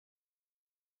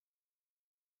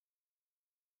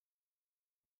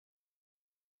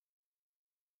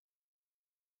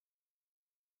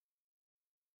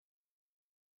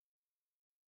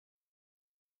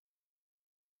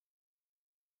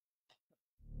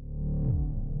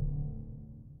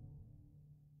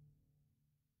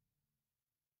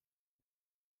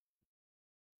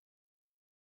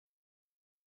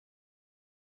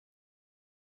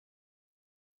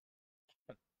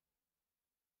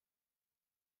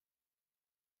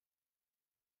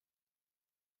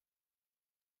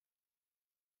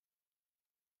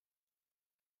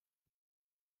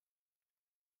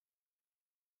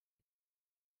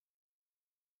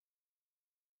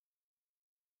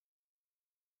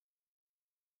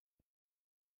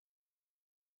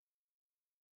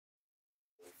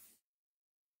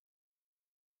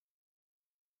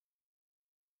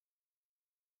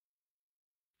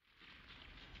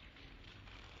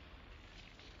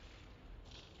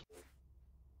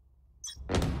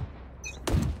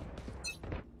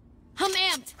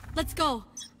Let's go.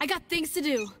 I got things to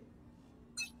do.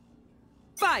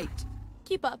 Fight!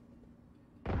 Keep up.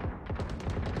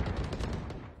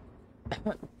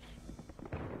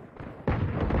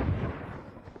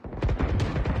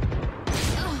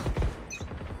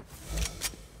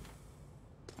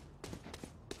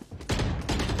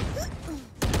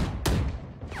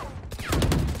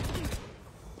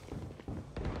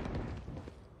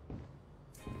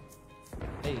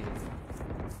 Hey.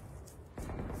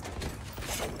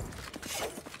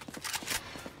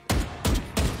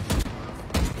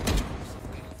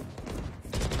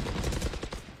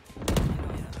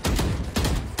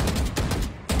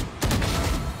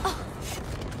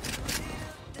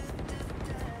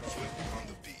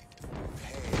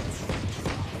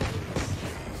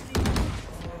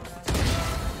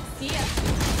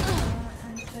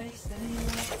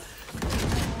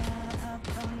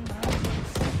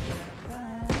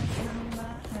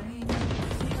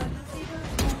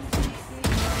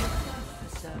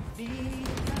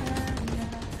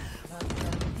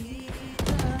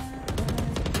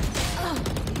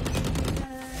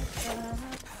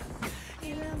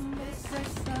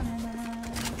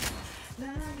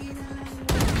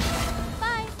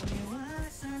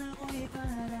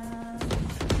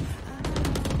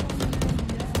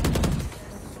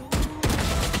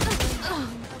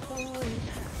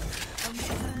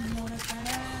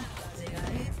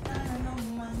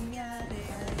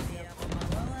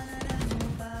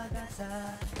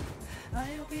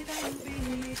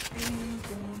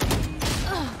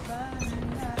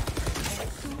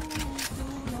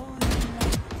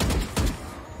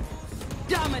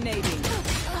 Dominating.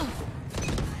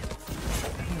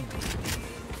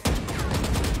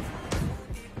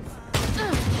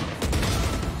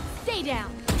 Stay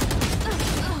down.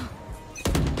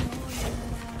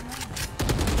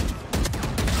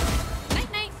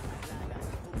 Night night.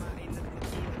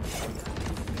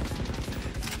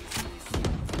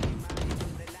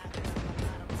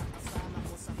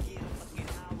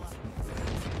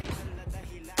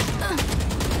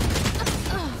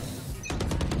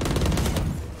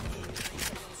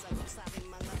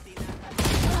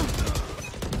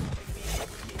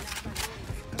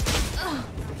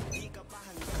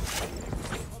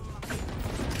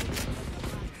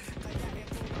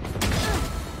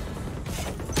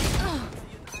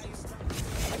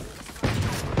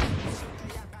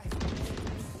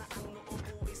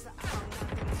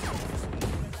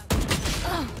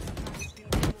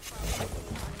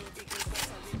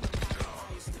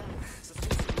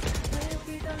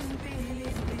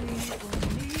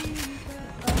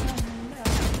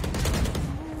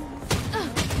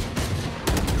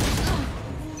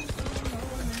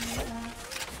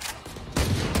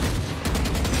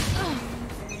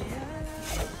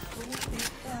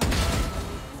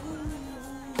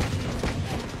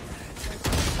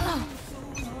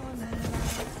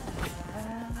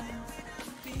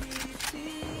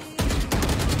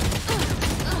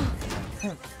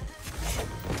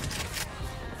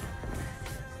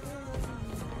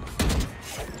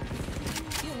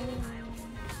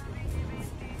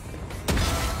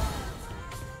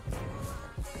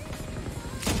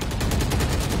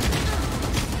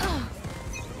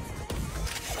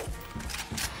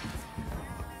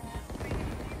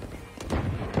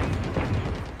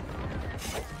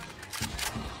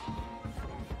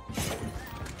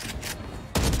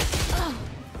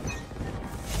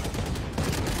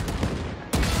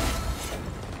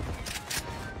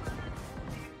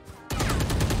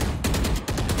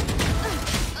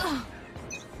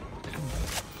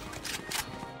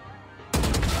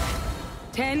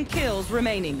 Ten kills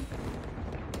remaining.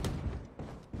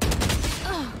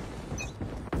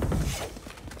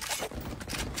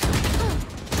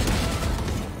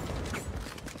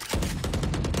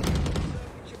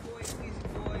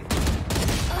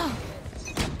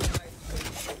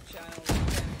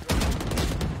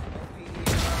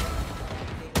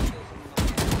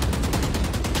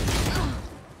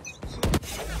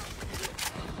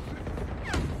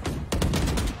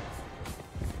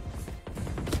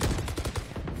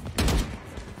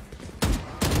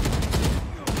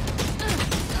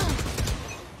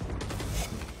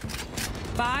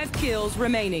 Five kills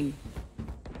remaining.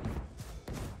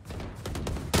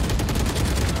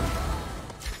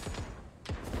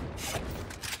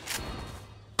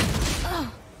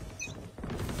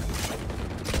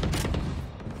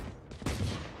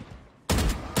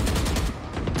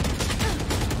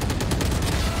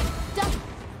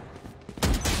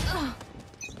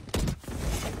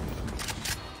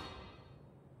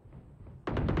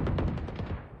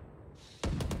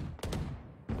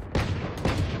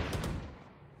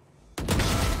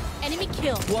 Enemy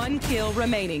kill. One kill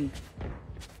remaining.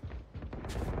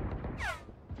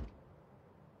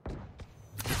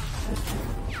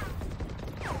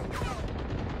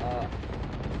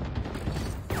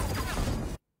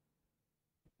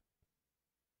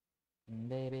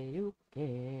 Baby, you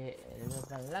care.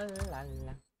 La la la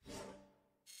la.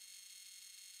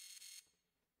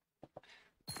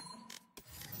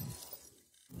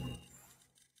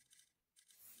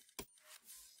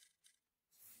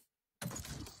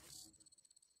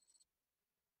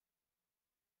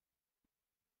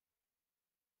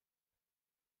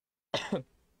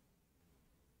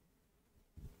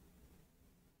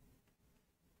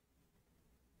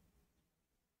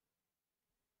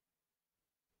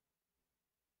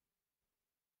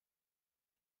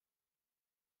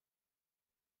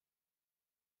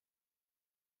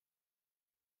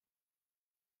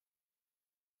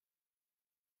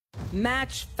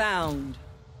 Match found.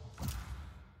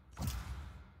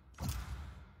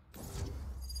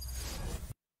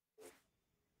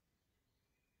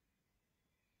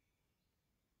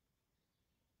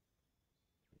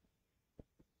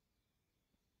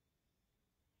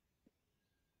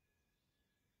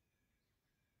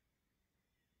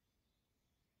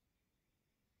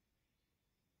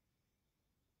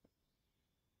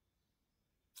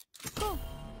 Cool.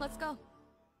 Let's go.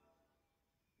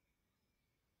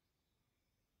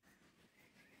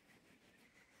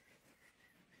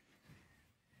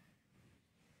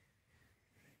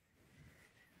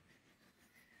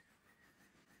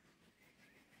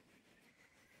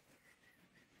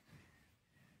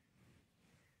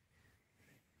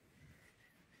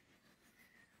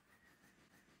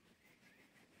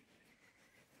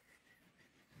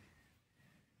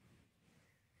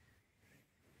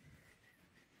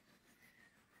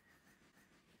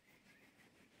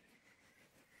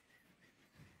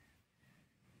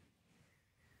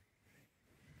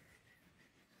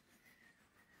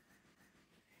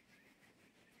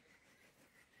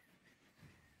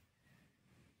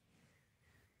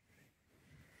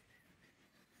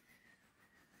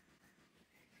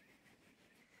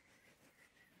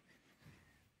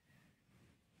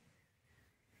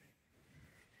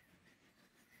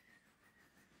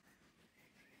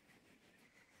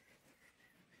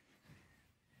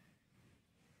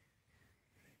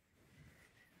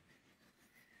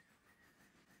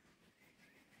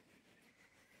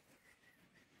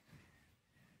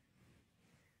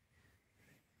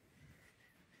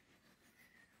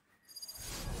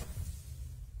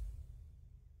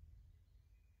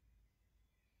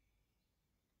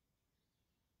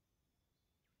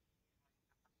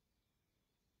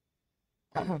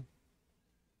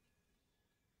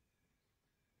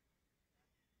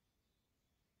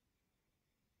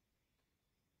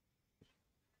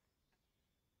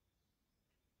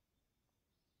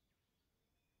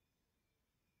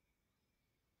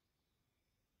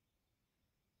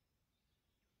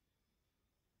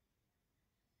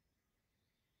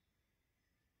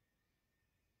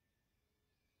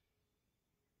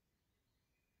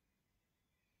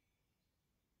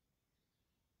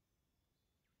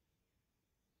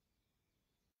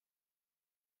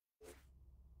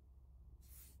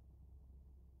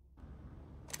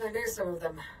 I knew some of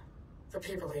them. The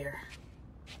people here.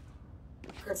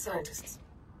 Good scientists.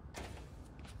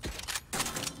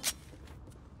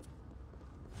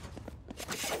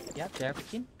 Yeah, there,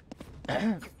 Pekin.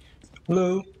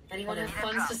 Hello. Anyone have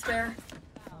funds to spare?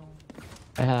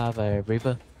 I have a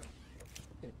river.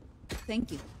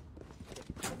 Thank you.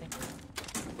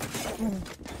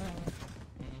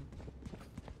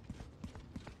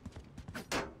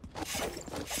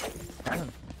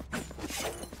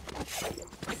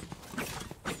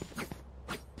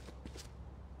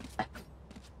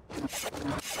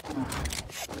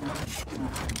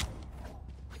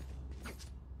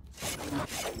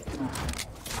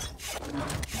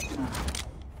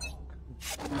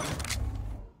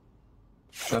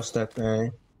 Just that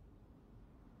guy.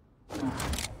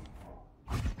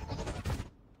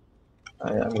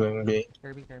 I'm going B.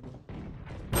 Kirby.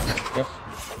 Yep.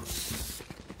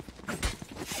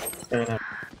 And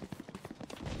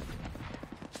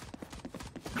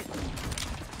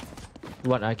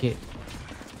One arcade.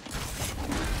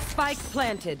 Spike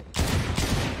planted.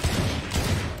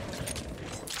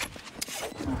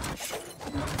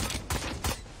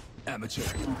 Amateur.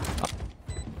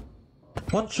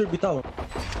 one should be down.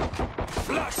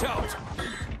 Flash out!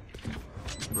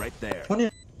 Right there. One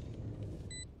here.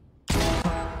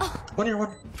 One here,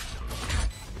 one.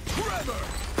 Forever!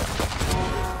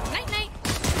 Night night.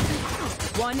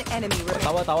 One enemy remaining.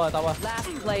 Tower. Last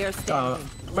player standing.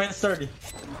 Minus 30.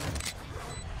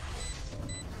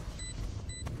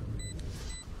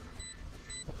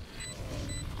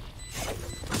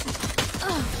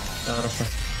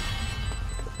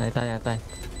 ตาย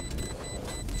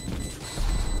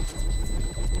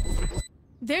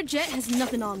Their jet has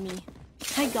nothing on me.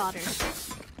 I got her.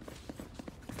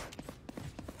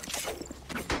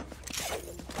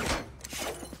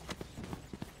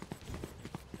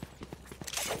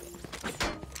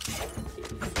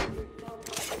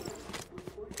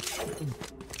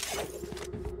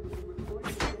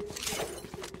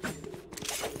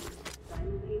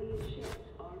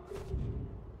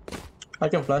 I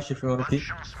can flash if you want to peek.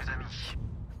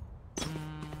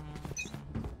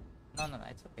 No,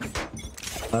 it's okay.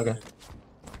 Okay.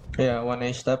 Yeah, 1A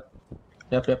step.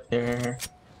 Yep, here.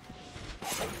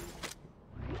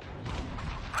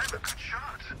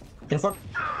 In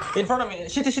front of me.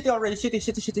 City already. City.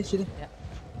 Yeah.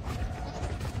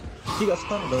 He got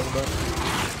stunned though, but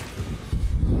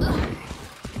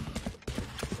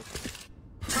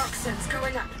Toxins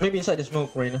going up. maybe inside the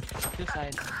smoke right now. Two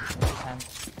sides. Hands.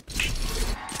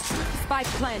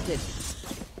 Spike planted.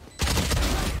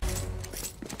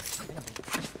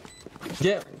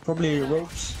 Yeah, probably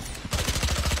ropes.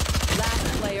 Last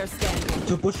player standing.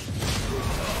 To push.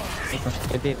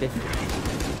 Wait.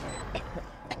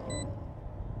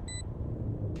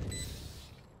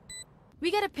 We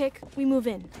get a pick, we move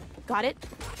in. Got it?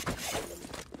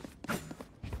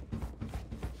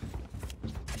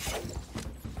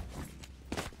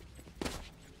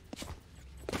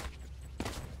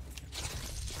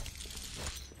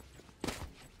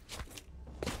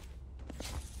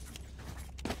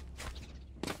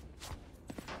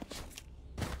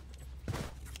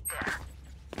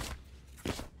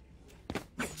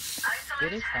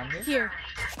 Did it stand here? Here.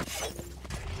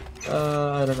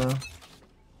 I don't know.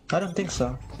 I don't think so.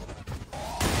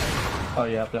 Oh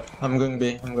yeah. I'm going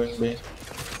B.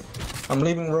 I'm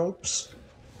leaving ropes.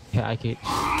 Yeah, I keep.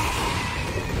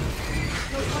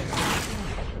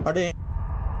 Are they?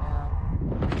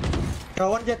 Yeah.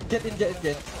 One jet in.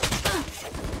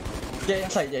 Jet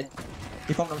inside.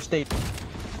 If I'm not mistaken.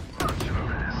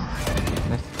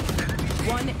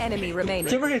 One enemy remaining.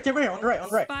 Chamber here. On right.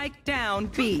 Spike down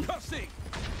B. Cussing.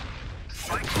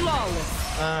 Flawless.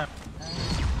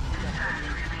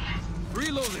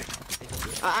 Reloading.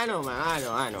 I know, man.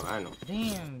 I know.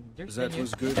 Damn, there's That ten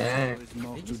was years. good. Eh. There is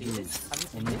more Did to you see do. this? Have you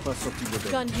On seen n'est this? pas sorti de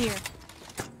bed. Gun here.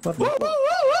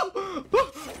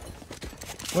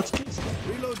 What's this?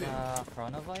 Reloading.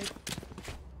 Chronovibe?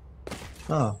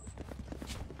 Oh.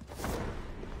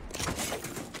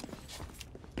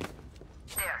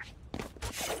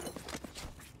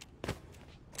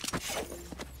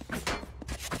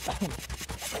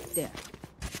 There.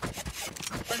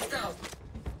 Let's go.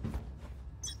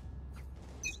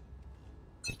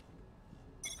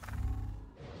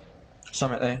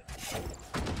 Summit A.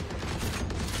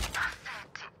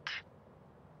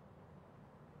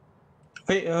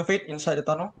 Fate inside the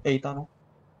tunnel. A tunnel.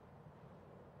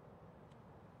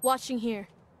 Watching here.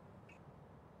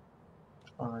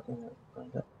 Oh, I think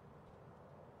that.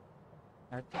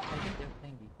 I think they're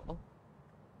playing default. Oh.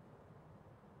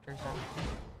 There's a...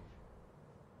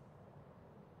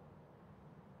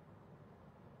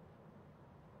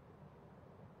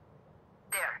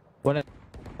 One.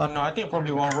 Oh no, I think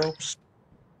probably one ropes.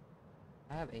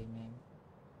 I have A main.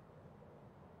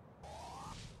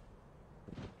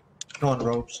 No one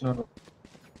ropes. No.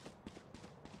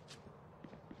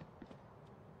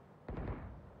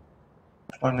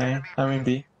 One A. I'm in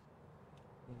B.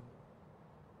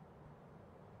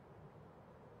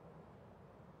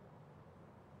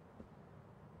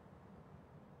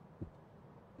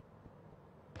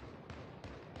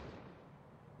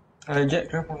 Jet,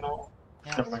 careful now.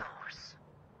 Yeah. Never mind.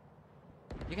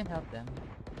 You can help them.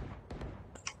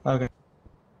 Okay.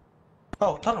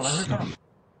 Oh, tunnel. I heard tunnel.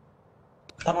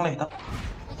 Tunnel A.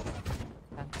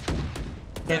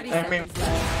 I mean,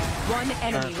 One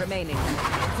enemy remaining.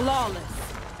 Flawless.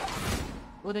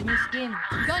 Oh, the new skin.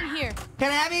 Gun here.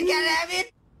 Can I have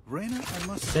it? Reyna, I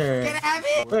must say, there. Can I have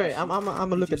it? Wait, I'm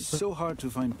gonna look it at. is so hard to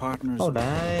find partners Oh with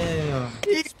damn.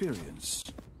 experience.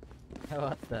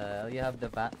 What the hell? You have the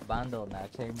bundle now,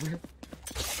 Chamber.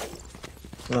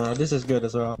 No, this is good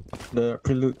as well. The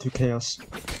prelude to chaos.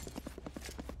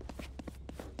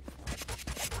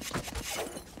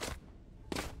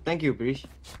 Thank you, Brish.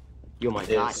 You're my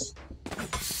guy. Yes.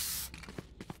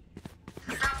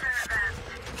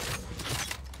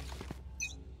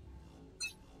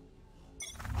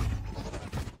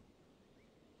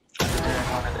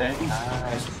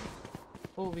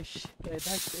 Holy shit, that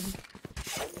thing.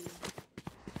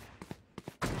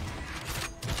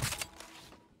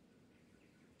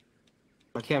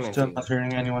 Okay, man. Still not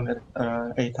hearing anyone at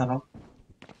A tunnel.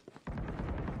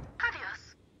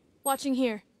 Watching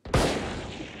here.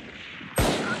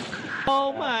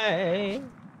 Oh my.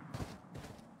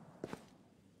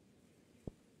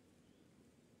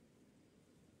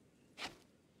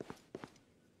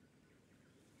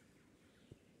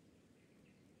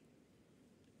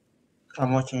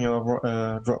 I'm watching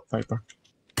your drop, Viper.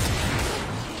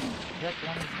 That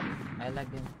one. I like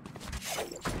him.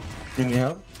 You need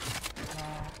help?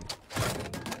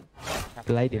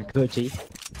 Lấy điểm cơ chí.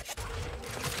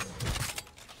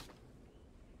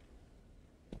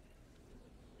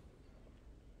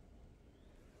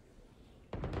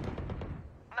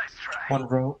 One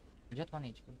row. Just one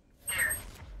HP.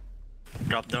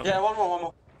 Drop down. Yeah, one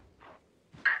more.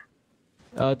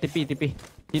 TP. Đi.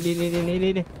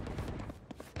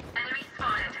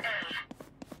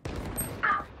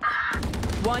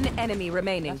 One enemy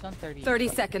remaining. Last one 30. 30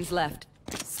 seconds left.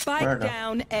 Spike Fair enough.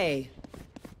 down A.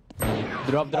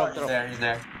 Drop. He's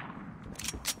there.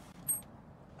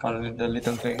 Call the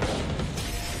little thing.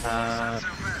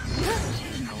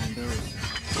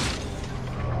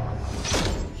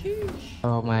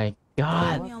 Oh my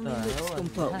god. What the hell was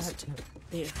composed.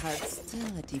 Their hearts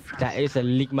still a different. That is a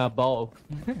Ligma ball.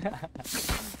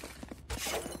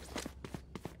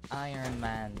 Iron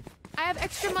Man. I have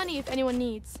extra money if anyone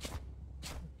needs.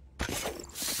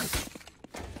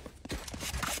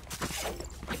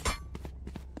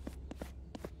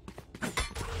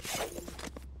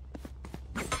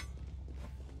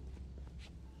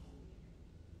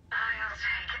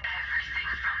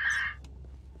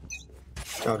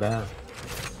 Oh damn.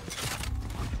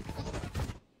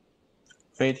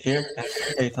 Fade here and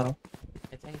A tunnel.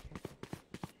 It's A.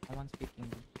 Someone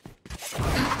speaking.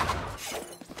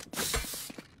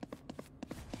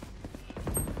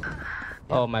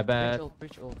 Oh my bad.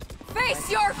 Bridge ult.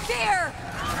 Face your fear!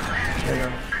 There you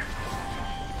go.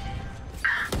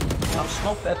 I'm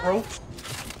smoked that rope.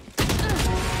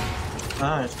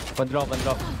 Nice. One drop.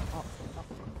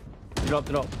 Drop.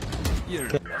 You're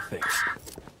nothing.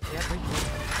 Yeah, bridge ult.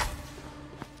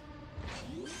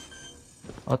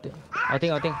 Outing.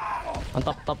 On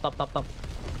top.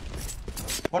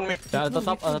 1 minute. Yeah,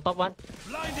 top one.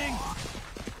 Blinding.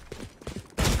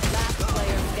 Last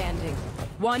player standing.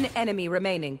 One enemy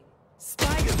remaining.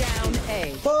 Spike down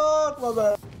A. Fuck, my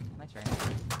bad. Nice try.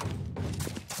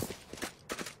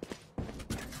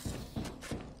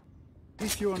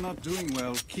 If you are not doing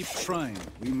well, keep trying.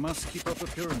 We must keep up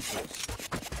appearances.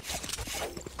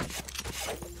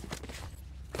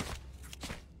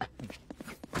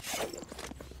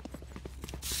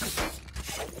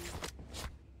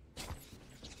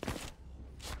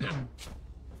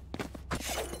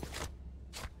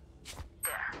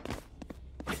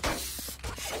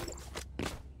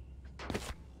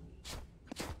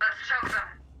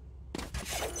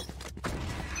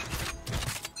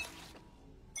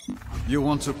 You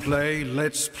want to play?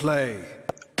 Let's play.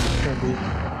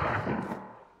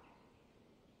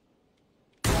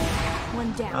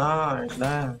 One down. Nice,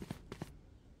 damn.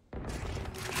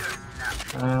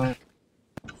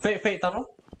 Fade tunnel.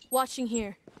 Watching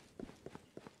here.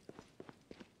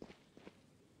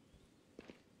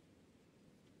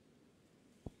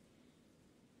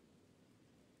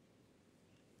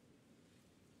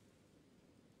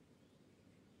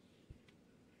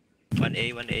 One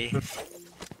A.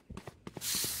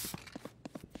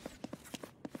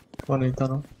 1 A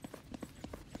tunnel.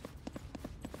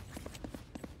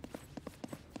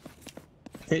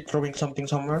 Fade throwing something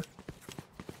somewhere.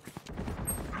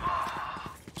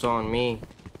 It's on me.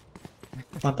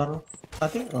 One tunnel. I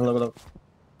think. Oh, look.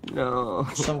 No.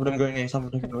 Some of them going A, some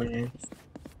of them going A.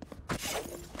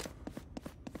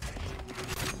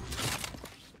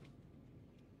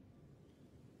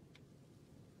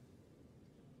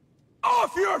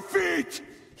 Off your feet!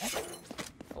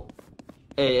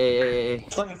 Hey.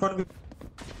 It's like in front of you.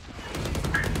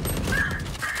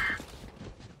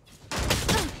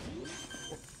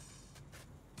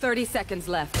 Thirty seconds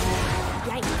left.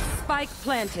 Yikes. Spike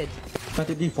planted. By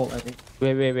the default, I think.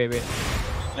 Wait.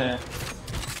 Yeah.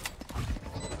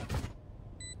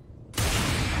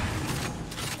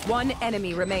 One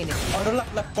enemy remaining. Oh, the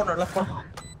left corner.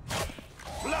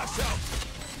 Flash out!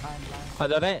 Oh,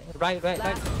 the right.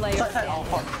 Last player Side. standing. Oh,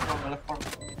 corner, left corner.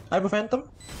 I have a phantom.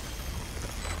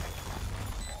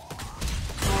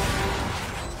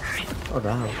 Oh,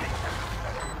 damn.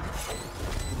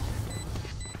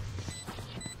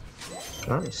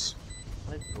 Nice.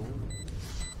 Let's go.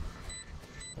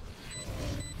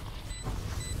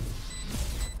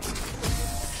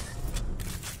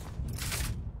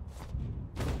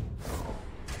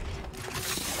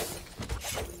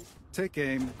 Take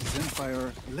aim, then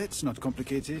fire. Let's not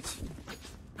complicate it.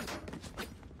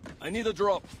 I need a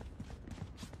drop.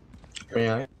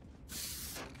 Yeah.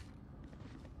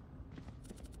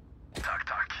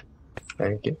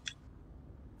 Thank you.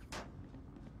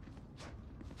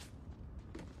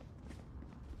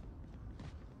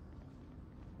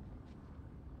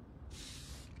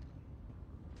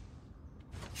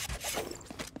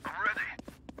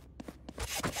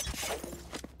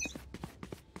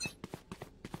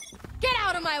 Get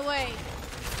out of my way!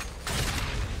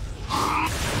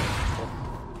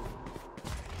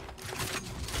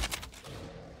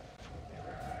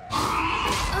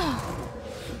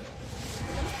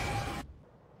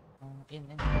 In.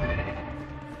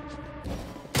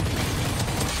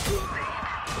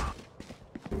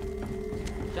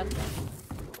 Shut down.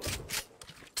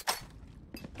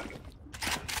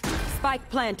 Spike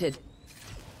planted.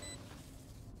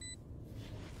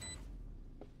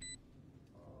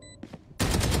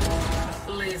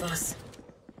 Leave us.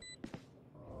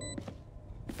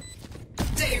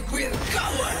 They will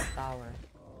cower. Tower.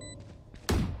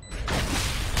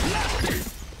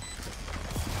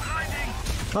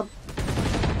 Up.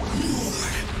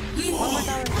 One more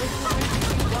tower.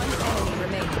 One enemy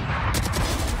remaining.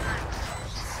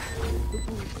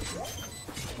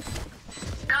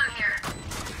 Gun here.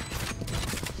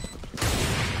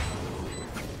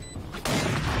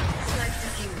 Strike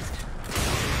diffused.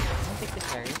 I'll take the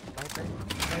cherry. Viper.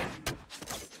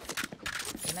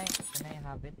 Can I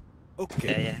have it? Okay,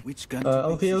 Yeah, yeah. which gun?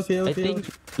 Okay. I think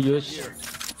use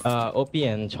OP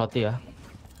and shotty. Uh,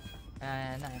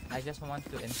 No, I just want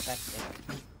to inspect it.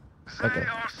 Okay. Okay.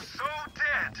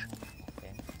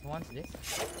 Who wants this?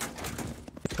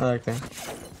 Okay.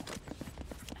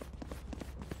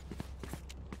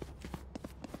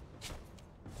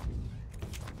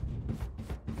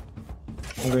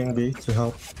 I'm going B to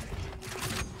help.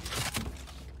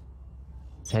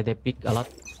 Say they pick a lot.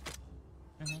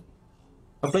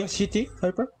 I'm playing CT,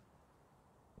 Hyper.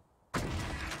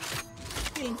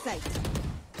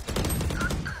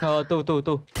 Oh, two.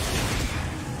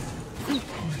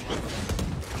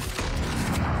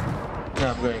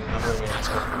 Yeah, I'm going in.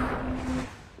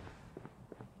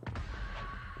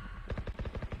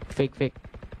 Fake.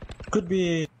 Could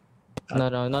be.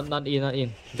 No, not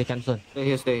in. They cancel.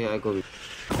 Stay here, I go with.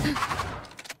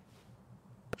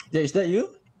 Yeah, is that you?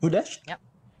 Who dashed?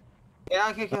 Yeah,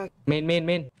 okay. Main.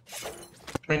 Main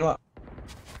what?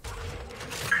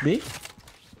 B?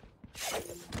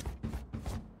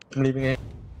 I'm leaving it.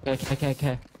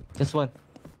 Okay. Just one.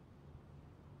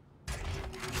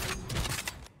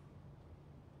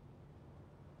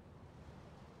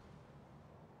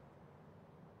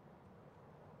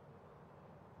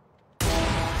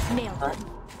 Nailed it.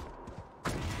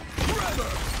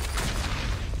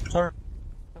 Sorry.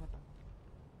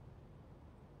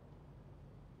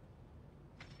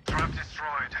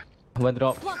 One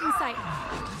drop. Blocking sight.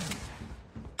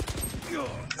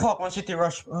 Fuck, one CT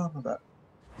rush. Oh, my bad.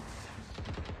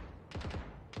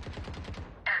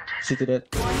 CT dead.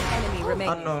 One enemy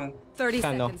remaining. Unknown. 30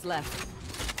 I know. seconds left.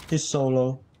 He's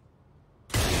solo.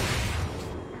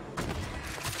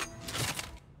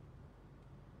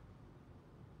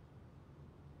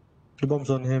 The bomb's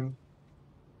on him.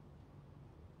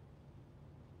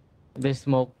 They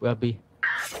smoke will be.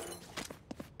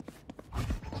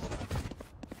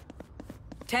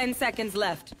 10 seconds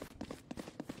left.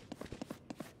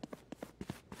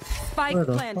 Spike Where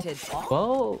the planted.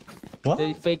 Whoa. What?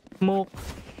 They fake smoke.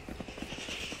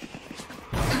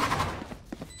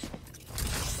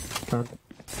 God.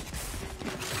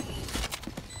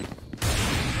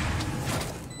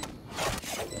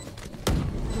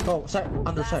 Oh, side,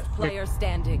 under side. Last player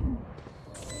standing.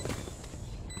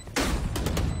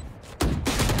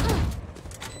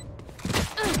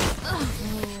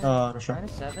 No sure.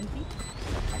 Minus 70?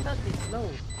 I thought it's low.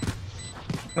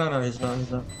 No, he's not.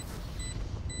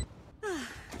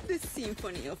 The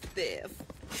symphony of death.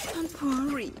 I'm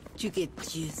worried you get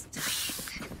used to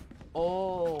it.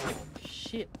 Oh,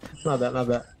 shit. Not bad. I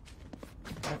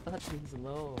thought he's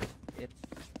low. It's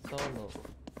so low.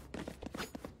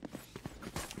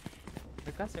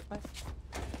 Request.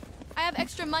 I have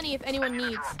extra money if anyone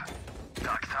needs.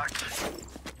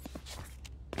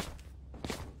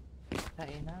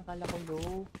 Kain na, akala ko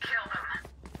low.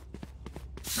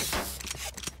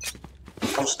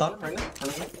 I'm stunned right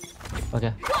now.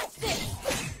 Okay. What's this?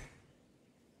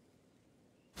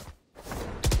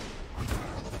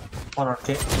 One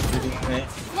arcade.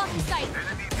 Blocking sight.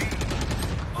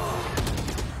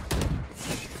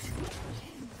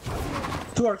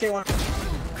 Two arcade, one.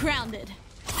 Grounded.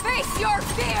 Face your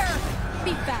fear!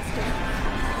 Be faster.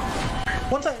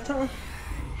 One side.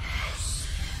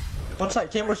 One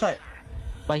side, chamber side.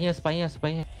 Spy here.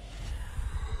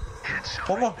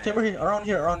 One more, chamber here, around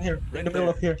here, in the middle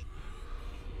of here.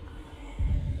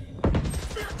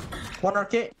 One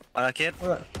arcade. Arcade.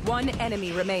 Okay. One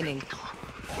enemy remaining.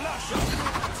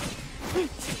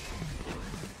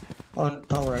 On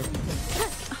tower, right?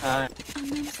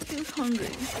 I'm still hungry.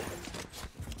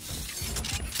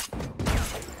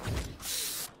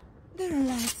 Their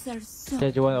lives are so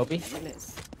Okay, do you want OP?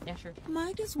 useless. Yeah, sure.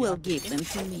 Might as well give them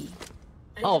to me.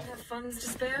 Oh. Anyone have funds to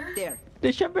spare? There.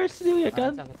 The Shepherds do ya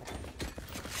kan?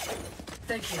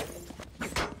 Thank you.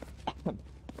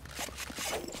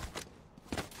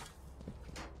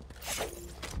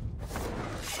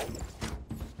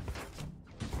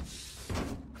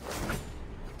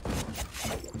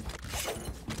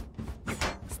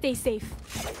 Stay safe.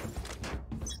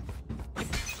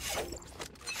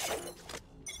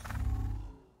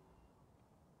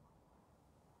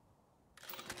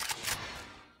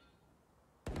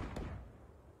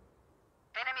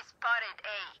 Enemy spotted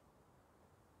A.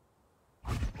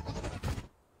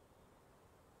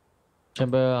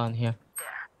 Chamber on here.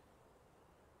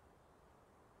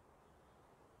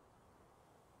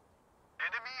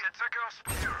 Enemy attacker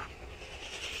spear.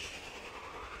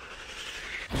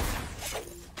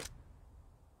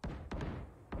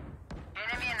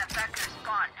 Enemy and attacker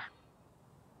spawn.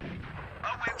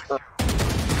 Away with you.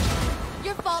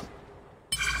 Your fault.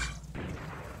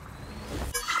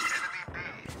 Enemy B.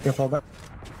 Can fall back.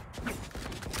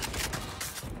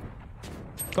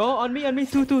 Go on me,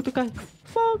 two guys.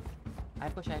 Fuck. I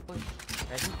push.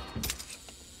 Ready?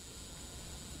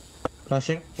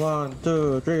 Flashing. 1,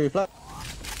 2, 3, flash.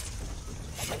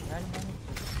 Run.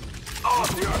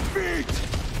 Off your feet!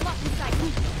 Blocking sight.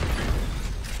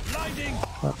 Blinding!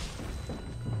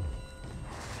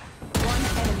 One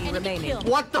enemy Enemy remaining. kill.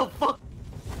 What the fuck?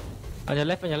 On your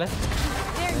left. There you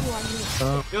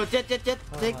are, you. Yo, Jet.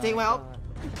 Take my ult.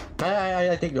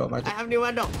 I take your I have new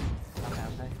window.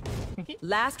 Okay.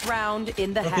 Last round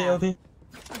in the Okay, half. okay.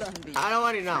 I don't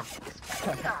want it now.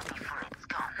 Tell me before it's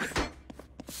gone.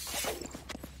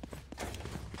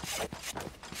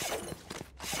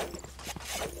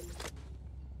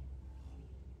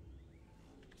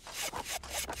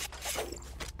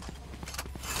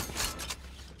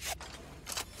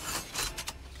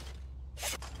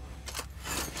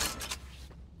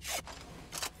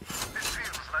 This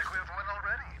feels like we've won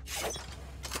already.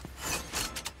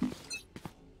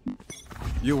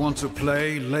 You want to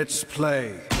play? Let's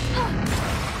play.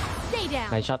 Stay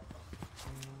down. Nice shot.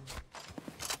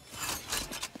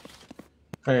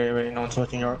 Wait, no one's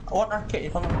watching your. One arcade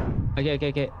in front of me.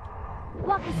 Okay.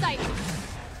 Blocking sight.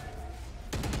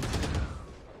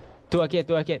 Two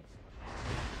arcade.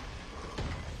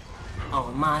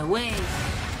 On my way.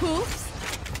 Oops.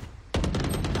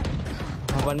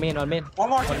 One main. One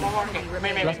more arcade.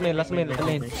 Last main.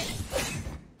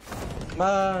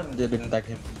 Man, they didn't tag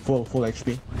him. Full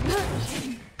HP.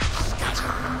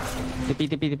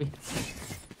 TP.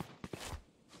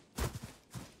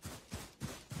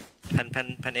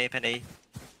 Pan A.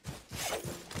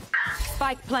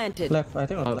 Spike planted. Left, I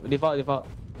think. Oh, default.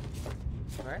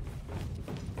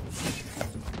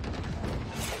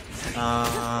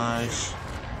 Nice.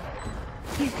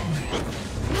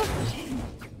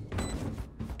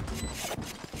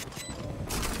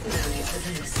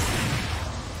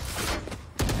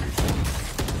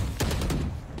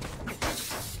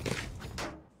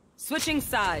 Switching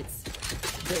sides.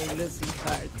 They're losing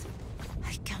heart.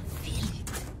 I can feel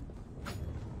it.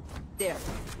 There.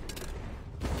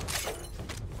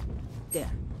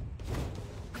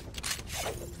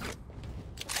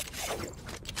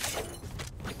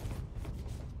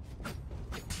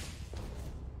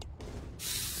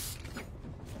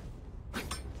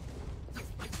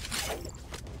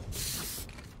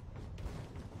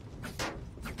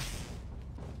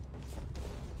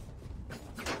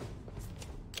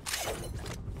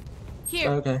 Here.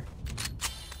 Okay.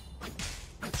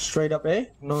 Straight up A?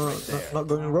 No, not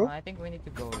going row? I think we need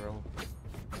to go row.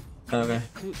 Okay.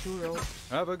 Two row.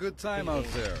 Have a good time out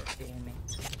there.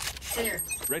 There.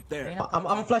 Right there.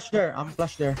 I'm flash there.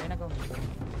 Reyna go.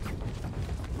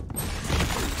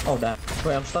 Oh damn.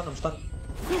 Wait, I'm stunned.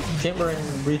 Chamber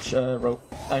and breach row.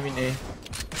 I mean A.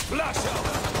 Flash out!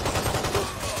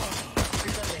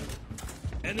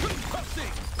 Enemy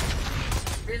crossing!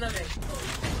 Reloading.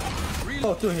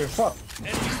 Oh, two here. Fuck.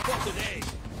 Enemy spotted A!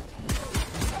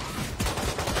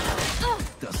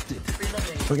 Dusted.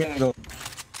 Reloading. We're gonna go.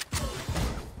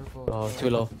 Oh, too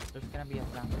low. There's gonna be a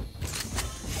flank.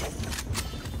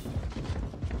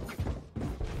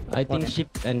 I think ship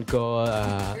and go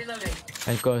Reloading.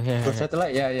 here. Go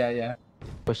satellite? Yeah.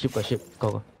 Go ship.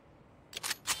 Go.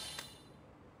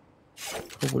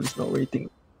 Hopefully it's not waiting.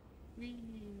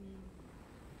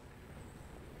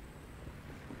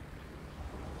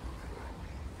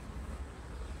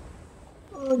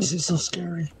 Oh, this is so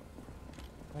scary.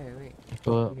 Wait.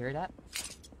 Uh, You hear that?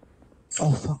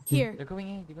 Oh fuck. Here. They're going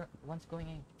in. One's going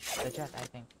in. The jet, I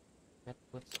think. Jet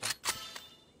puts.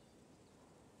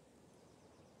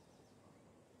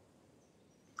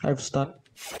 I've stunned.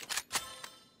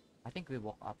 I think we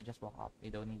walk up. Just walk up. We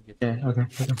don't need you. Yeah. Okay.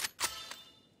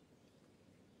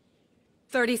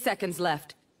 30 seconds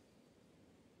left.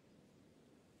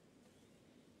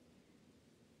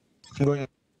 I'm going.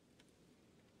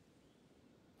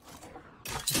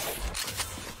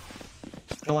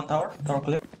 No one tower. Tower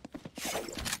clear.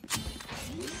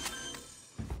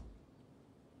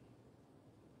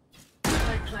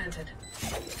 Light planted.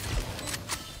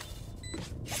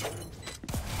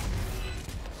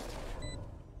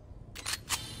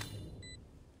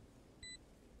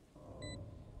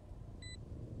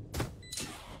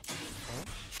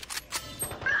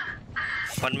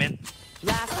 One man.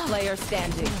 Last player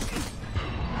standing.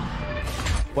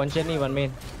 One Jenny, one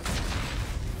main.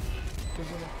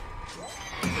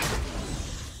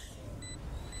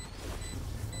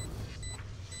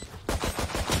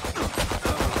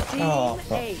 Team Oh,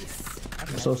 fuck. Ace.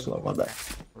 I'm so slow. My bad.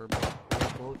 We're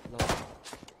both low.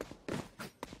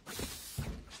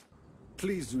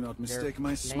 Please do not mistake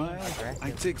my playing smile. aggressive.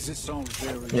 I take this all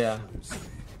very Yeah. seriously.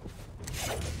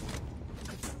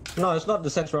 No, it's not the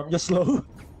sense where I'm just slow.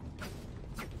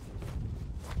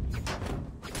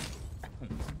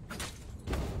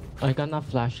 I gonna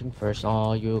flashing first,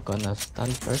 or you gonna stun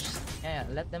first? Yeah,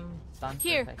 let them stun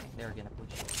Here. first. I think they're gonna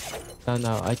push.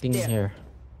 No, I think There. here.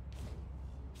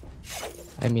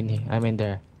 I mean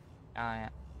there. Yeah.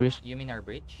 Bridge, You mean our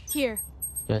bridge? Here.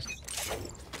 just.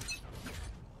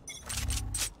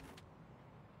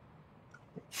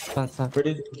 Stun.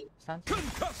 Ready? Stun.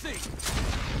 Concussing!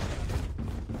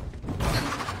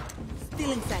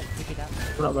 Still inside. Pick it up.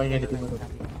 I'm not buying anything.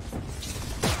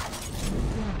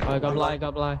 I got blind.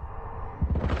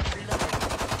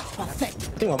 Perfect. I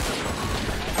think one.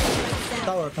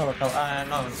 Tower.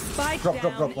 No. Spike Drop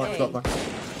down one. A. Drop one.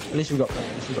 At least we got one.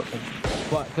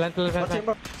 What? Plant. One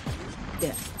chamber.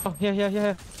 There. Oh, here.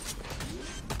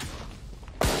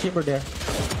 Chamber there.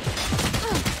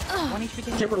 1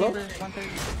 HP. Chamber low. 130.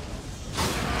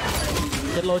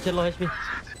 Jet low HP.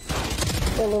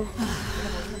 Follow. 1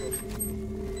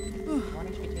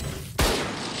 HP.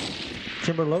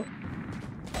 Chamber low.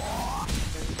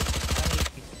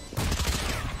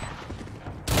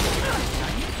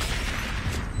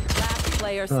 Last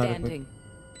player standing.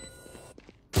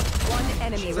 One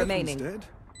enemy remaining. Dead?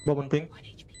 Bowman ping.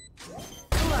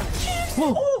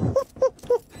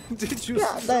 Did you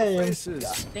God see their damn. faces?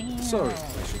 Sorry,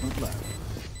 I should not laugh.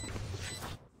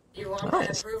 You want my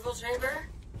Nice. approval chamber?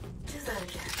 Do that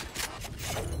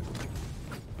again.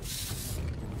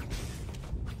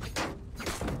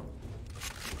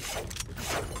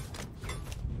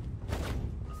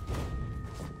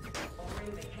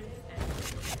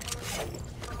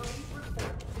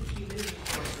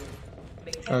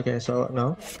 Okay, so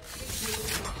now.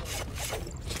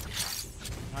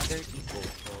 Another equal.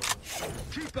 So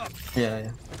Keep up!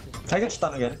 Yeah. I can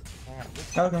stun again. yeah,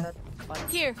 just Okay. that spot.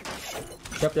 Here.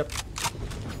 Yep.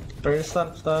 Ready,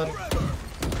 stun. Reloading.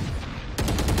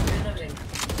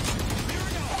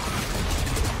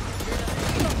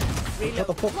 What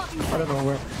the fuck? I don't know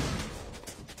where.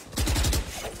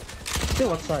 Still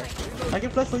one side. I can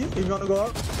flash for you if you wanna go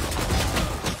out.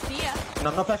 See ya. No,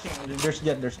 I'm not flashing. There's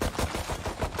Jet.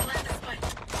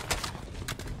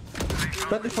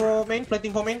 Planting for main. Fine.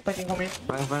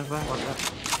 What's that?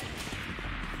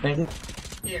 Thank you.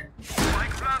 Here.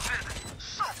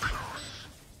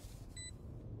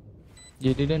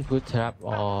 You didn't put trap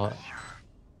or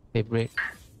they break.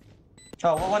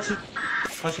 Oh, one shoot.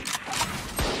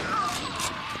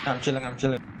 I'm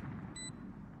chilling.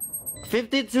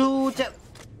 52 jet.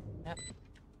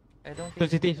 I don't Two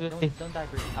think. CT. Don't die,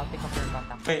 bridge. I'll pick up your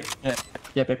contact. Wait,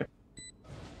 yeah, Pepe.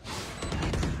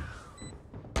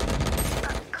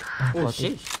 Oh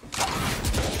shit.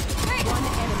 One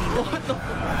enemy remaining.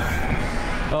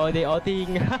 Oh, they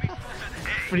ulting.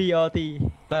 Free ulti.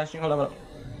 Flashing, hold up.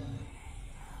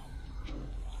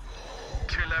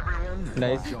 Kill everyone.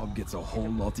 Nice. Our job gets a whole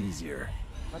lot easier.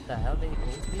 What the hell? They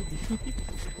ulted?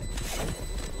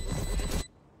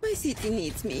 My city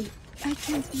needs me. I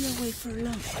can't be away for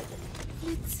long.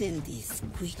 Let's end this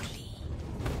quickly.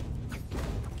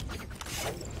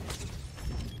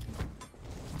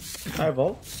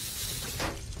 Eyeball.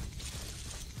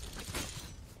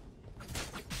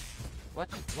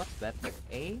 What's better,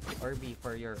 A or B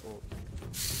for your ult?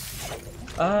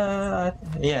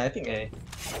 Yeah, I think A.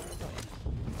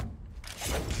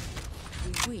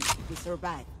 We win. We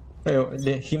survive.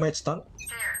 Hey, he might stun.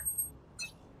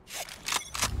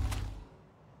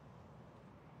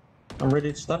 I'm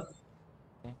ready to start.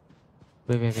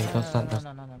 Wait, don't stun. No.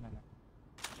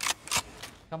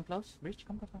 Come close, Breach,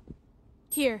 come.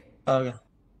 Here. Okay.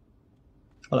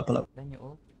 Pull up. Then you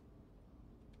ult.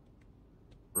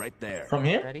 Right there. From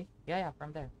here? Ready? Yeah,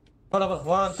 from there. Pull up.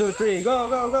 1, 2, 3,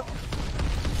 go.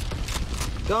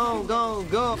 Go.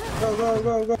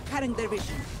 Cutting their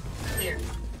vision. Here.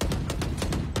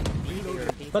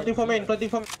 Planting for main. Planting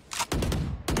for main.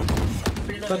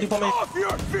 Off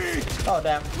your feet! Oh,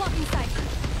 damn. Blocking sight.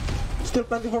 Still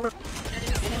planting for main.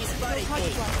 Enemy spotted. A.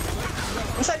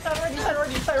 Inside already.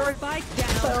 Spike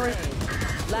down.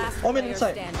 Last Omen player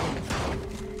inside. standing.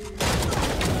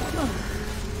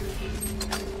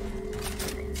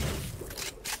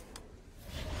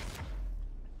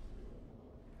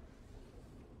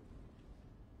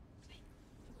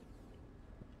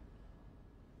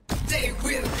 They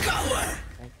will cower.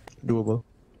 Doable.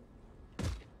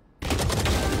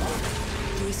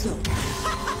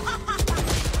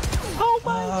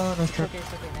 Oh, nice try. Okay, nice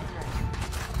try.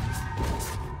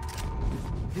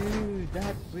 Dude,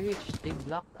 that Breach, they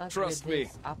blocked us. Trust with me,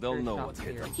 his after they'll know shot what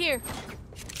hit here. them. Here.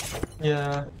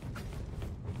 Yeah.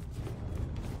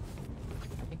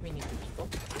 I think we need to go.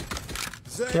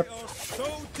 They Yep. are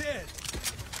so dead.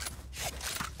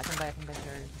 I can buy sure.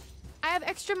 I have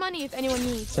extra money if anyone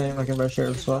needs. Same, I can buy share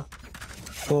as well.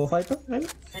 Go fighter, maybe?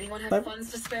 Anyone have Five?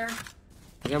 funds to spare?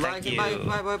 I can buy. Thank I you.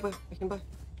 can buy.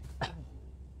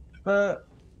 Viper.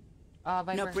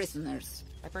 No prisoners.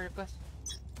 Viper request.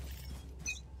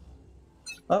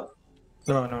 Oh.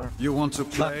 No. You want to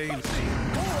play?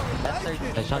 That's third.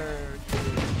 Headshot.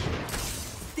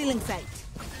 Still in sight.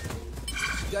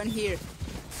 Gun here.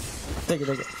 Take it.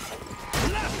 Enemy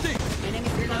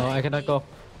Oh, I cannot go.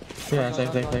 Yeah,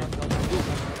 same.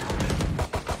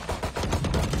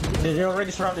 They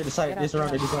already surrounded the side. They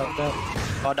surrounded the side.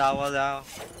 Wall down.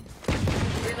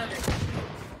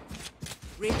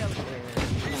 reload. We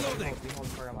hold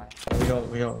for a while.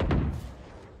 We hold.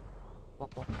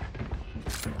 Walk.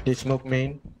 They smoke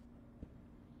main.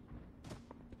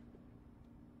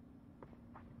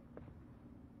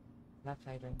 Left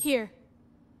side right. Here.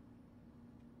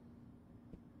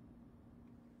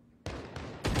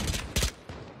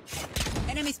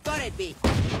 Enemy spotted B.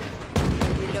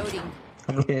 Reloading.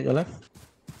 I'm looking at your left.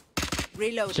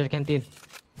 Reload. Share canteen.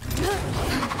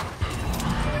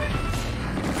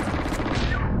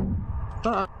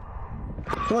 Come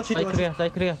on,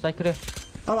 Side clear.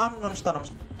 I'm stunned.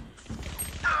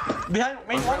 Behind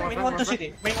main one to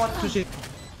city. Main one to city.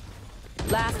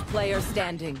 Last player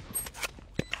standing.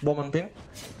 Bomb on pin.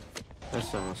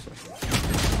 That's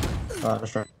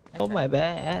That's right. Oh my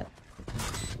bad.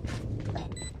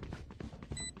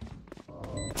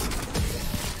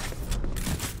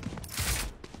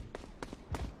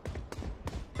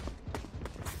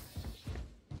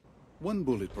 One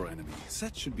bullet per enemy.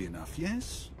 That should be enough,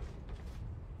 yes?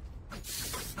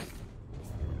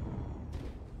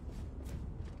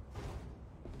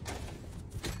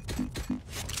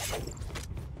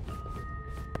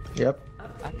 Yep.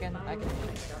 I can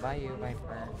buy you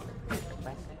Viper.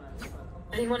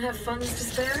 Anyone have funds to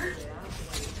spare?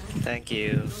 Thank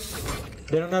you.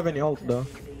 They don't have any ult though.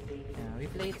 Yeah, we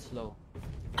play it slow.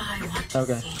 I want to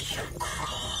Okay. see you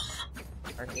crawl.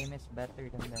 Our aim is better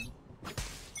than them.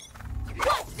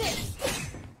 What's this?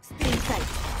 Still in sight.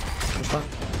 That's fine.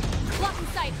 Blocking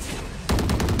sight.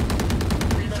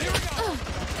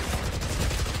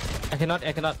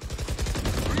 I cannot.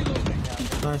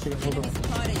 Nice, you can hold Enemy them.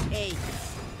 spotted A.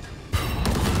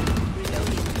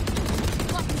 Reloading.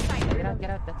 Blocking sight. Get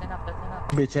out, that's enough.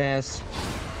 Bitch ass.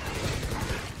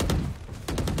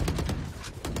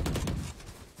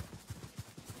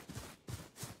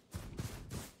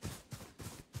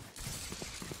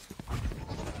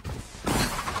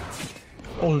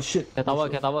 Oh shit. Get tower.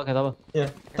 Yeah.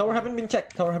 Tower haven't been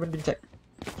checked.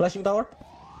 Flashing tower.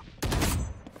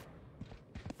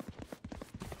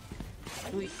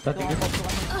 Nothing good.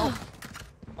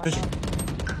 Push. Can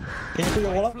you put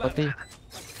your wall up? Pati.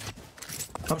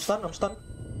 I'm stunned.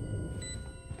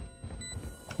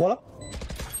 Wall up.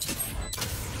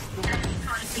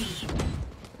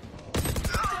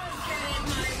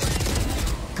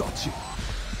 Got you.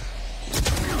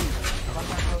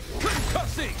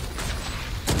 Concussing!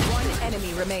 One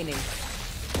enemy remaining.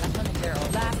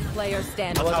 Last player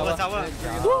standing. Tower.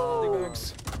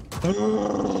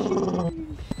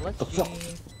 Let's fuck?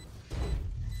 see.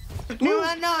 New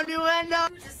window.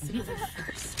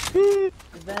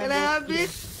 Can I have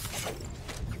this?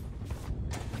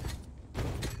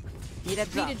 Need a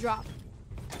drop. Need a drop.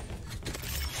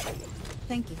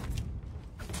 Thank you.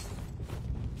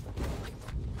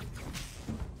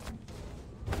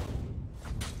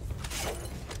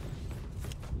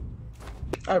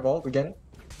 Eyeball again.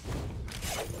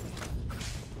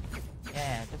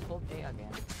 Yeah, just hold A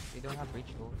again. We don't have breach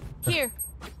tools. Here.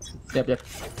 Yep, yep.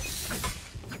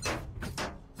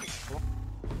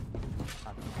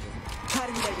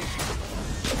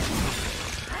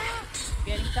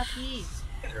 Getting stucky.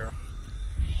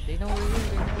 They know we're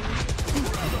here, they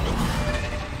know we're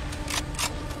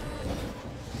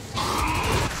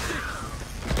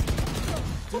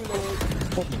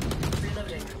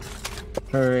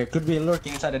here. Could be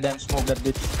lurking inside the damn smoke, that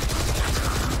bitch.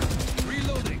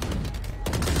 Reloading.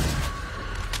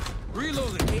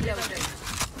 Reloading.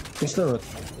 It's the road.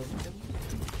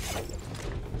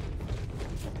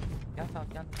 Jump out.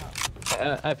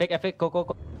 Epic,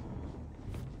 go.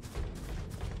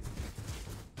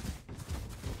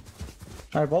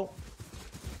 Eyeball.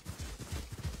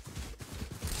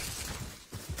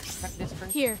 Check this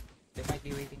first. Here. They might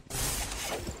be waiting.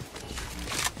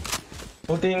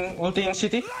 Ulting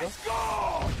city.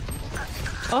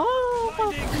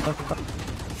 Oh!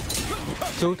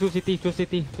 Two city.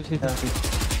 Yeah.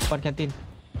 One canteen.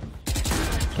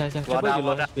 Can you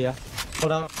long spear?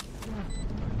 Hold on.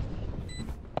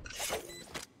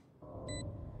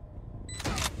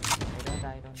 Don't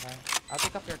die. I'll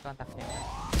pick up your contact here.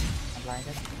 I'm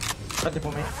blinded. Ready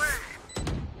for me.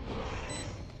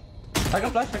 I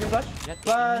can flash. Jet.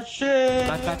 Flashing!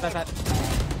 Flat.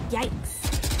 Yikes.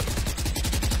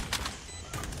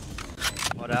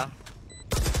 One down.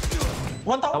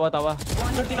 One tower. Tower.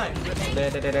 39.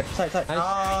 Dead. Side.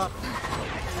 Nice.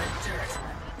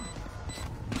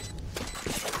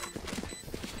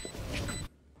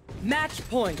 Match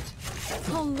point.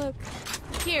 Oh, look.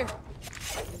 Here.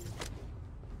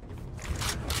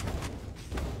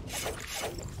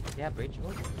 Yeah, breach.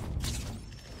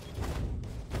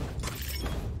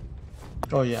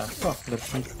 Oh yeah. Fuck that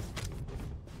bitch.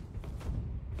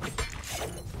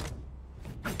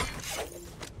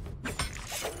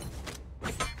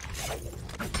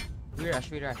 We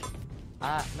rush. No.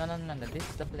 This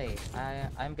is the play.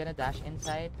 I'm gonna dash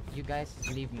inside. You guys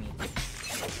leave me.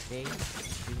 Okay?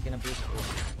 He's gonna breach.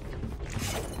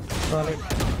 Running.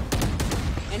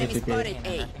 Enemy It's okay. spotted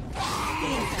A.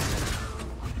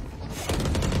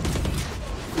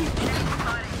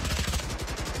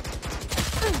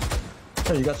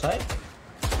 Oh, you got sight?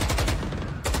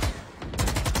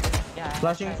 Yeah.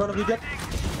 Flashing in front of you, Jet.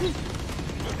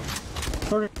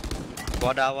 Sorry.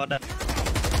 One down.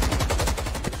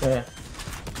 Yeah.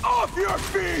 Off your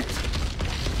feet!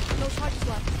 No charges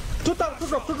left. Two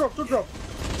drop.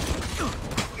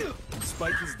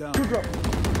 Spike is down. Two drop.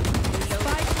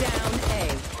 Spike down A.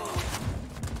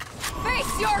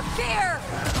 Face your fear!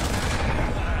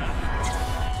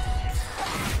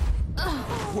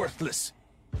 Worthless.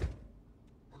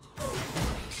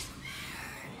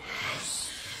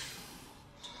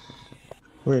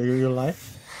 Wait, you're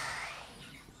alive?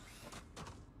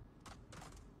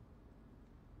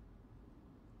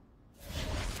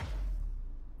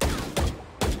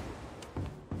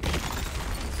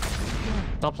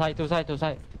 Top side, two side.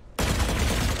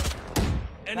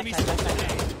 Enemy Left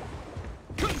side.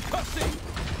 concussing.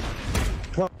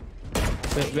 Wait.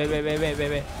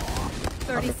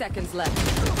 30 seconds left.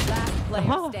 Last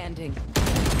player standing.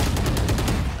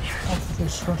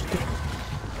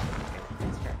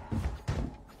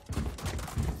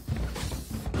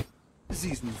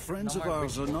 These new friends No of more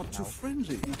ours are bridge not too now.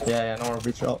 friendly. Yeah, no more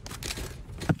breach out.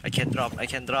 I can drop.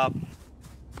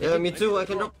 Yeah, me too. I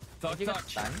can drop. Talk. You got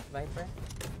stunned, Viper?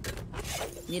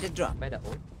 Need a drop. By the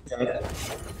ult? Yeah,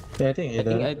 I think I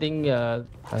think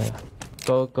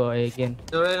go A again.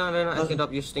 No, I can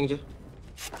drop. You Stinger.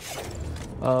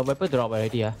 Viper drop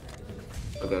already, yeah.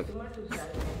 Okay.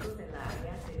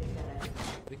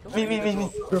 Me.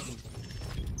 Bro.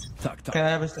 Talk. Can I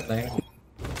have a stand?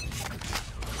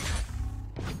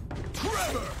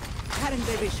 Current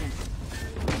division.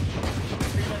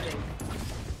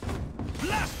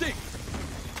 Blasting.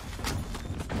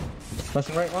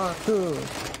 Flashing right. 1, 2,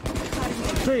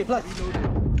 3. Flash.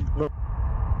 Bro.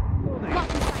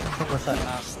 One more side.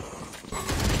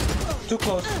 Too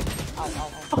close.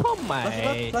 Oh my.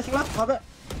 Flashing left. Have it.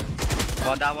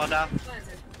 One down.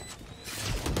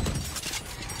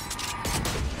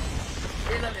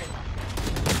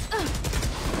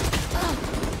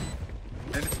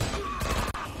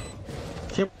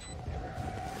 Chip.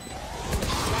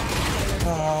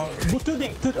 Boot two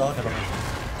ding. Oh, never mind.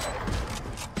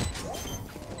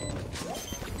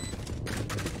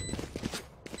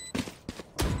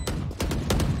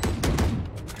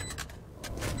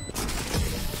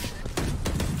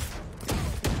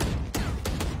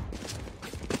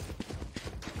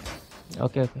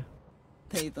 Okay.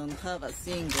 They don't have a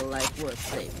single life worth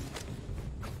saving.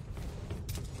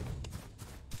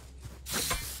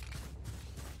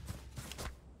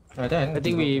 I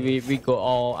think we go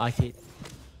all arcade.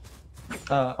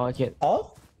 All arcade.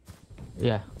 All?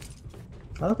 Yeah.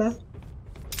 Okay.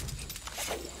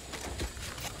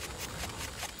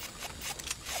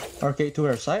 Arcade to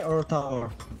where? Side or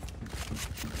tower?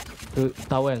 To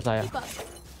tower and side. Keep up.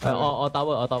 Or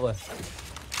tower.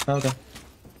 Okay.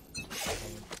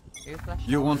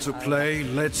 You want to play?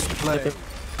 Let's play.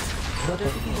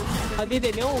 I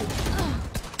didn't know.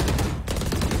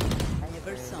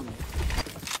 Never saw me.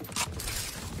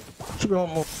 Should be one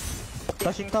more.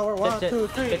 Flashing tower. 1, 2,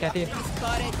 3.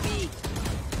 Spotted B.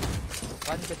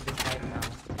 One could decide now.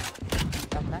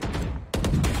 Come back.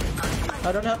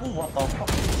 I don't have move. What the fuck?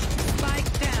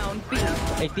 Spike down B.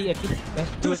 80.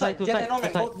 Two side.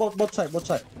 Both side.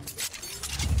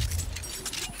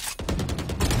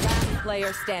 Last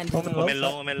player standing. Omen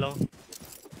low.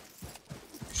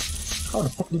 How the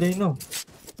fuck did they know?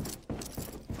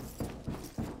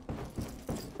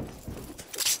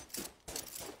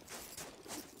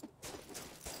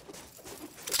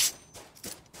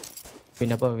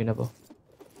 Winnable.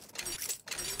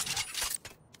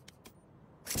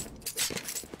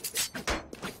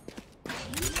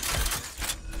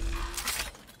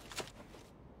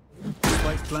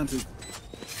 Spike planted.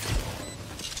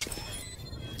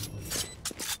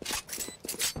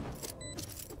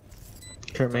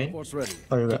 Main. What's ready?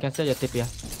 Oh, you You got. can sell your tip, yeah.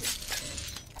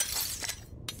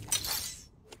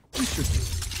 We should be.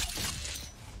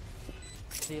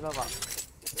 Si baba.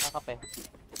 Nakape.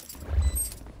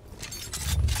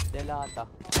 Delata.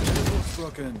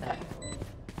 Broken.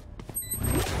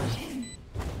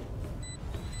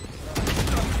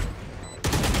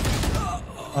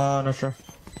 Not sure.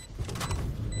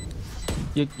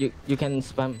 You can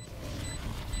spam.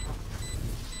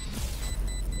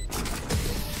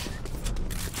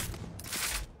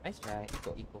 Nice try.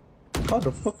 Eco. How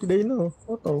the fuck did they know?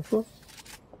 What the fuck?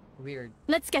 Weird.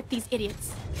 Let's get these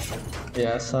idiots.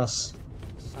 Yeah, sus.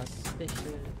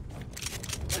 Suspicious.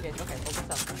 Okay, focus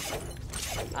up.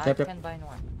 I Yep. can buy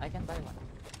one. You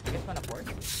guys wanna port? I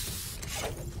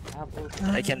have both.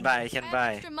 I can buy. I have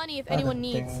extra money if anyone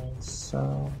needs.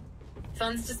 So.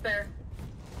 Funds to spare.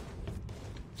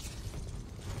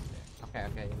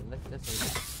 Okay. Let's do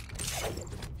that.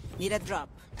 Need a drop.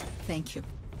 Thank you.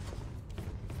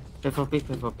 Pay for pick.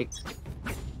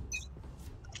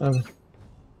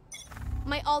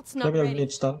 My ult's not Maybe I ready.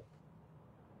 need stun.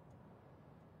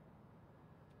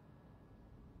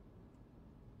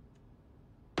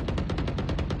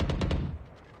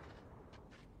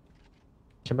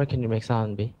 Chamber, can you make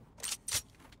sound, B?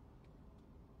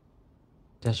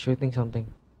 Just shooting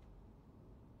something.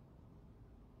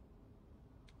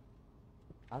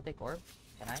 I'll take orb.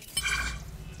 Can I?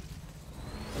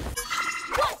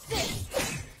 What's this?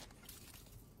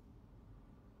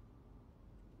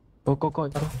 Go.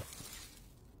 Concussing!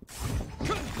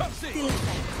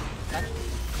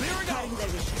 Clearing out!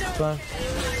 Flash.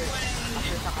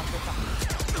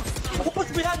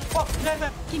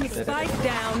 Spike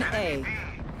down A.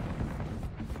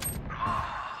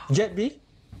 Jet B.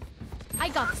 I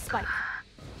got the spike.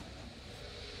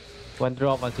 One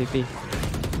drop on CT.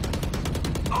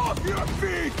 Off your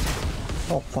feet!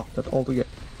 Oh fuck, that all together.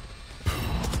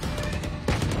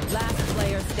 Last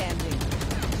player standing.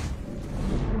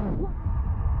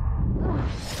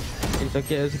 It's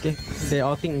okay. They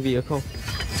all think vehicle.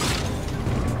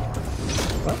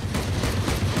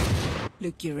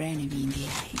 Look your enemy in the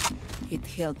eye. It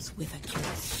helps with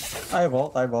accuracy. I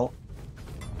vault.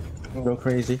 Go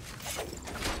crazy.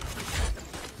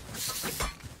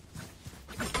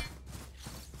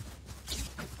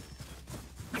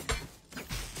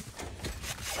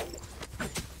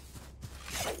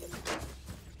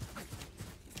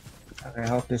 I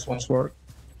hope this one's work.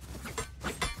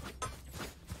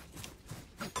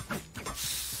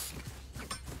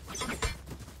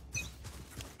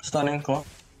 Stunning clock.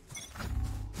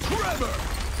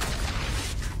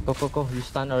 Go. You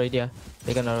stun already, yeah.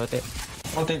 They gonna rotate.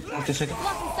 Multi-second.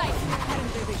 Lock in sight.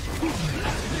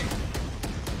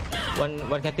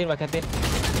 One canteen.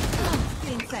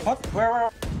 Inside. What? Where?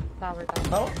 Tower.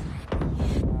 No?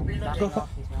 Go.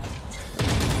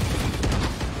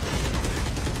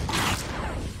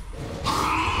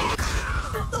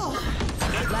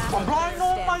 I'm blind,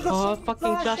 oh my god! Oh,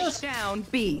 fucking Josh. Down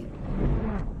B.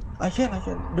 I can.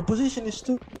 The position is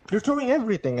too. You're throwing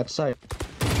everything at side.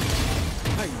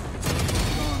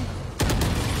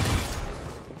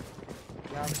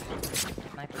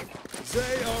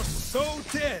 They are so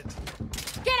dead!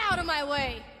 Get out of my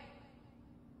way.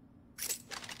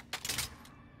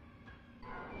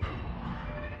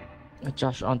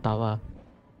 Josh on tower.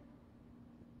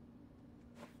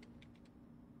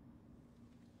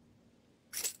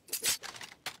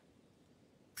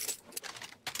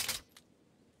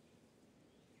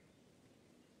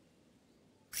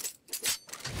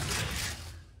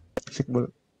 basic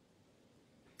bullet.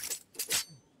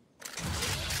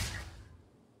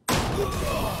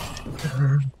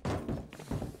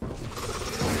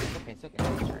 Okay, it's okay.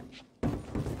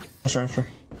 Sure.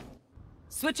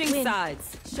 Switching Win.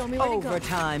 sides. Show me where to go.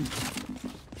 Overtime.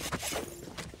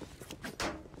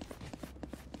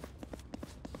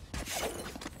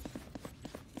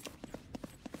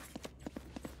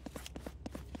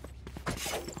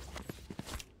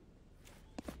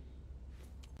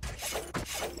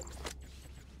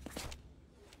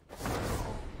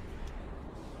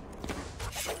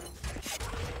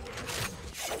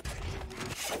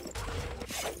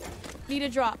 Need a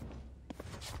drop.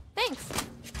 Thanks.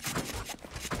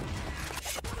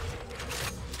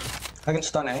 I can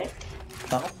stun A.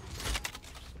 Tunnel.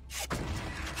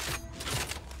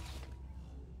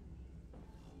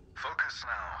 Focus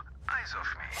now. Eyes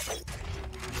off me.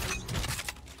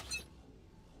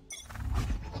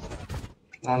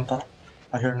 On top.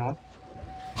 I hear no one.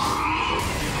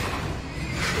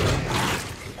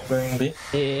 Going B.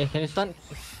 Hey, can you stun?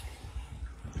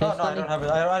 No, I don't have it.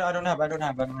 I don't have. There's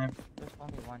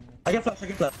only one. I can flash. Give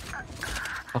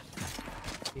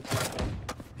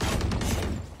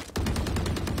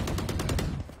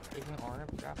me orb,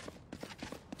 drop.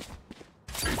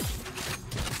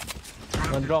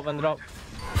 One drop.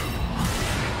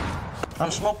 I'm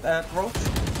smoked at ropes.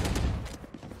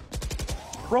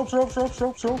 Ropes.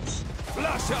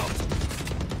 Flash out.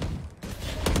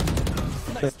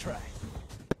 Nice try.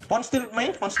 One still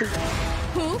main, one still.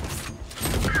 Hoops.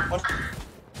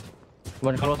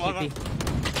 One close CT.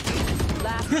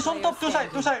 Last He's on top, player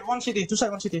two side, one city.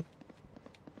 standing.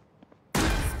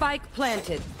 Spike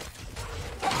planted.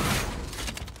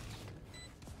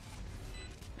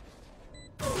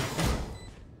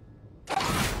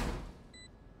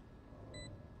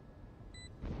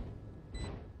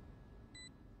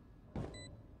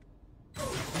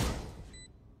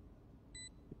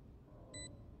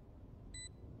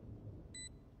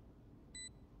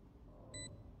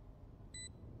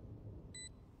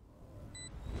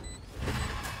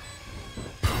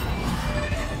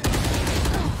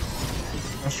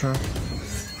 Sure.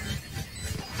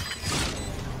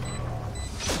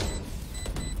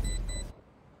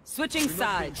 Switching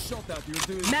sides. Shot at you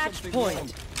doing Match something point. wrong.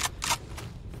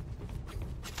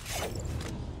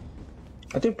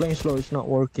 I think playing slow is not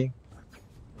working.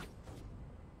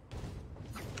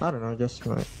 I don't know, just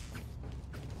like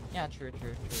Yeah, true.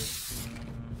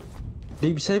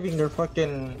 they be saving their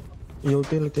fucking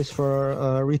utilities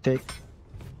for retake.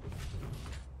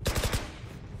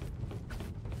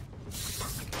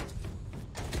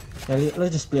 Yeah,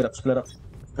 let's just split up.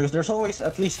 Because there's always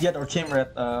at least Jet or Chamber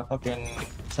at fucking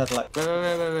satellite.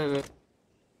 Wait.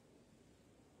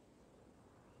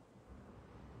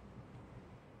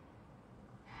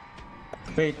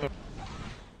 Wait.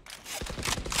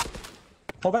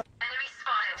 Hold back.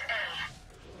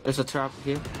 There's a trap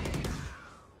here.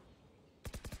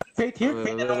 Fate here.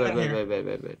 Fate and Omen here.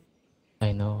 Wait.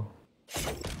 I know.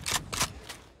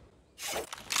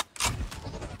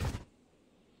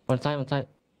 One side.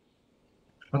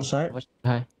 One side.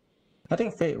 Hi. I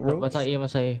think Fate rogue. One side A, one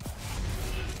side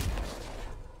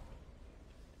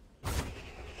A.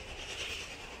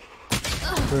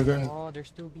 We're going. Oh,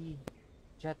 there's 2B.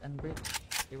 Jet and Brit.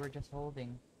 They were just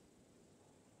holding.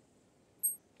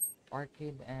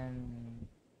 Arcade and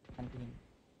Canteen.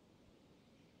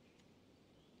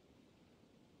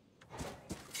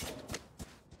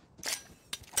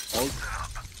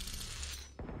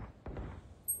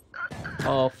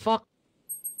 Oh fuck.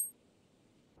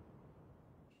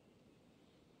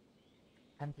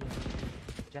 Canteen.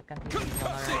 Jet Canteen. On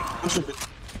our right.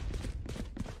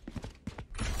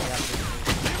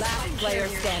 Last player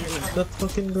standing. That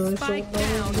fucking guy is so Spike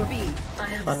down annoying. B.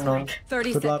 Unknown.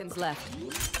 30 Good luck. seconds left.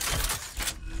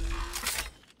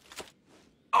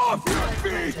 Off your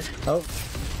feet. Oh,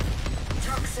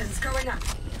 Toxins going up.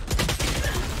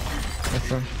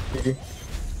 that's right. GG.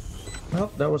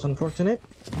 Well, that was unfortunate.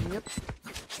 Yep.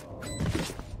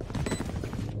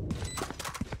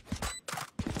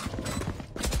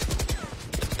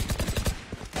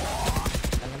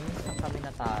 Alam niyo saan kami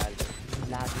natalo?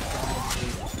 Lagi kami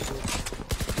nag-shoot.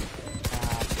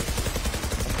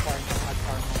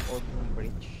 Nag-farm ng old room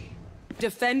bridge.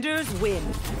 Defenders win.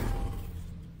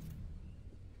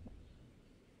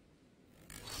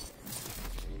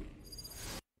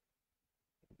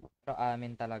 Pero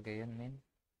amin talaga yun, men.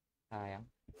 Sayang.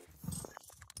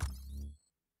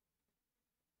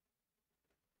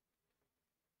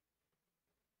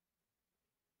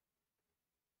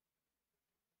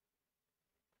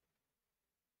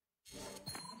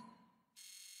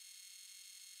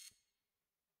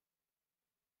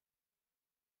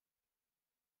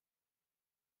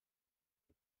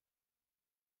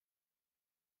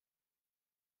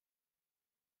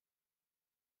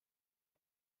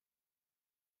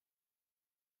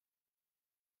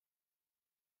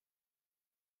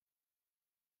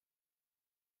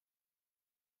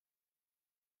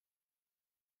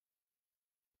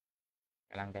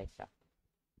 Kailang guys ah.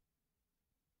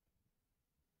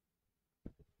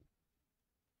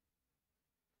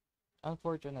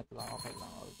 Unfortunate lang, okay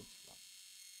lang, all good lang.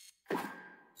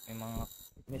 May mga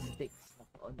mistakes na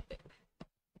konti.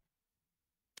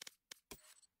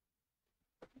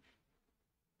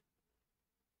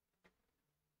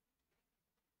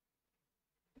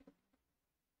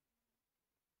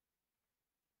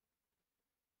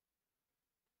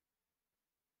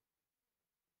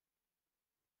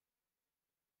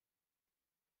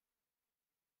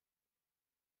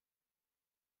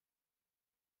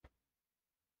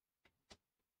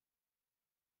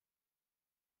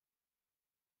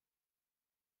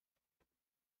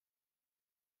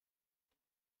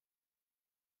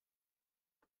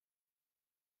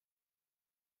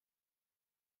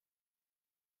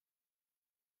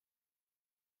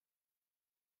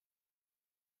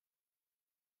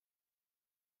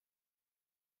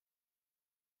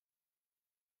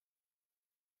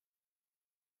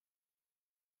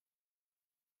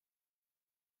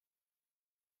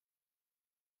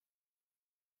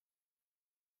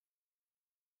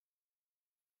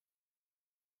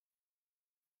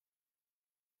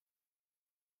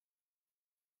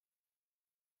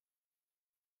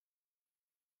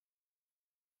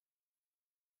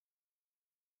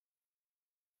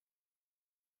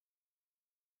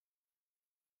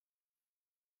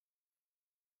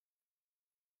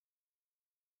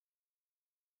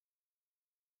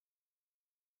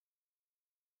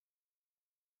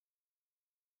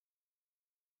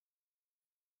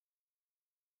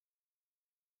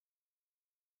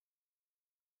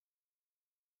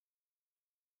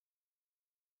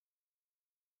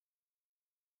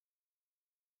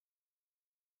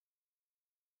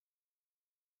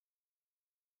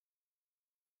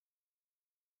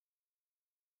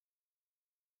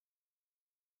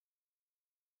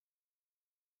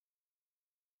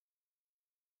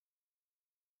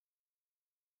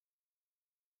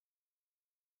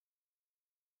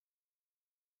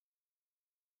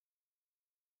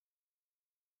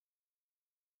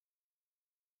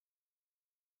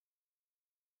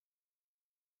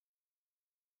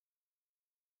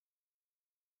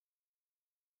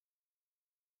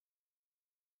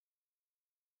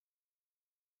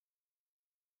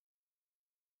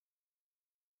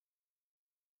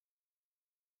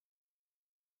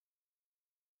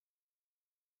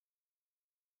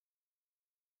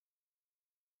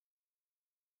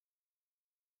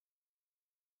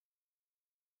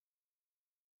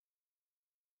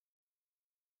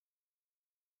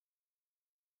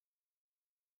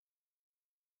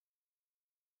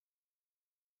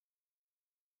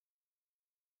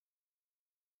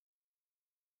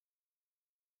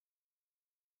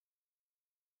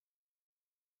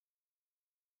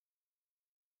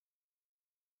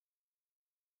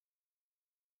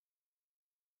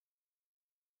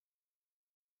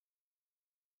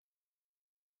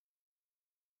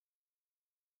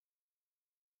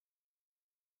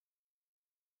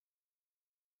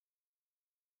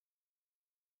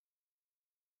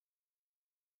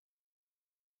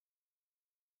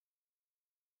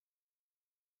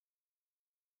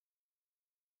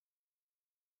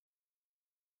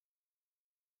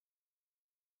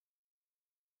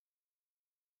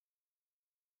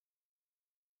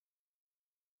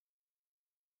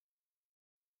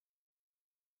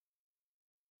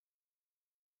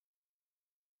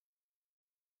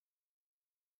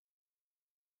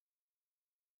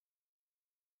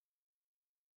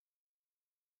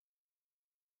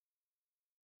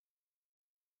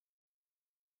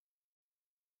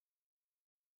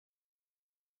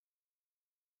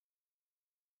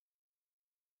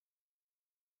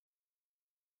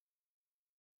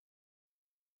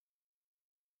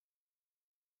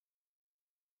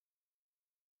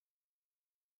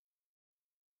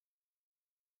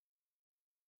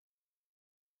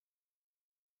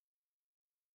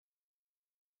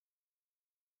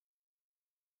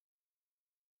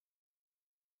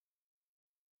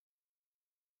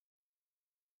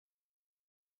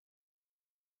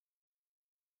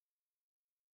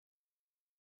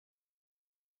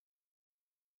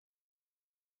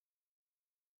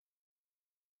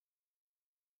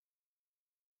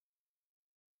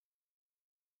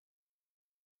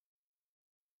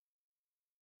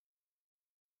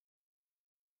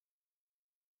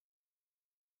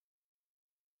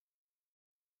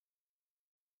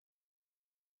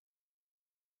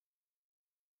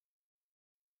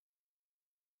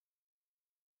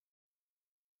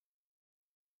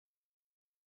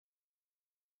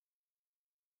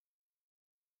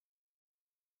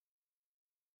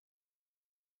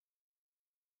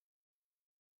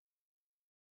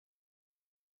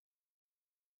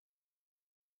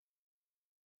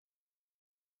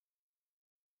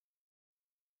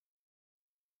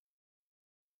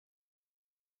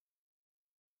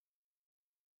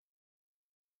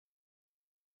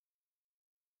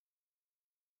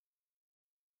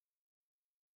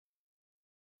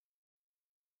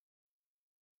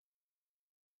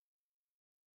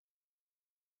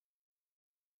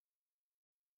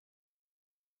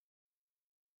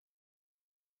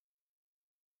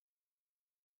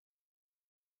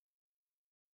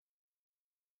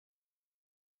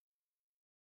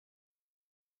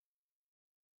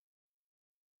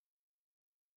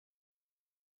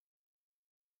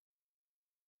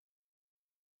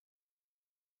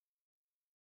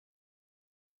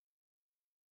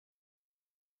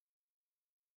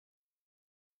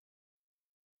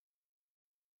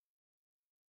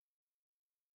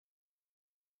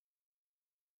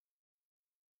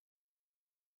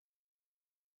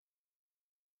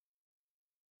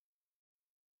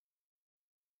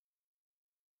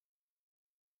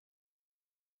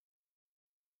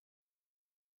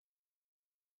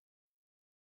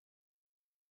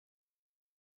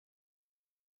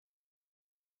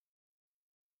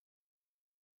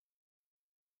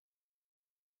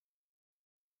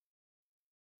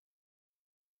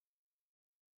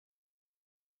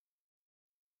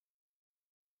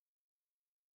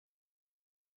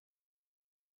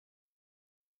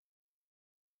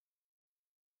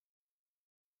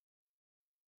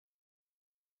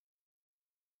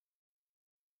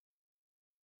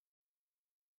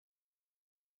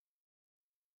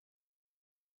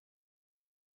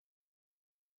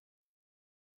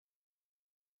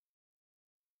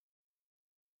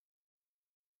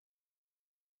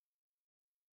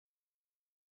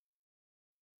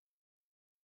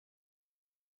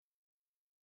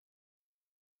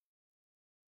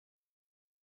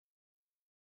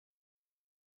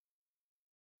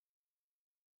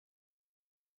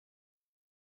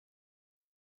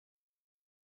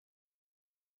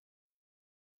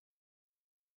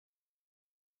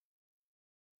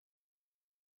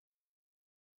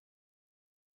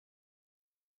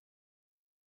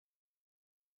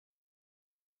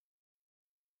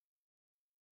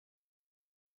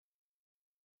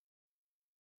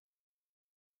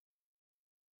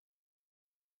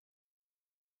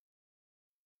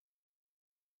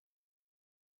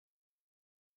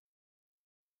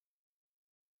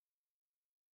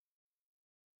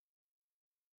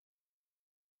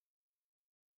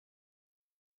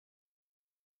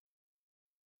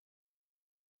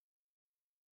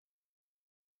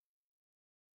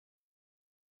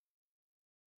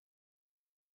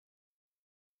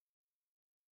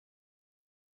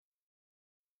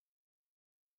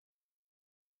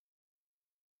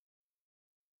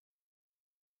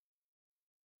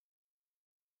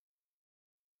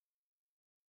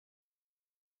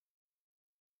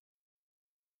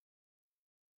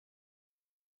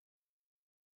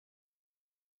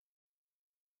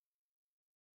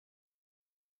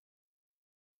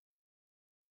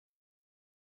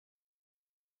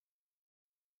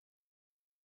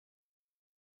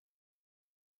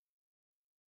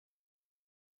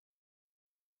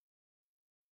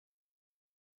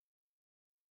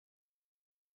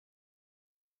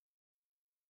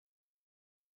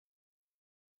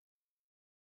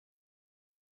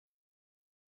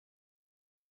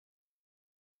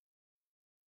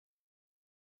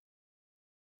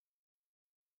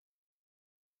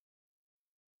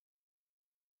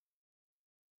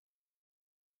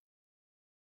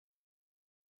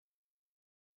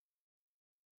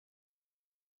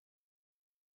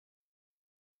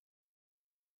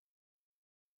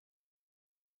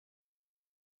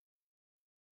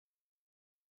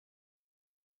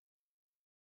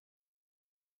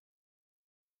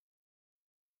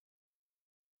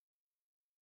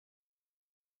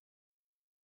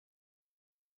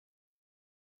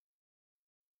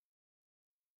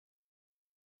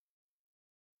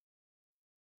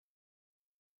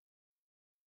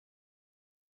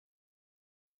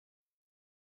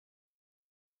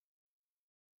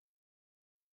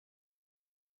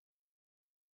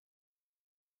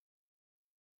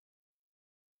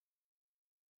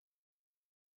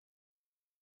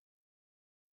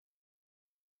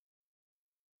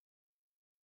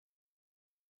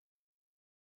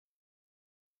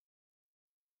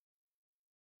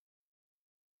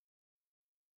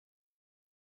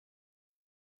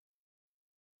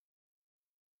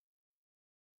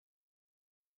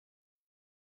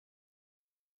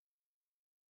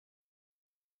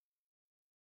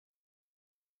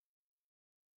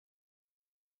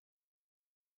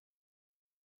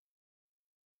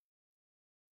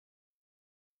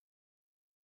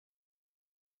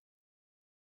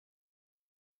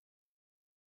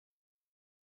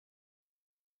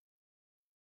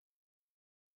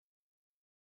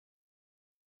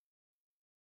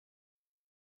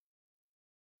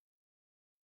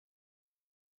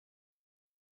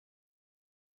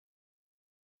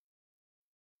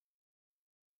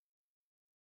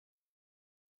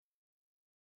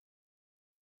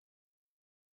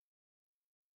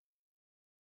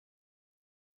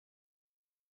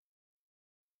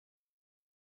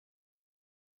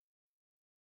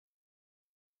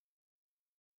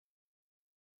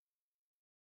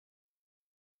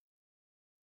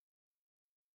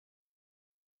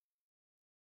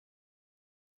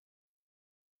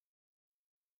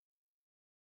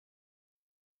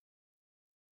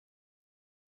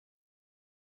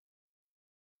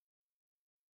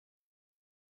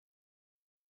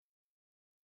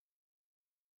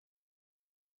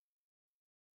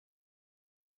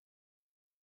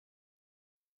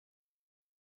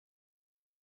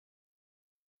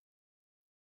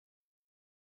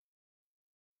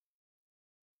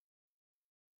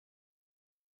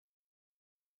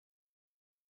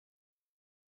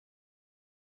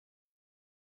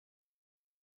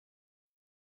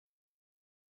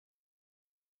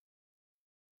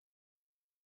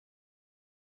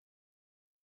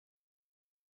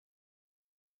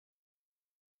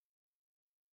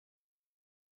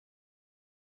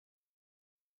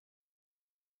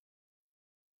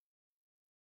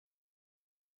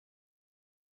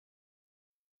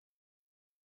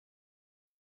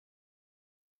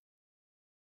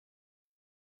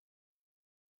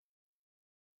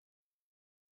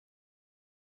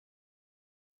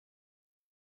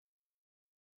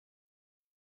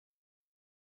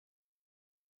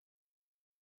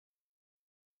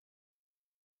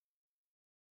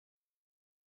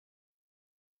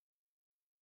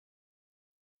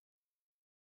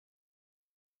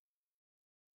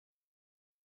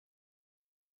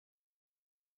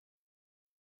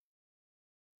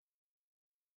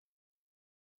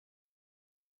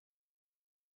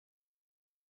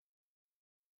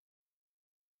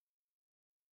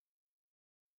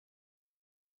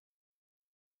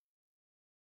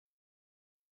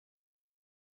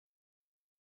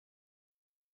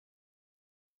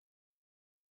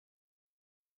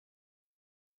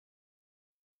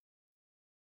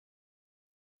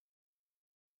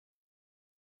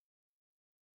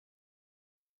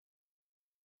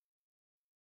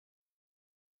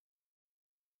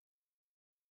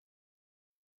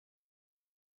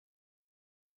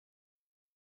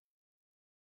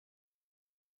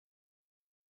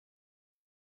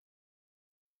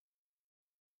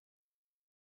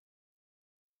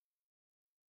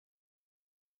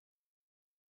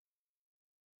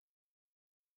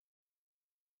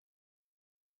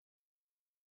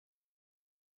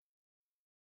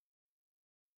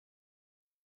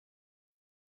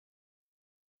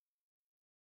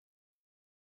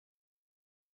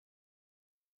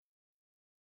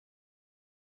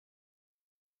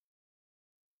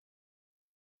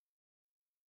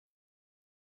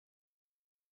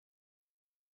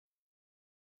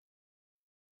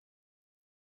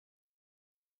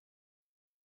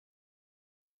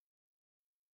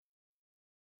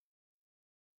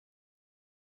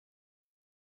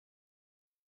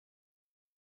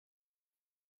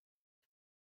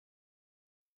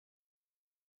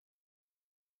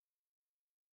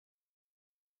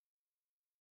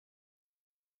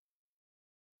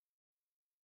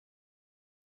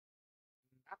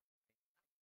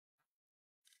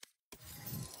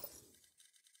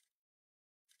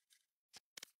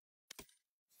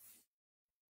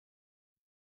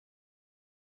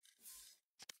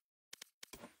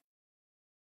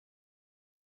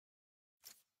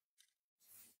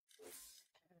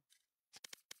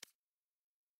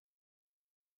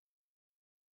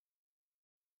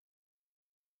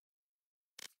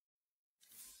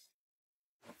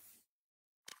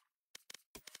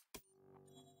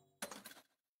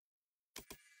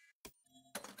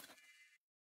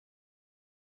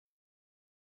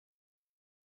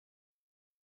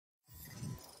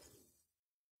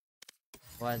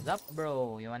 What's up,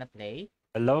 bro? You wanna play?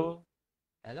 Hello?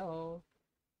 Hello?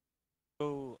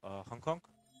 Hello, Hong Kong?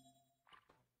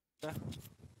 Yeah.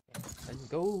 Let's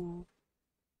go.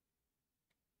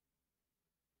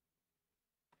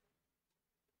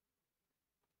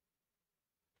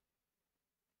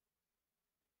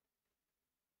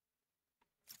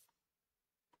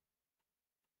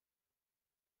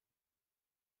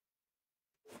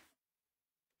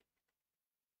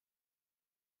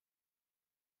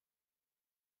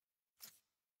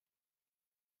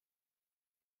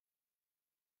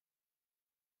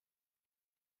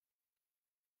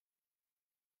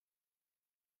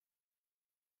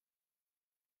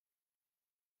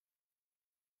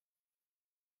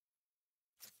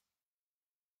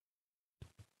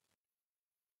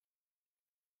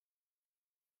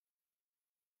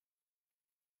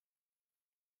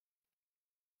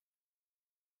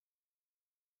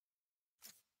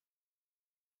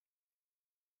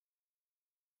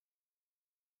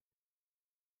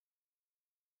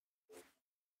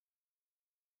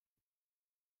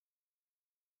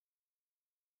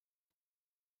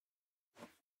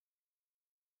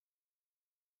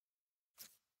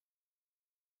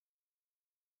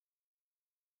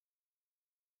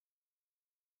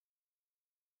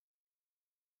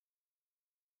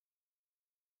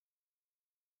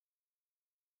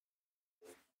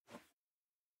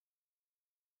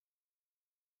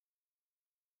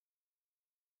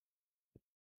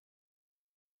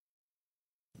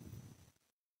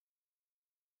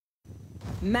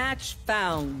 Match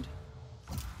found.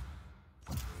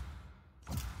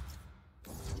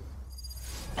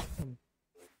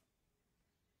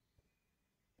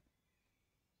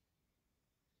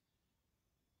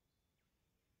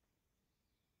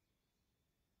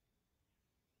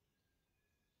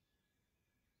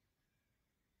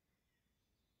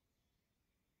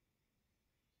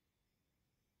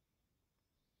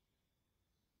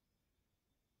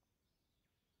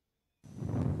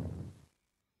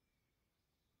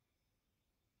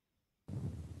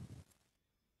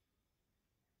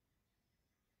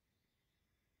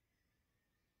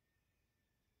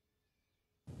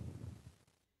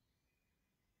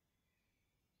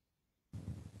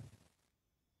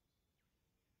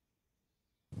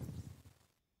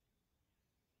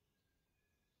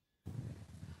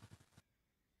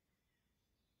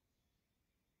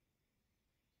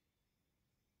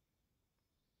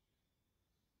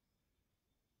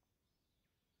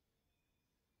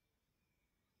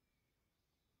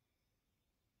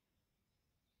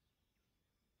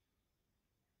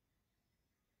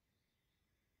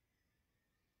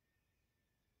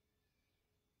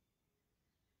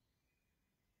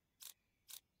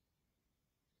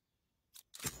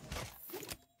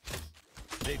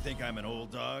 They think I'm an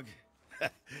old dog?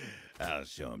 I'll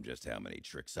show them just how many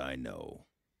tricks I know.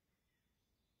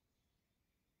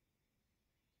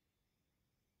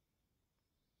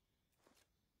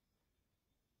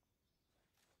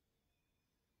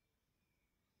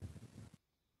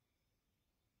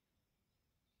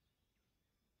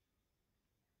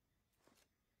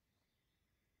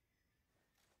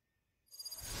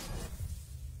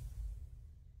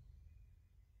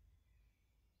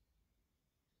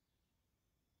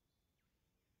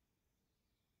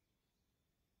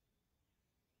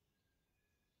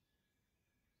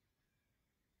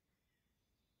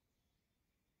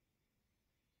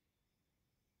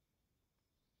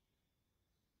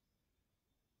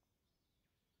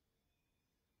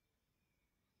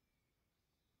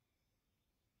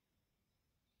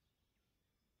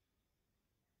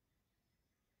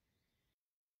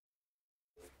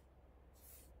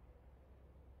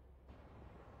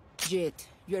 Jet,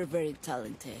 you're very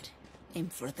talented. Aim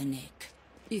for the neck.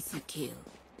 Easy kill.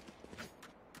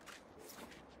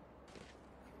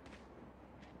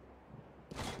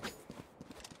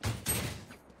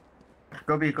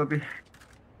 Copy, copy.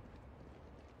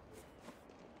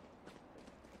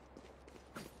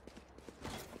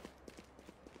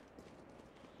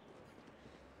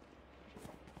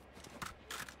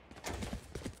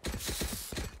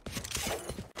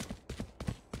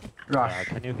 Rush.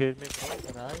 Can you hear me,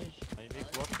 bro? Rush. My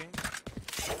mic working?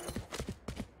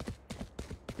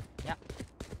 Yeah,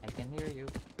 I can hear you.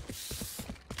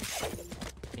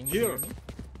 Can you Here. hear me?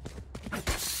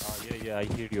 Yeah, I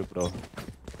hear you, bro.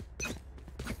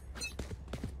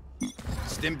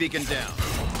 Stim beacon down.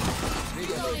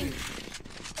 Reloading.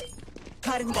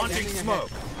 Launching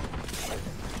smoke.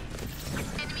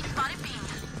 Enemy spotted B.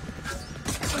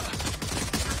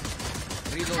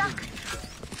 Reloading.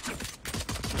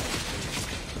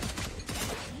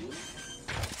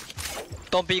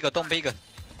 Don't be个，don't be 个。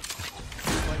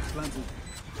 Spikes planted.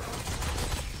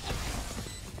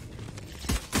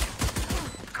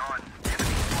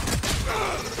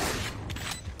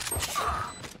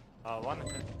 one.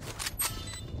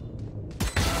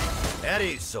 At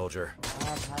ease, soldier.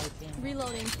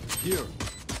 Reloading. Here.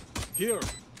 Here.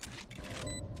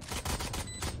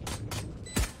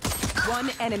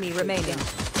 One enemy remaining.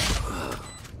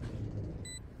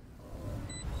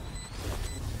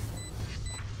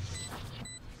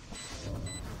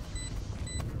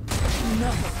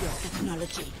 Enough of your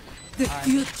technology. The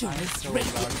future is ready.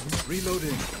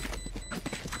 Reloading.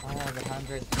 Oh, the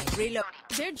 100. Reload.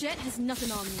 Their jet has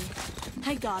nothing on me.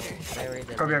 I got her. Very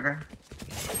dead. Copy, okay.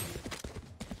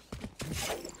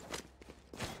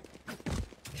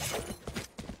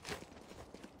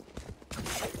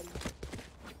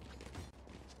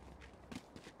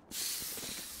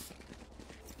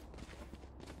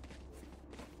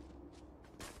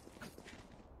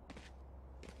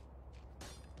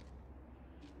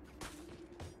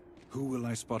 Who will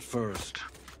I spot first?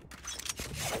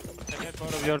 Can I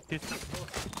borrow your pistol?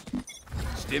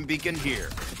 Stim beacon here.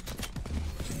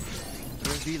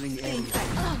 Revealing area.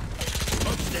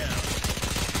 Smoke's down.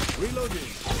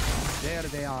 Reloading. There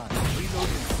they are.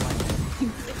 Reloading.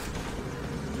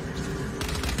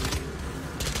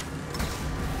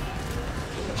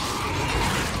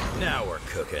 Now we're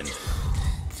cooking.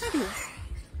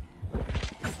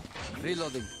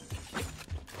 Reloading.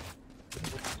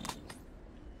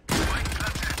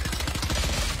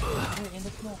 In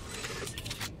the smoke.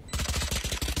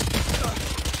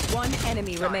 One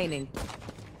enemy remaining.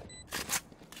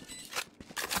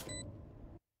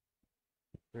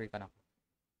 Three ka na.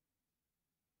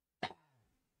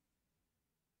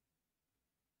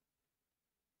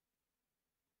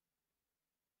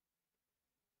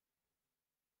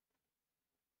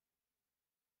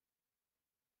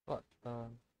 What?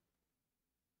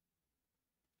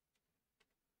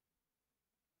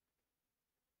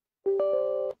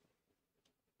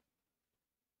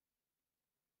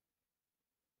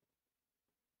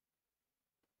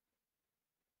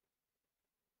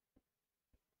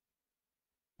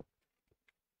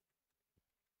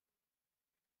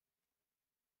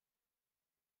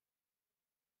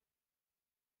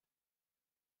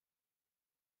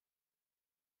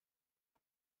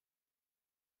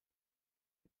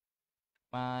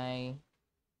 My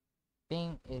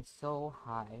ping is so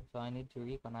high, so I need to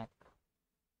reconnect.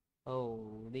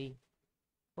 Holy,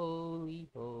 holy,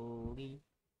 holy.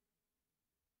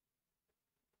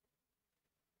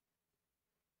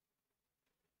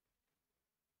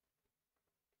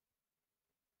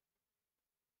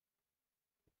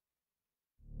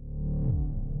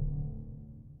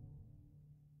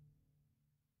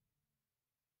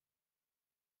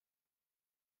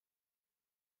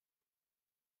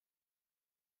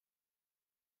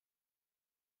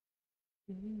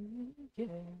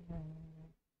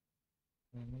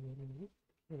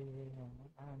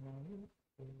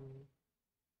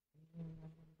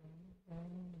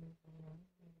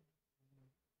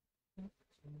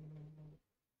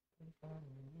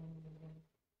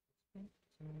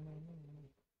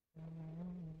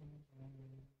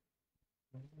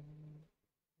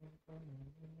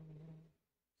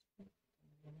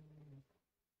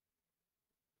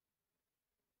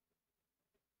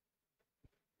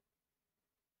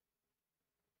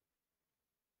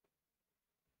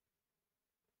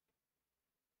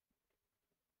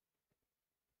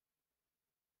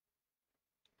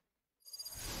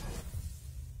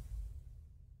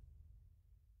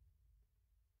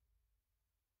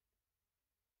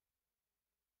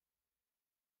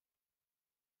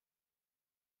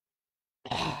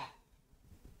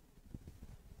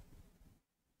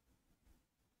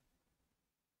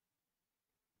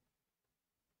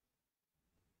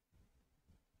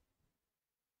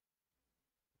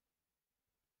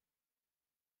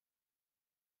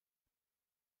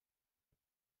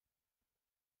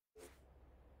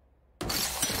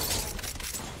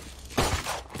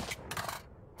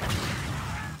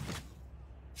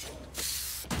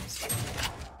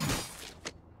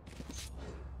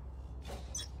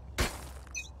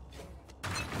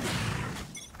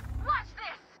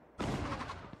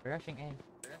 Rushing in.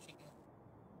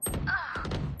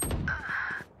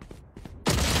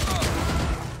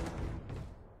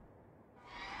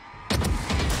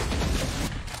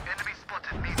 Enemy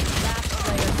spotted me. Last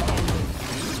player standing.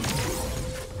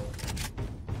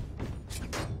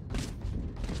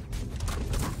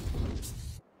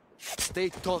 Stay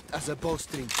taut as a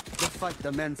bowstring. The fight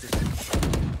demands it.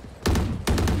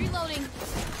 Reloading.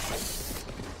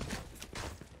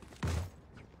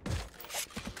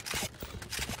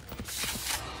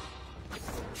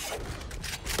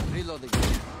 Reloading.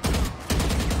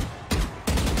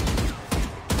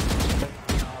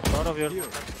 Borrow your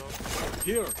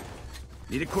Here.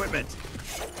 Need equipment.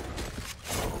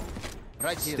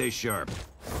 Right here. Stay sharp.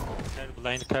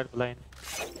 Curve line.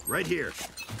 Right here.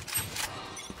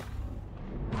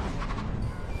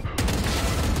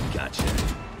 Gotcha.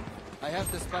 I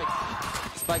have the spike.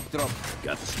 Spike drop.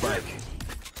 Got the spike.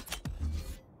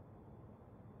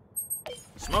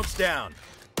 Smoke's down.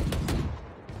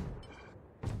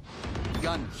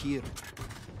 Gun here.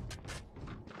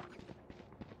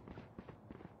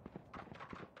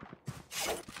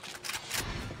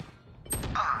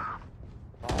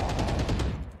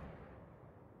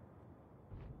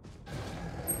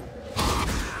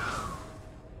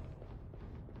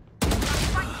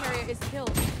 Spike carrier is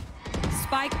killed.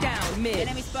 Spike down mid.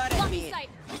 Enemy spotted Lucky me. sight.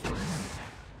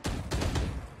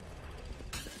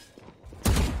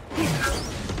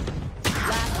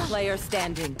 Last player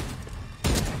standing.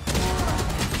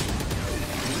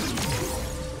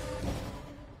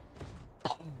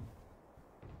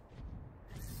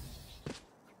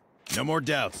 No more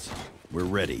doubts. We're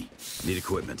ready. Need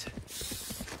equipment.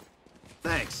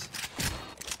 Thanks.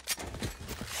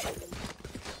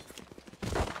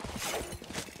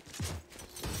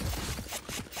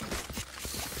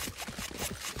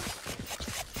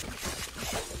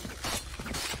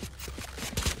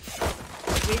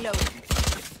 Reload.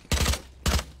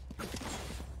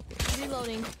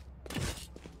 Reloading.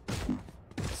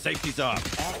 Safety's off.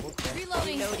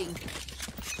 Reloading. Reloading.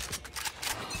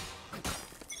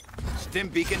 Stim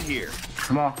beacon here.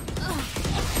 Come on.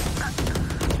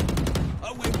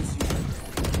 I'll wait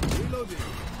with you. Reloading.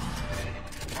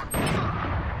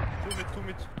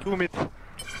 2 mid.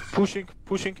 Pushing.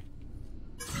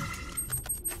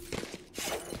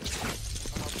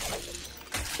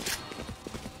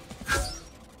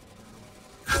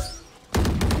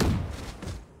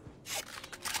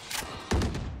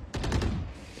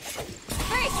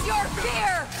 Face your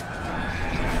fear!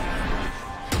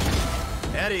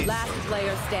 Eddie. Last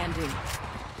player standing.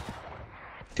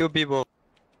 2 people.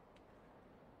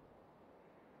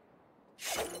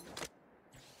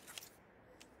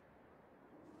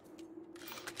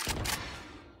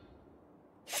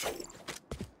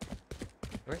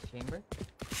 Where's chamber?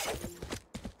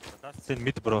 That's in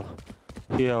mid, bro.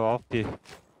 Here, off B.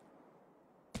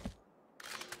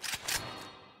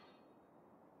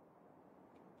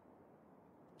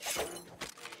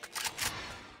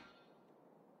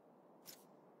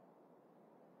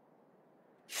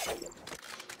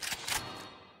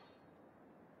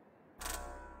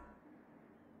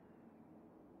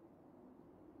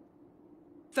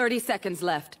 Thirty seconds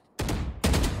left.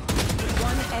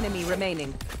 One enemy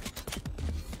remaining.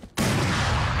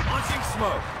 Launching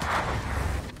smoke.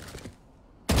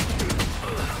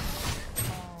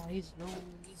 Oh, he's low.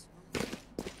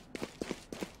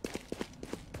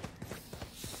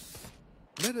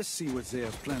 Let us see what they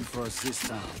have planned for us this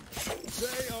time.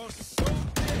 They are so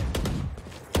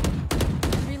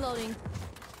Reloading.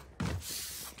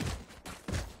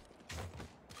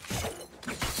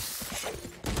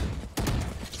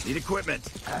 Need equipment.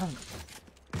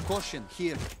 Caution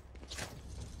here.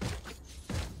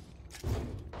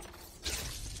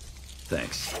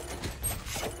 Thanks.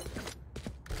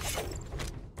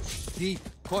 Deep.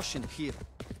 Caution here.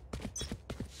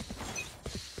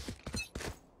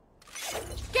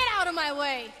 Get out of my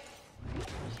way!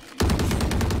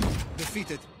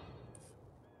 Defeated.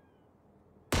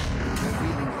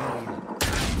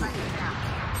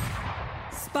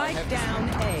 Spike down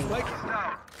A.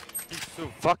 He's so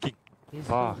fucking. He's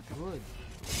Fuck. so good.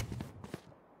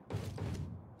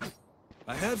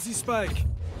 I have the spike.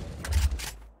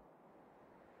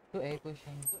 2A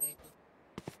pushing.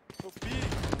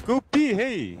 Go B,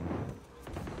 hey!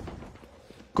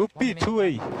 Go B,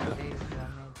 2A.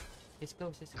 He's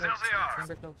close,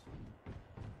 Chamber close.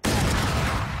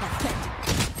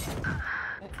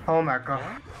 Oh my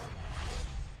god.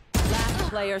 Last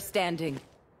player standing.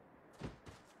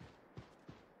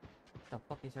 The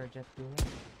fuck is our jet doing?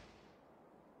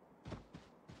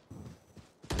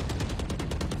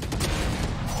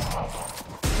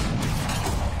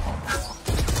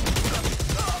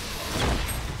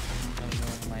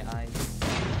 My eyes.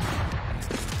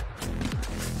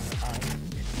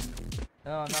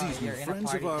 Oh no, These you're in a friends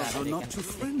party of ours chat. are They not can- too they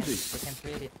can- friendly. They can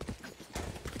trade it.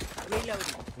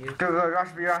 Reloading. Go,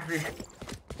 rush B.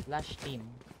 Flash team.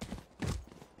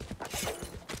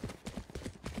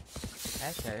 Can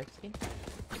I share it, skin?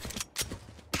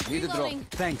 Need a drop. Reloading.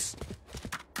 Thanks.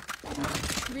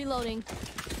 Reloading.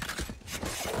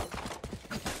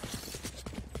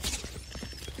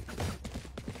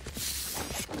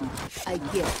 I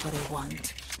get what I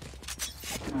want.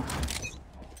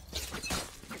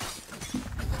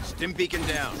 Stim beacon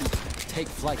down. Take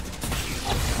flight.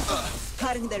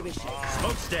 Cutting their vision.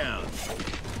 Smoke's down.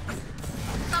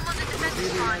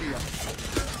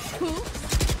 Who?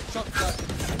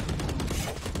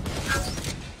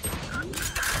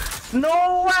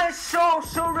 No one show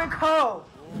recall.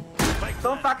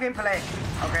 Don't fucking play.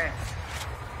 Okay.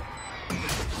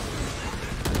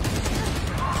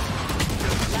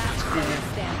 Last player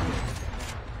standing.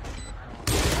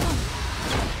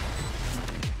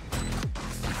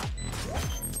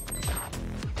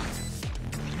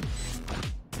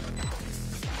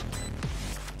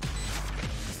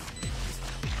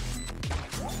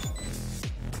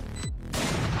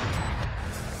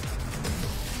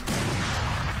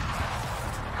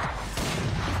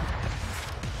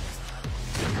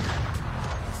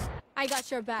 I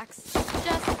got your backs.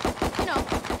 Just, you know,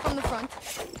 from the front.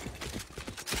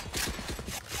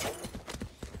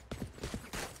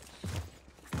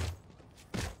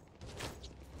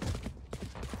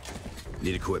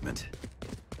 Need equipment.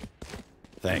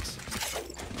 Thanks.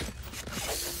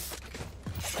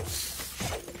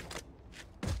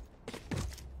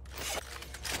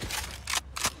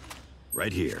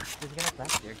 Right here. Just gonna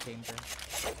blast your chamber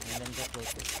and then get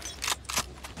closer.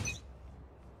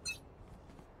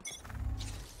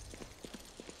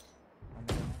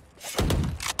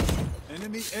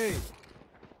 Enemy A.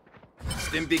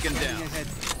 Stim beacon down. Ahead.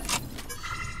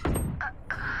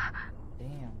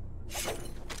 Damn.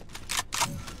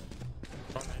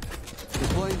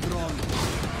 Deploying drone.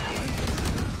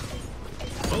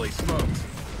 Fully smoked.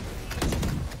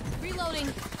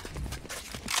 Reloading.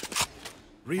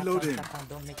 Reloading. Stop down.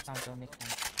 Don't make sound. Don't make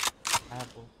sound. I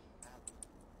have both.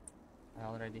 I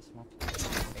already smoked.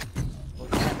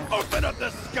 Okay. Open up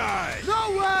the sky!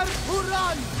 Nowhere to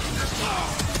run!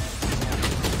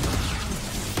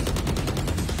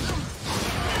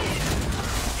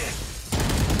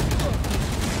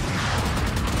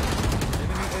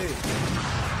 Enemy A.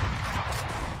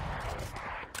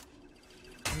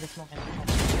 In the smoke.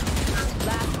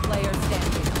 Last player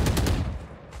standing.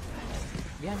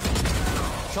 Behind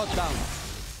Shot down.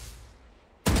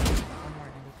 one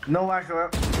more. No one show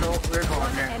recall.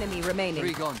 One Okay. enemy remaining.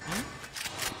 3 gone.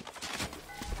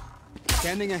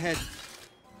 Scanning ahead.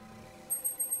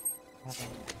 Okay.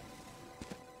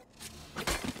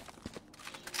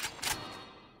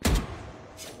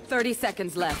 30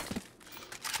 seconds left.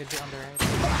 Could be on the right.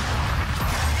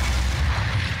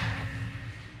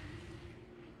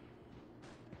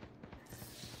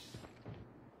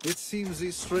 It seems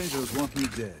these strangers want me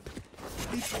dead.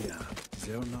 Yeah,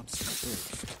 they're not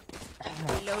supposed.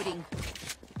 Reloading.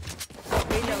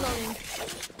 Reloading.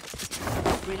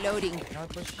 Reloading. No,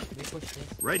 push. We push this.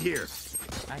 Right here.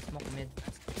 I smoke mid.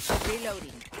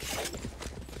 Reloading.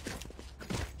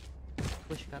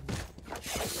 Push cab.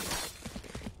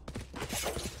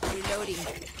 Reloading.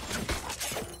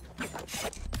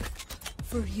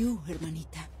 For you,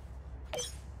 hermanita.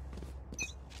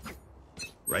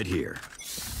 Right here.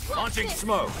 Launching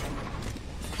smoke.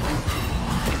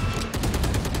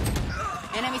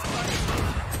 Enemy spotted.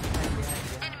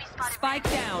 Spike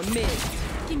down mid.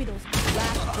 Give me those.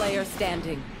 Last player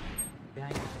standing.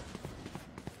 Behind you.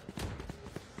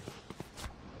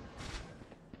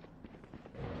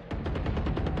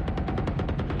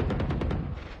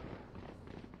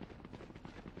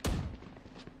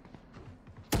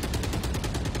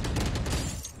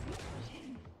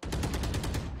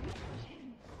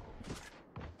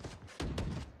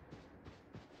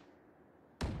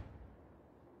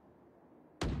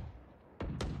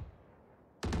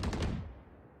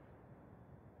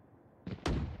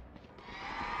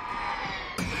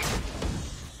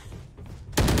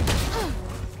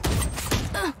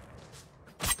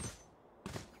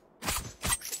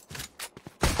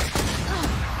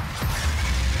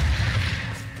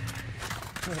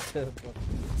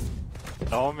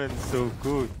 Omen's so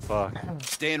good, fuck.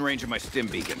 Stay in range of my stim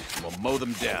beacon. We'll mow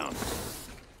them down.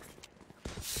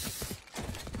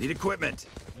 Need equipment.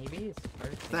 Maybe it's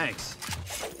first. Thanks.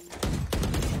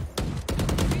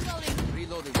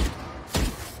 Reloading.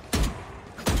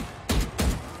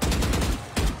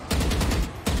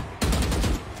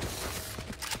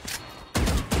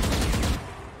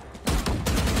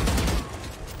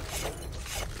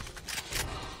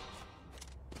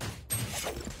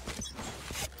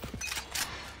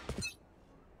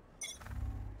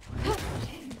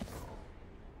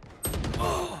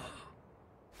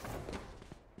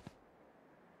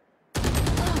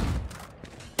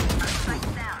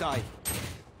 Die.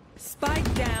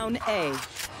 Spike down A.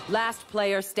 Last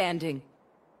player standing.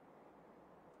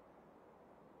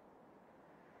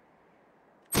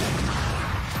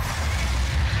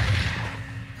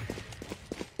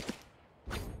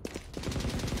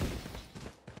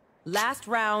 Last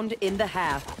round in the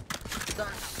half.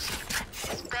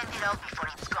 Spend it all before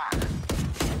it's gone.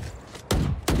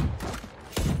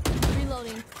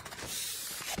 Reloading.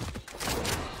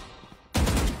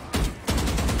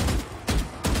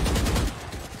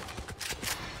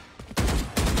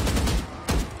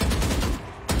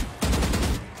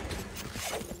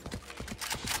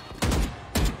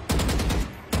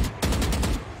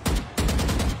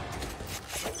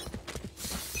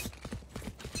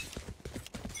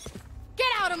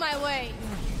 Get out of my way!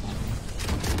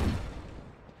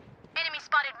 Enemy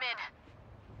spotted mid.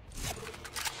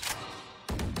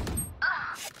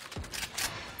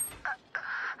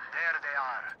 There they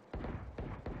are.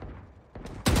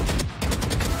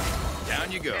 Down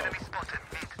you go. Enemy spotted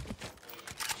mid.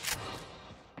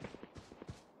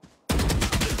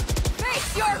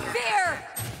 Face your fear!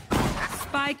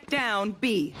 Spike down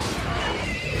B.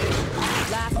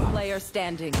 Last player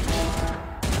standing.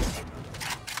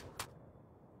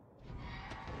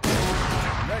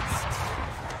 Next.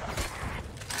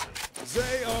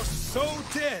 They are so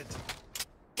dead.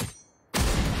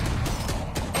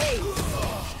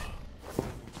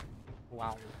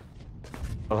 Wow.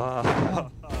 Ah.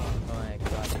 Oh my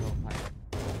god, so high.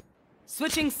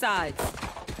 Switching sides.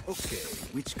 Okay,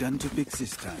 which gun to pick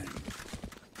this time?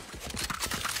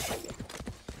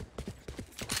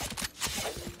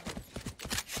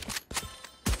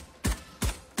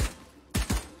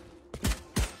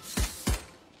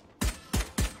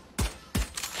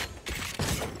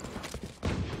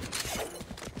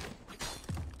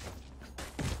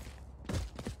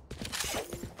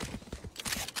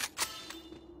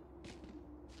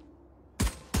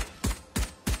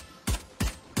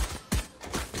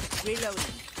 Reloading.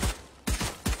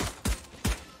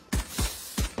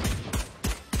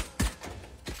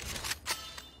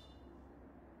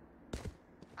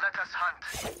 Let us hunt.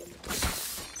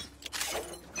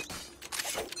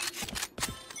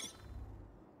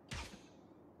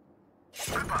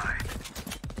 Goodbye.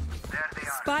 There they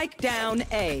are. Spike down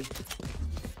A.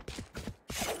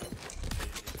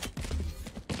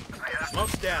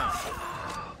 Smoke's down.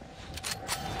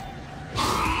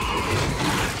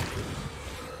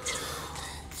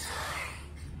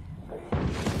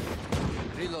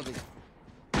 Reloading.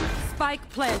 Spike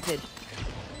planted.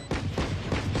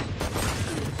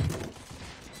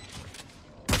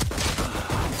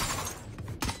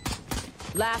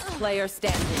 Last player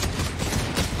standing.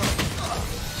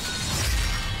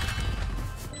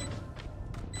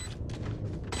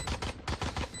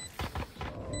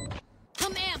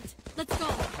 I'm amped. Let's go.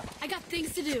 I got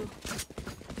things to do.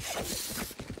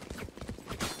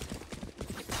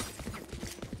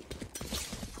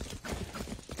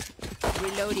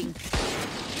 Reloading.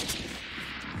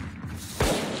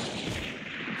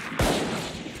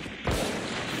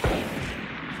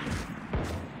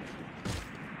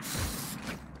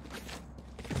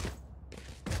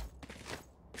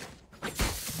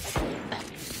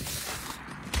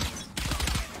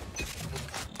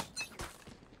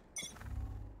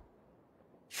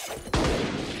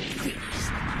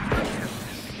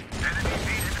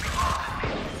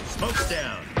 Smoke's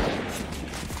down.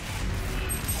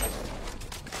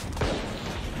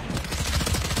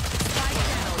 Spike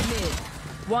down mid.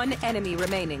 One enemy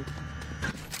remaining.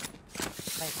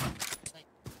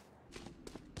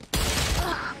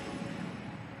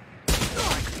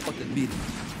 Spotted mid.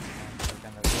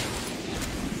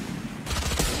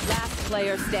 Last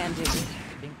player standing.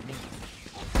 Blink, blink.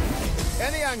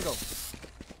 Any angle.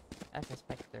 As a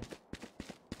Spectre.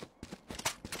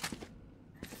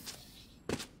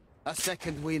 A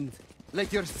second wind.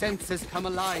 Let your senses come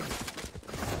alive.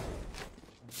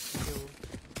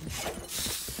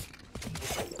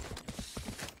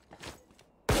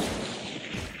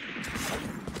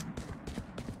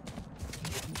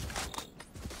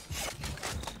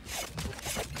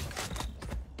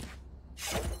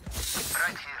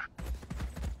 Right here.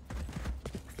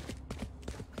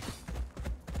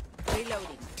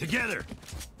 Reloading. Together.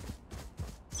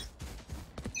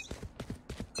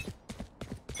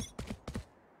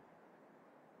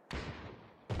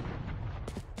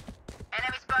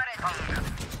 Enemy spotted.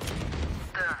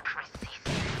 Don't resist.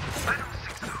 I don't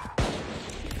think so.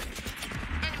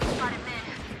 Enemy spotted mid.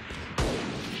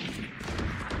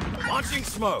 Launching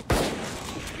smoke.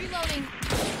 Reloading.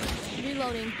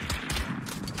 Reloading.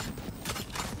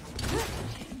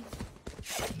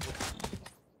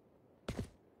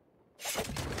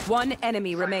 One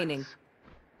enemy remaining.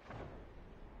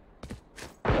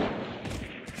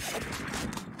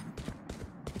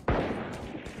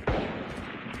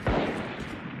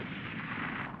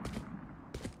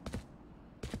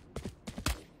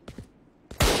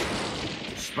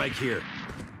 Spike here.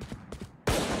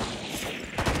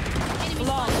 Enemy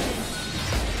spotted mid.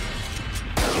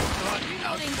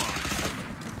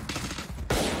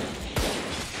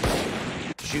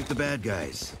 shoot the bad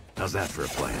guys. How's that for a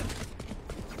plan?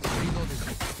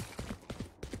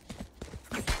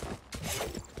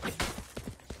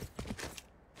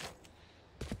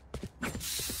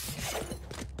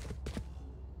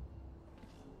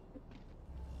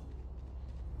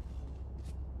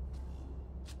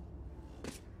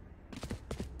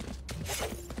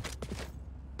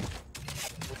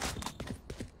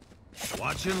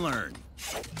 Watch and learn.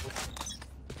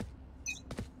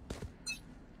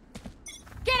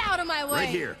 Get out of my way! Right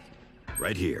here.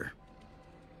 Right here.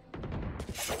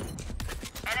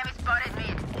 Enemy spotted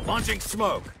mid. Launching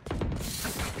smoke.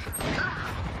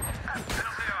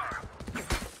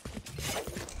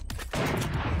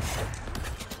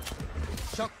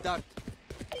 Shock dart.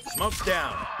 Smoke's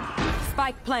down.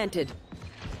 Spike planted.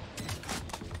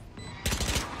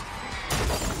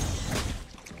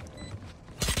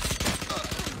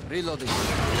 Reloading.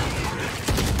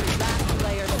 Last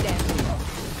player standing.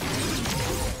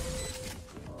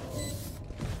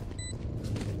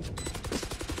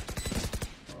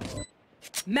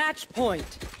 Match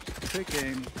point. Take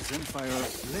aim, then fire.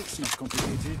 Let's not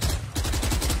complicate it.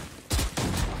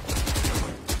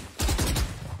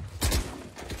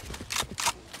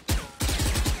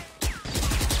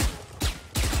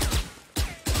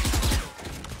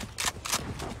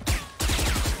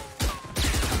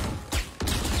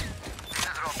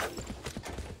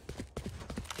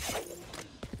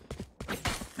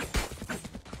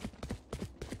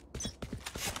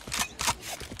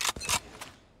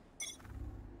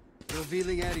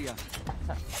 Revealing area.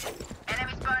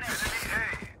 Enemy spotted.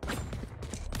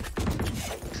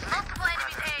 Multiple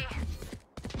enemies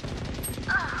A.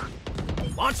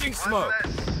 Launching smoke.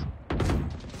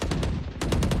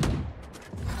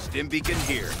 Stim beacon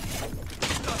here.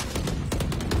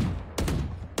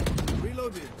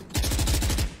 Reloaded.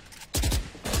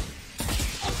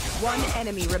 One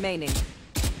enemy remaining.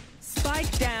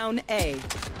 Spike down A.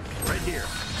 Right here.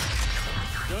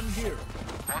 Done here.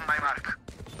 On my mark.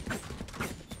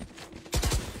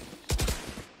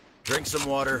 Drink some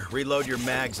water, reload your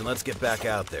mags, and let's get back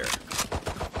out there.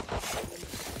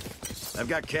 I've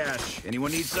got cash.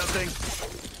 Anyone need something?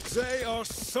 They are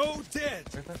so dead.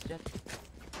 Reverse jet.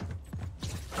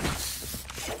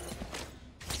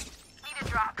 Need a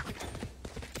drop.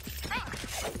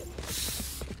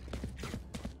 Thanks.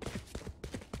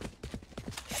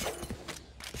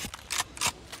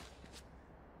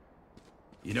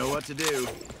 You know what to do.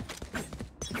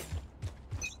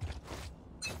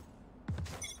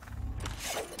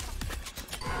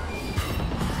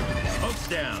 Smoke's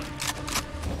down.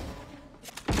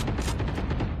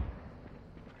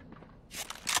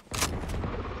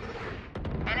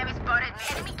 Enemy spotted.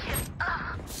 Enemy kill.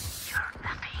 You're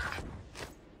nothing.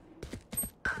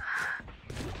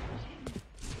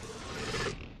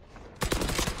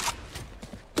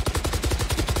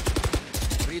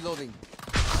 Reloading.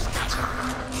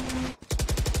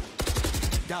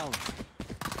 Down.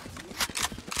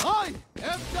 I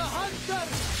am the hunter!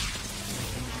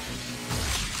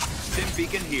 Stim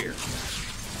beacon here.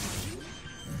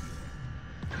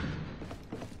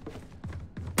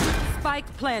 Spike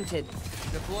planted.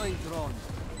 Deploying drone.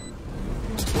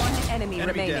 One enemy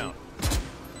remaining. Down.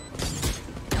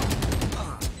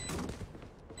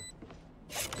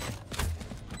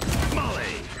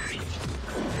 Molly.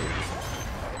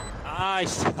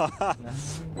 Nice.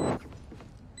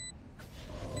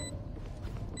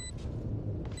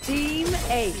 Team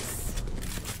Ace.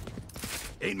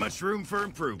 Ain't much room for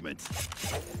improvement.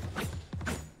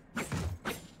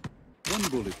 One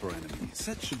bullet per enemy.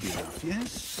 That should be enough,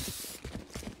 yes?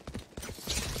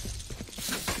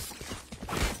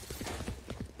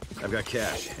 I've got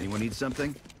cash. Anyone need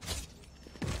something?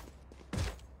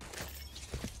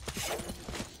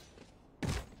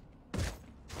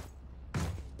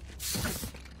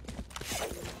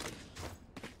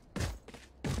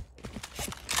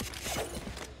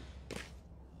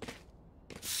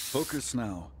 Focus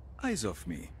now. Eyes off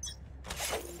me.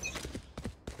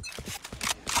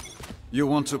 You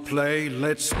want to play?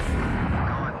 Let's... Multiple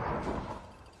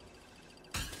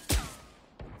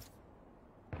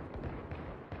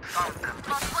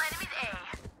enemies A.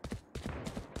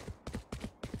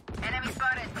 Enemy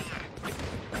spotted B.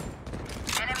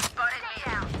 Enemy spotted A.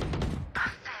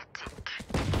 Pathetic.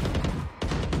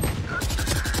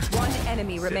 One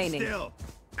enemy remaining. Still.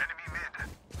 Enemy mid.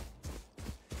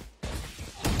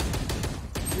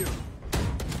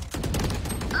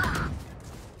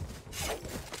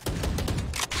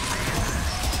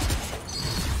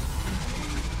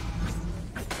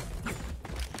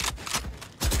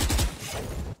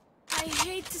 I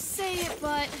hate to say it,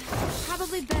 but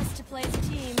probably best to play as a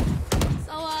team.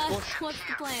 So, what's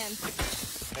the plan?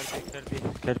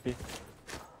 Kirby.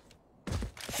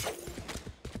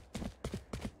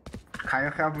 Can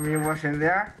you help me wash in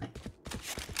there?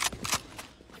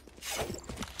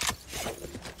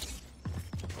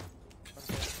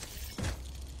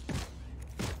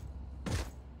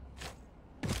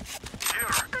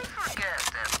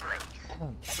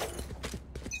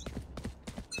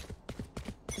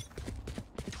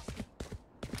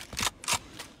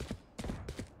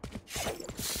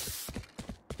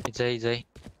 Easy.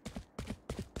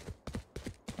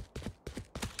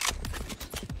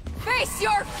 Face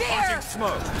your fear! Launching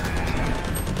smoke!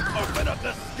 Open up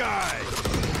the sky!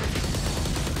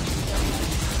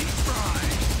 Keep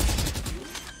trying!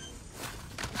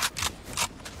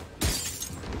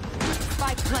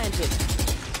 Spike planted.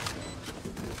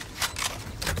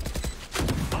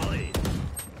 Molly!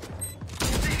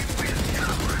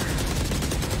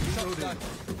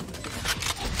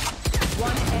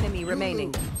 One enemy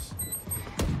remaining.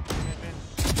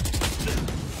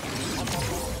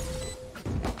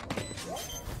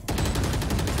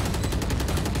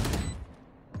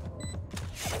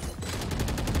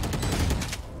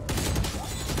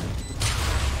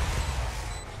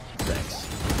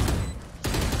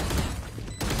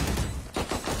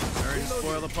 Sorry to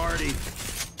spoil the party.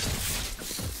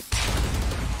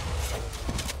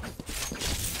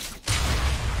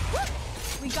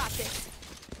 We got this.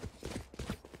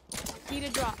 Need a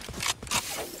drop.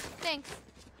 Thanks.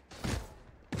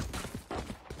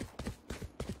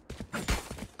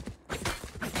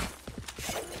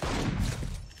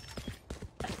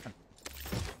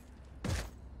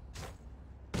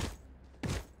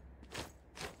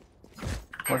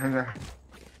 Wash in there.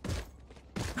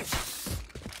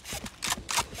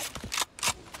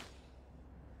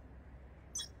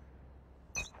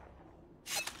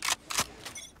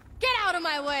 Get out of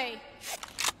my way!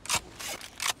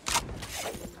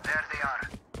 There they are.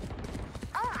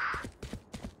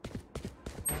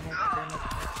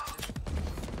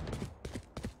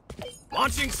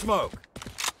 Launching smoke!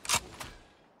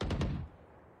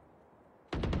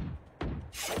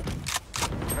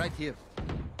 Right here.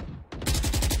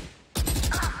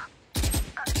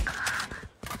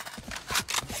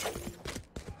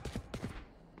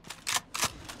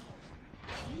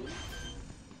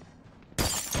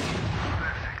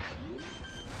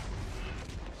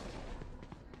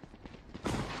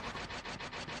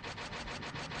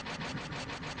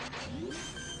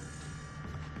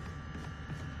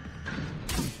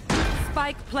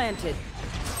 Spike planted.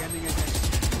 Scanning again.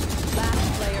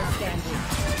 Last player standing.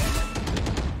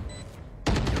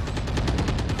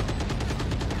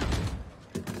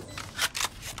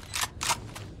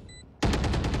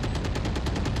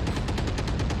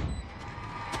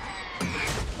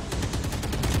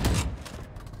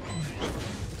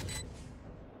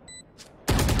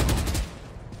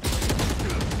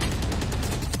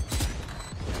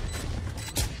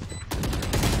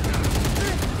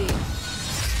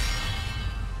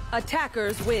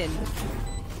 Attackers win.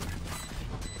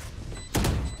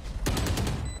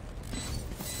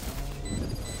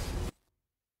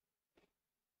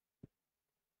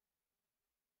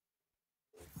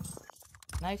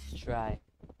 Nice try.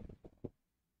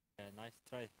 Yeah, nice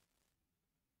try.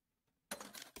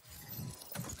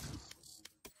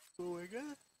 Oh my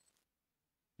god.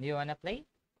 Do you wanna play?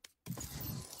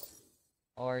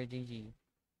 Or GG?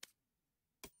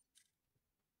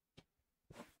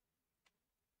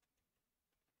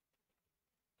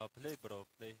 Play, bro,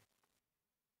 play.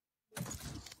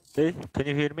 Play? Can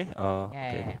you hear me? Oh, Yeah,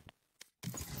 okay. yeah.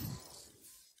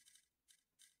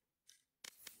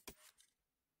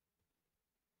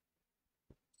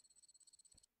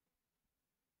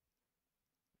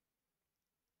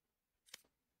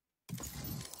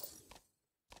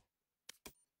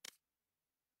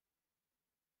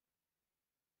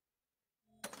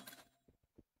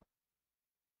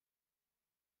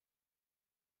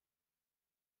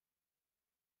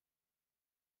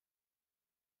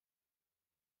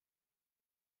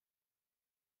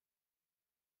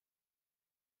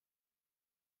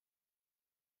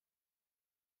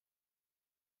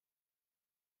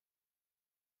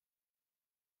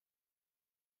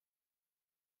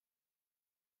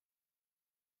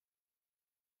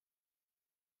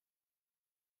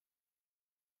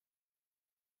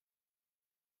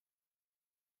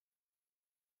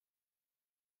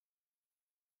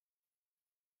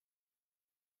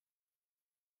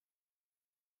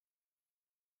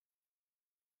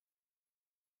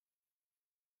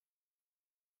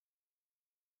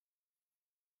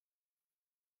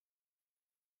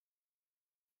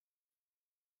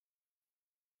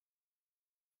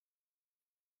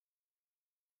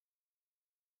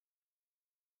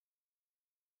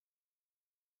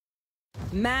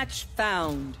 Match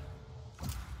found.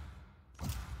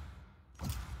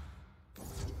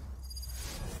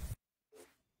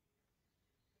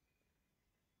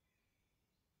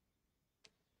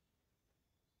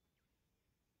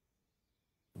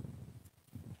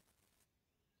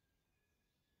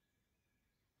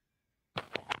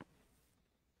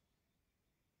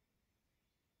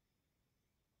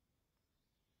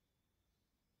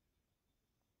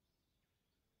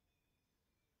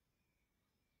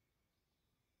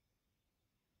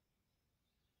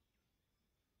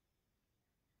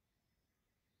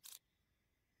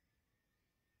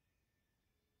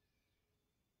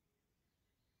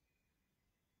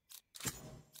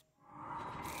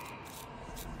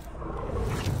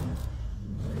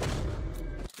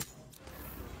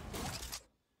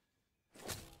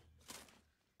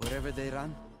 Wherever they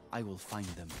run, I will find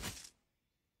them.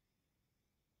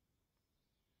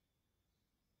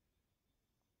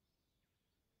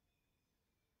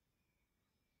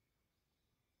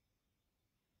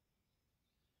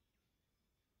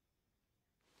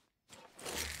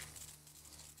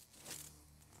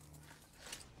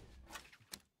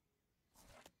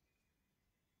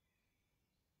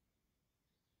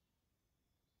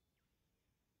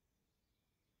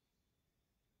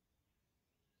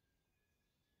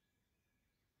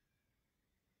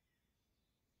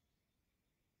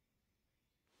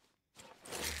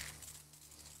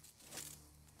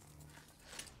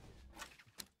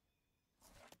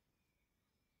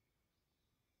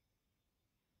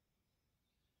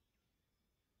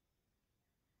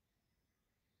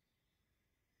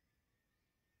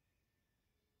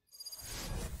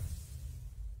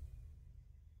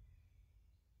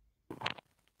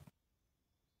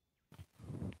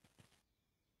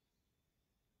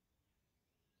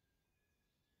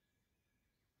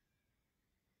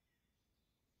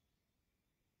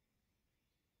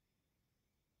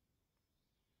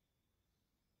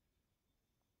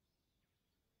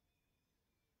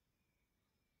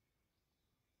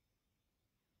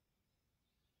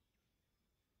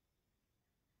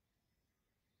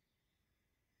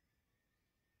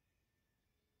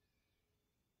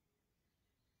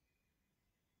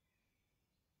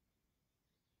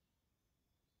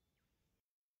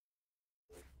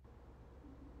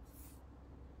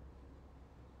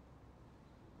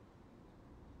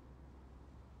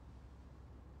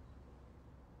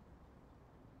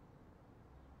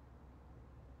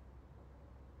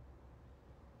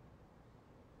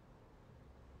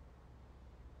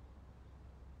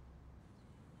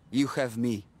 You have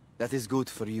me. That is good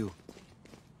for you.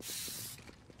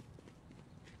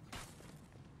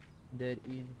 That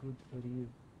is good for you.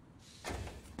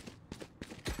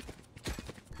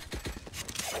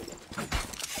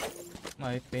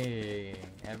 My ping.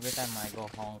 Every time I go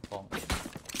Hong Kong,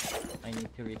 I need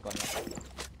to reconnect.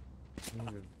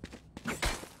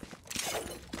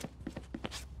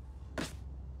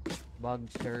 Bug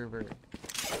server.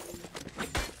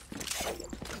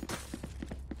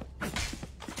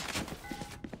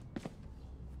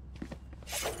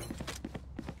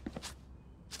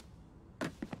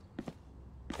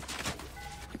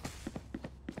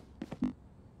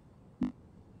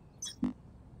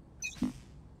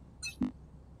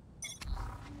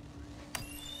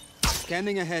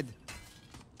 Scanning ahead.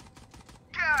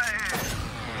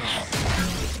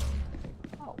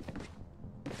 Oh.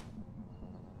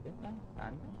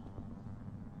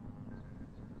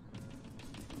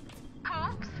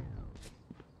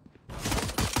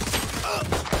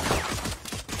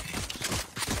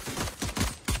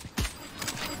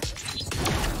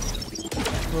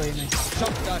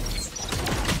 Shotgun.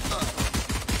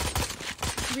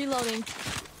 Reloading.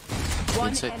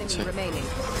 One enemy remaining.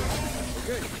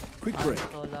 Okay, quick break.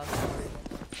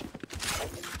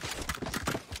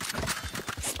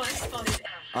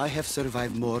 I have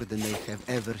survived more than they have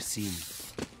ever seen.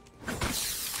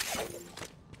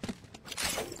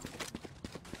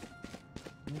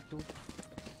 Me too.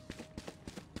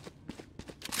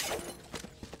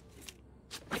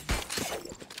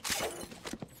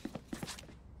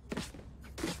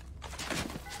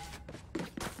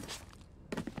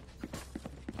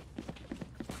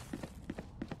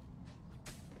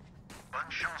 Bonne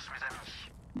chance, mes amis.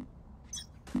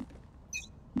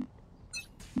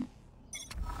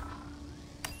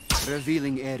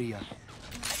 Revealing area.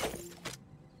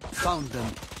 Found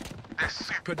them. They're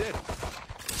super dead.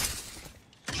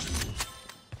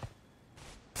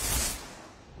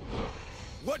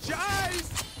 Watch your eyes!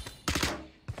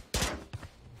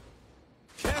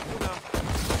 Careful now.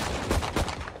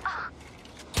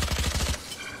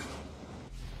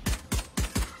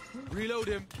 Reload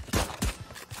him.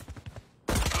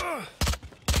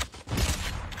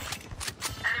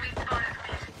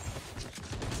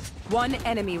 One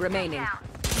enemy remaining.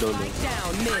 Spike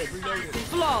down mid.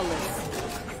 Flawless.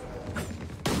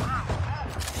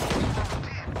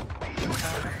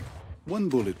 One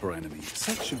bullet per enemy.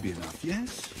 That should be enough,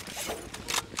 yes?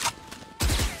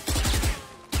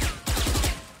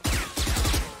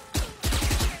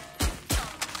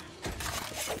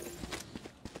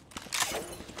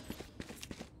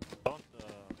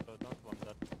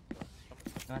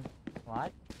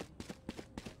 What?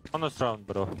 Bonus round,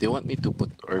 bro. Do you want me to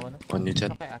put herb on you,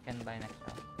 Jet? Okay, I can buy next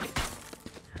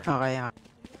round. Okay.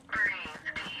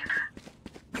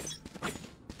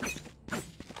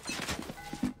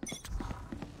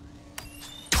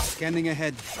 Scanning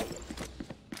ahead.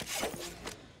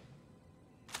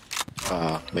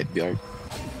 Might be herb.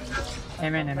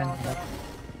 Amen.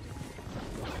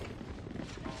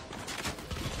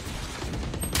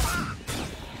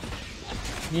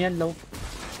 Neon low.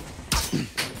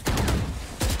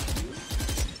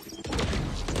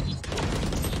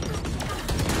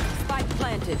 Spike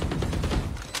planted.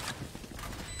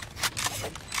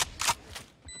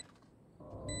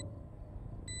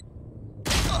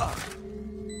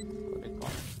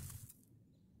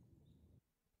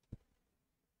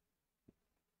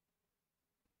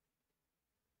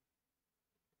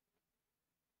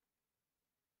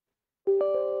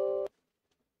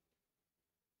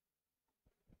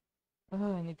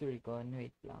 Oh, I need to recon.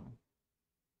 Wait lang.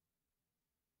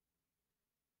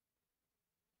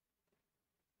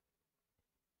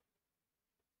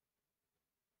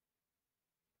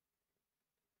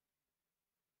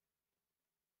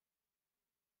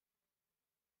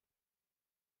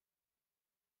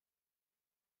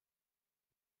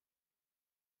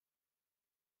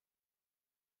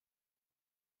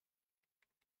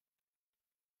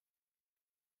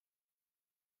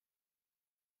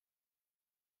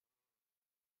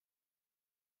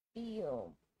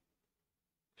 Ew.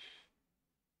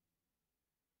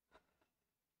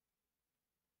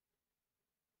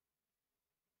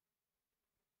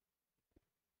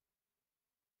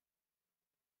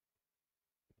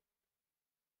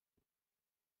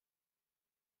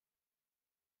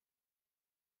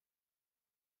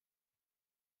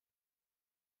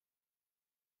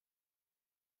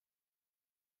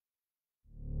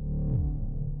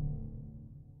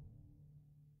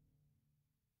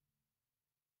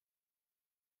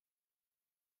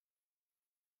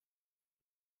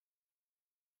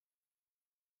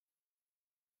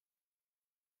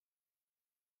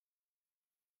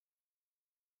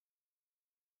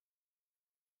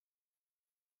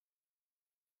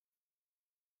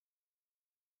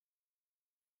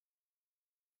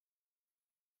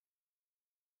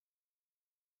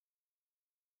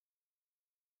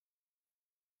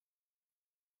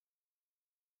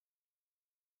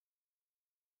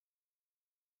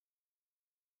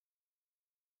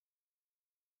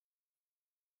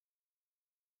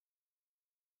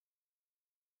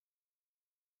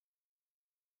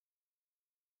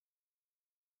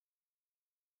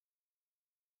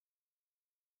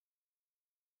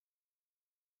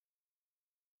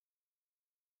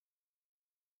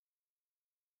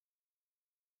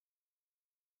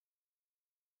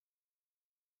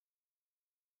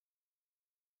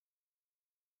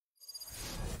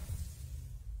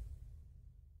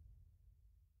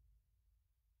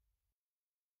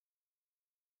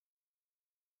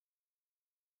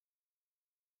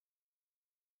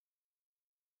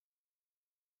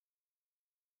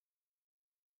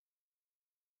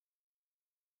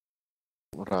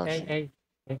 Rush. Hey.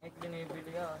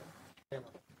 Binibili ka.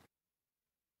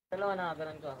 Dalawa na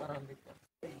kabalan ko. Karambit ko.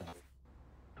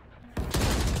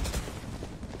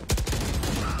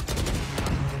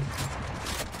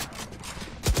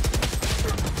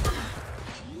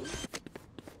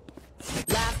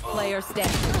 Last player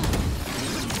standing.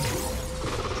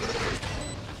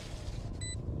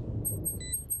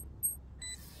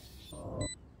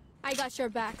 I got your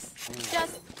backs.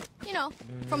 Just, you know,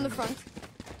 from the front.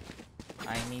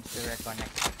 I need to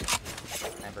reconnect.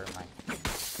 Never mind.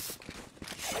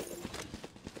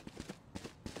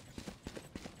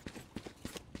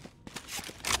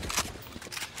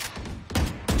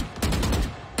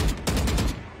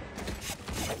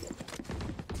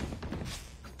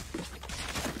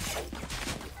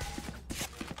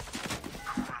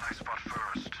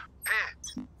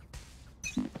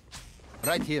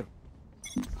 Right here.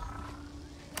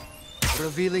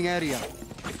 Revealing area.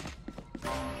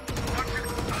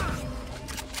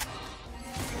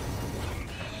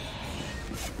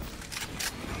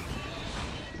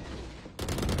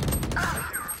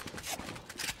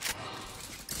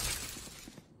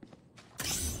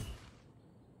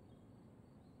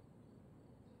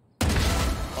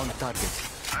 On target.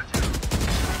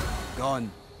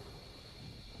 gone.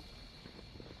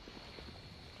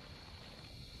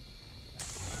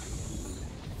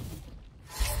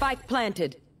 Spike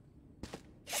planted.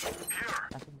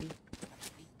 Nasa B.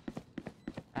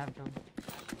 I have drone.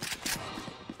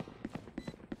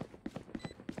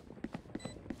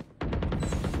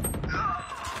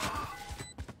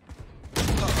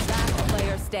 Last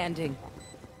player standing.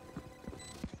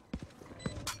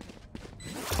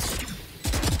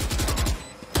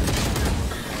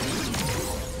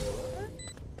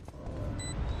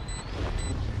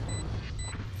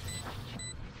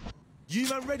 You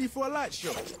man ready for a light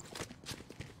show?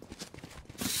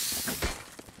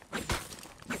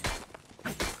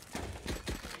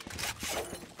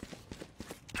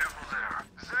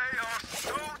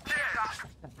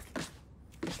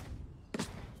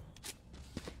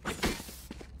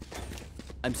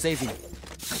 I'm saving. Need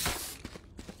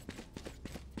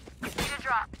a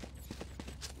drop.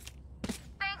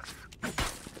 Thanks.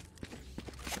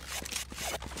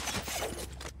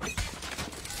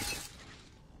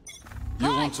 You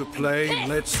want to play?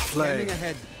 Let's play. Standing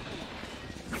ahead.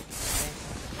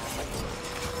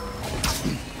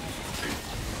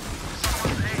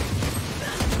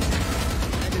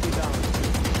 Enemy down.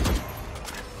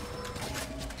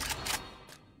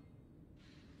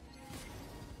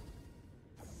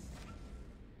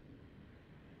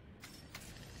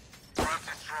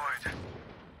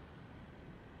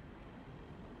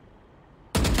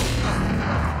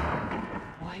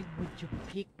 Why would you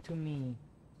peek to me?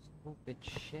 Stupid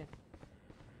shit.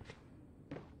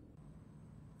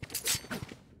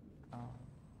 Oh,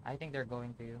 I think they're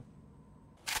going to you.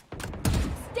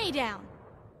 Stay down.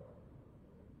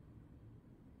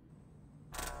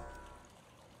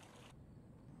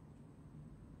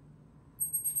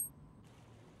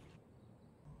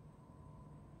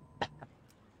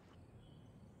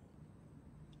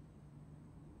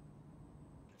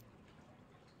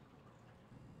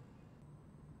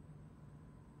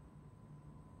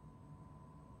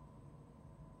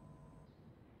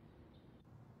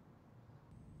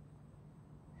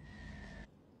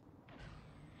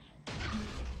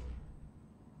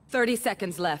 Thirty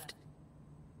seconds left.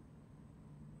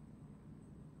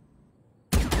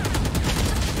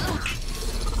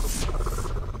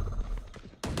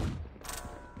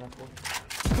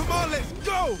 Come on, let's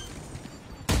go!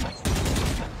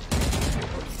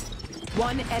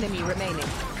 One enemy remaining.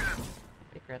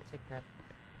 Secret, secret.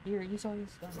 Here, use all your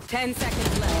stuff. 10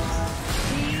 seconds left.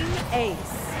 Team Ace.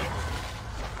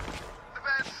 The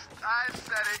best. I've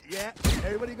said it. Yeah,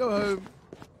 everybody go home.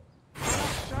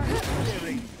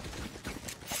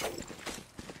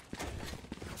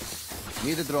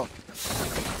 Need a drop.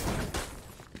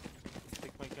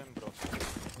 Take my gun, bro.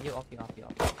 You off, you off, you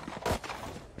off.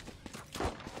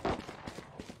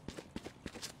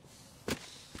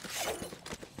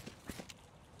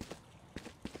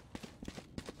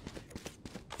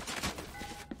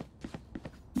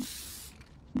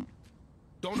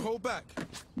 Don't hold back.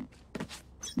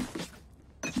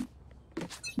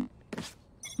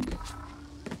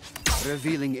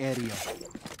 Revealing area.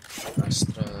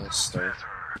 Astra start.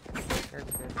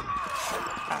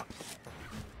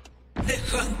 The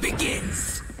hunt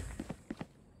begins.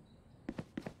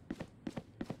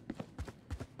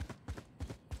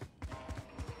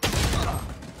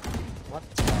 What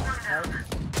the hell?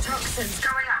 Toxins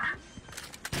going up.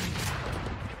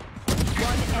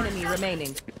 One enemy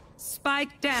remaining.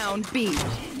 Spike down B.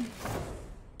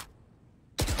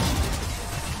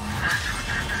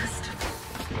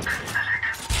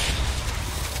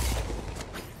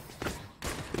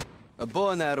 A bow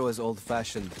and arrow is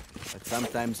old-fashioned, but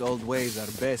sometimes old ways are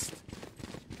best.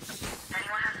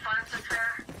 Anyone have funds to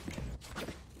spare?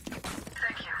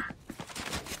 Thank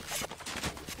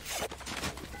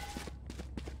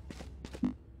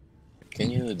you.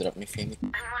 Can you drop me Phoenix?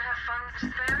 Anyone have funds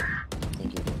to spare?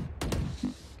 Thank you.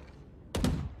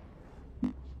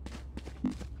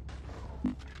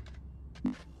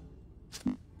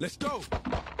 Let's go!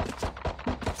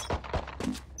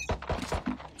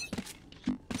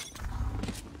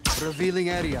 Revealing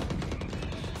area.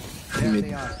 There Mid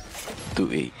they are.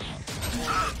 to A.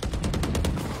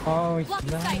 Oh, it's Block the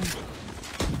blind. sight.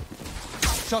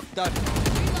 Shock dart.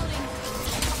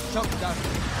 Reloading. Shock dart.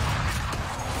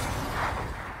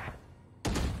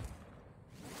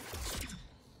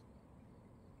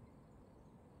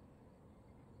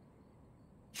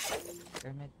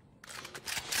 Pyramid.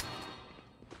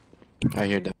 I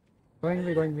hear that. Going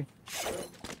B, going B.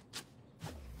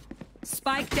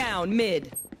 Spike down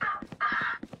mid.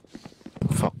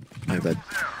 Fuck, my bad.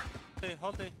 Hey,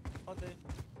 hold it, hold it.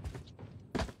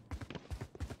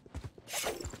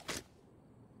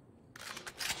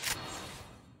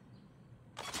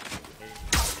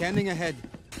 Scanning ahead.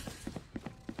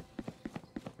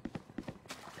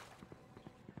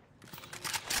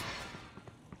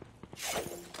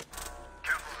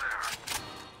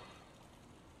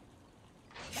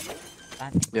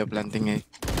 Yeah, planting A.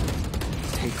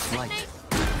 Take flight.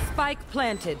 Spike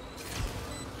planted.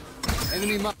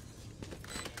 Enemy mark.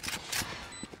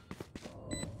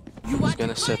 Who's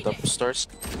gonna set up stars?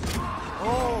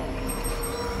 Oh!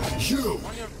 You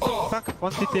Back,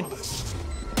 1 CT.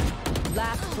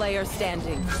 Last player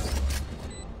standing.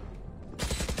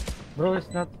 Bro, it's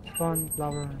not fun,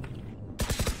 flower.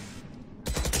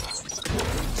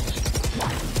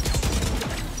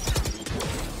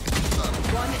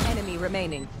 One enemy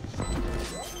remaining.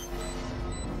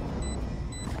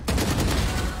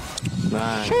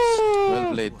 Nice.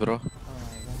 Well played, bro.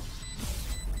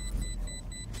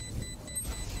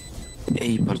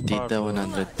 Hey, partida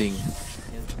 100 ding.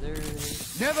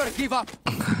 Never give up.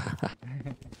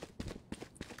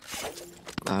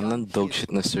 Anong dog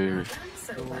shit na sir.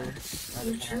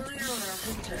 You truly are a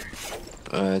hunter.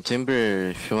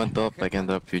 Chamber, if you want to up, I can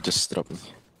drop you. Just drop me.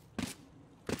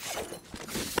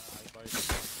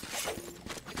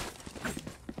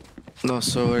 No,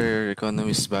 so our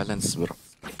economy is balanced, bro.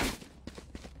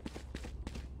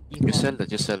 You sell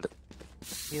that, you sell that.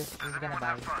 He's gonna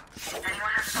buy.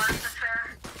 Anyone have funds to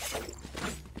spare?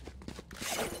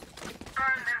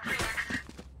 Burn them, Phoenix.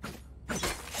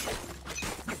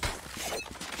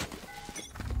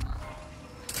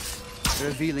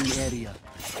 Revealing area.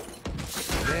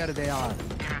 There they are.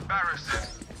 Embarrassing.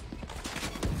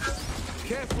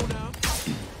 Careful now.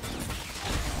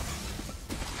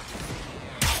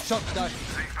 Shot that.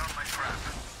 They found my trap.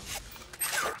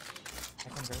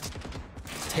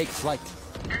 Take flight.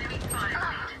 Enemy spotted.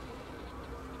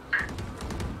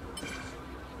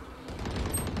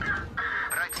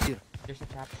 Right here. There's a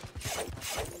trap.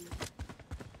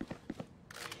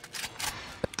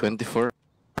 24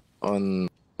 on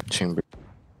chamber.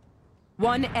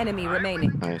 One enemy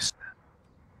remaining. Nice.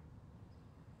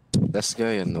 Last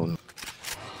guy unknown.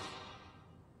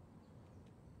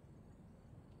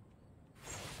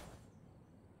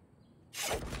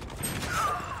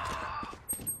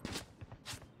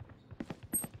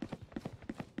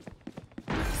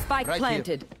 Spike Right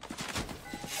planted.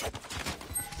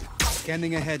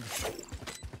 Scanning ahead.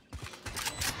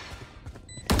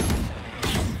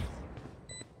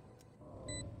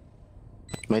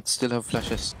 Might still have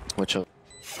flashes. Watch out.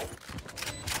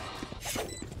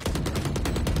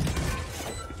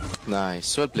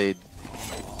 Nice. Well played.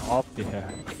 Up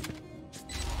here.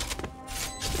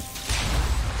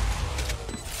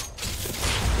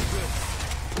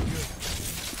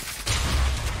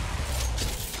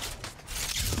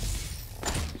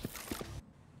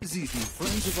 These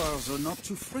friends of ours are not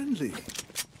too friendly.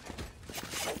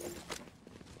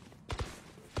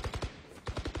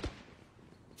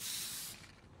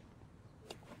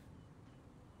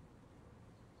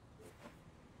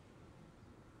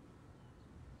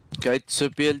 Kahit sa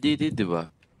PLDT, di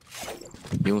ba?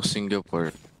 Yung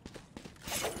Singapore.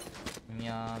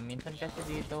 Minsan kasi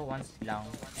dito, once lang.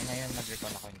 Eh ngayon mag-recon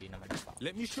ako, hindi naman ako.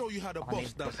 Let me show you how the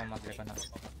boss does it. Mag-recon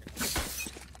ako.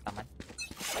 Tamad.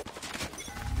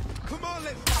 Come on,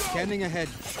 let's go! Scanning ahead.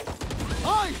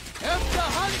 I am the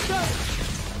hunter!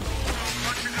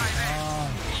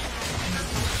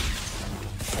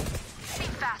 Be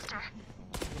faster.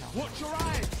 Watch your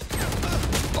eyes!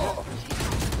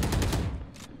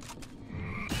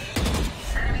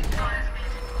 Enemy spotted.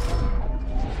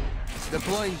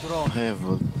 Deploying drone.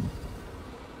 Heaven.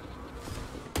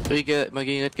 Uy,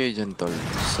 mag-ingat kayo dyan, tol.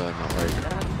 Sa ano, card.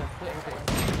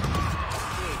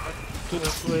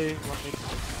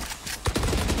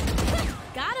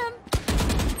 Got him.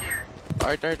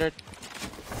 Art.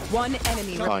 One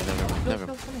enemy Oh, remaining.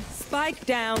 never. Spike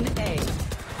down A.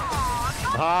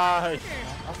 Nice.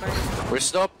 We're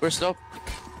stop.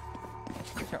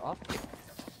 You're off.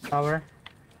 Power.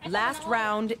 Last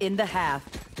round in the half.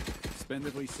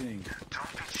 Splendidly sing.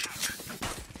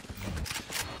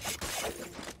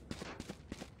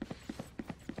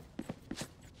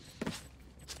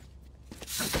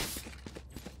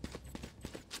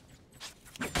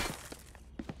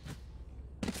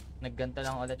 Nagganta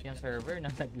lang ulit yung server na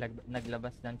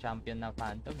naglabas ng champion na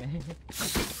Phantom eh.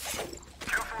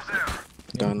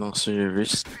 Ganong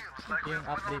service. Yung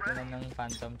update na ng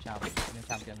Phantom champion, yung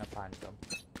champion na Phantom.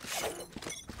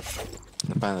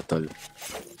 Paano, tol?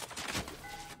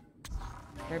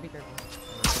 Kirby.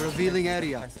 Revealing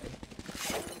area.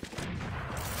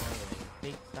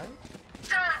 Take star?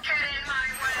 Don't get in my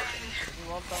way.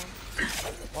 Wall down.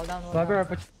 Wall down. Flower,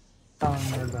 put down.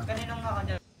 Kaninong ako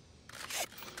dyan?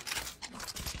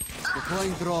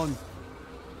 Deploying drone.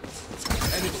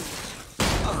 Enemy.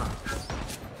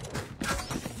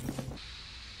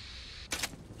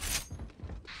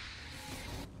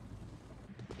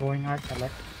 Going hard,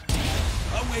 select.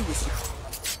 Away with you.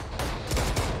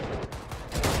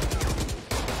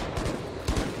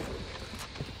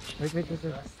 Wait.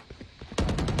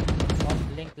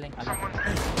 Link.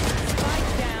 Spike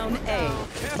down A.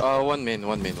 One main.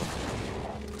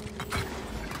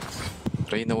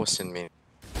 Reyna was in main.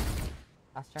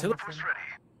 Teleport's ready.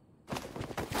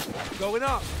 Going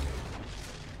up.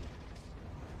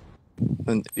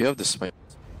 And you have the spike.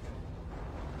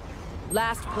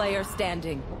 Last player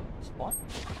standing. Spawn?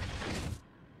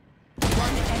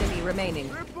 One enemy remaining.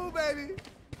 Triple, baby.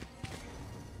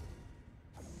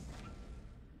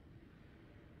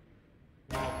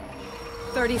 No.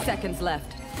 30 seconds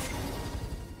left.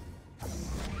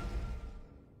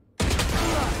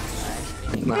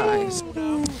 Nice.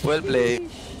 Well played.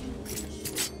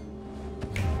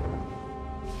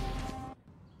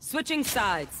 Switching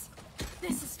sides.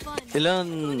 This is fun.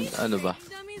 Ilan, ano ba?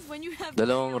 Dummies when you have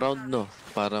Dalawang round, no?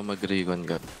 Para mag-recon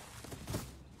ka.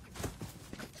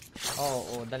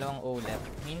 Oo, dalawang O left.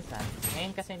 Minsan.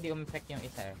 Ngayon kasi hindi umeffect yung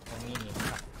isa eh. So,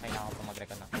 kailangan ko pa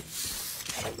mag-recon na.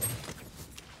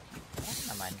 Okay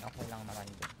naman. Okay lang naman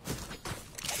din.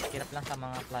 Hirap lang sa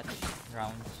mga clutch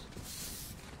rounds.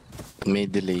 May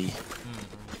delay.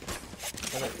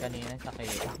 Tulad kanina sa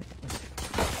kayo.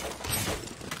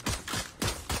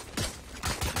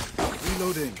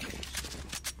 Reloading.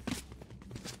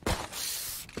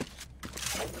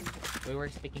 We were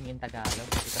speaking in Tagalog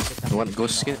because it's a What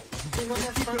ghost skin?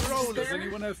 Does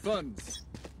anyone have funds?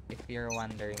 if you're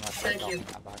wondering what we're talking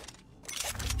about.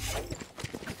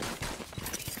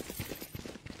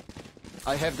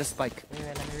 I have the spike. Wait,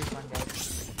 let me read one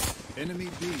guys. Enemy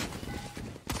B.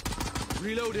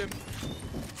 Reload him.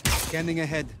 Scanning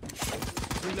ahead.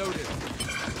 Reload him.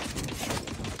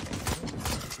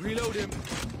 Reload him.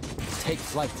 Take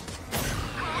flight.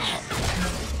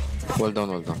 Well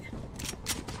done.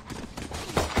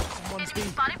 Someone's B.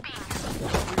 Spotted B.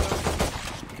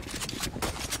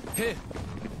 Here.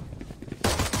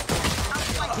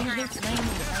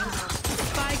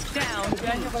 Spike down.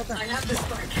 I have the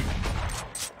spike.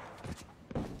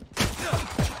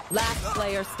 Last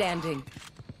player standing.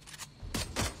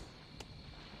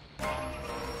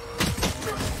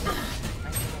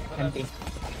 Empty.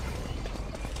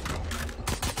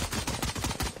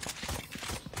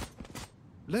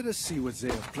 Let us see what they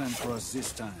have planned for us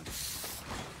this time.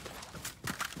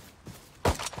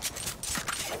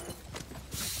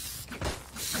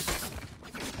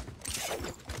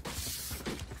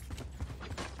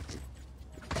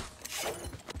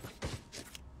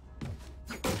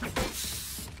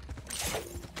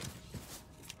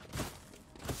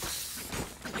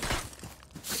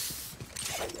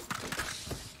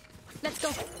 Let's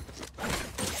go.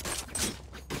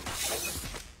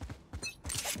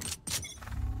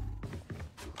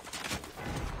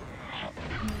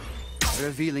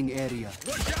 Revealing area.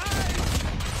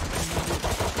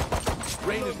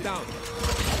 Rain is down.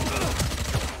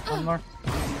 One more.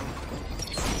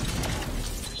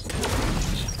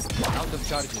 Out of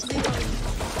charges.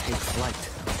 Take flight.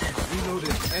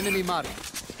 Reloaded. Enemy mark.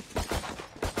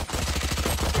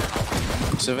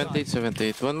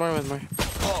 78. One more.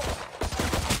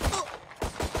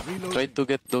 Reload. Try to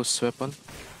get those weapons.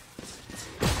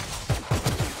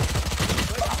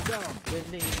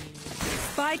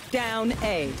 Spike down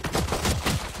A.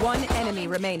 One enemy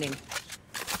remaining.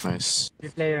 Nice. Three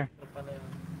player.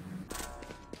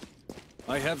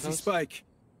 I have the spike.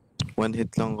 One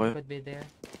hit lang ko. Could be there.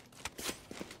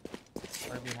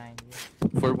 Or behind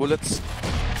you. 4 bullets.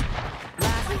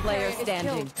 Last player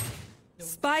standing.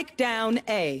 Spike down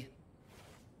A.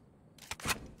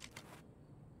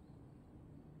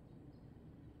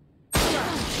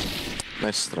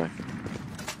 Nice try.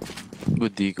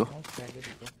 Good Digo.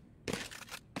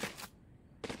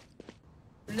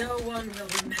 No one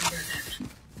will remember them.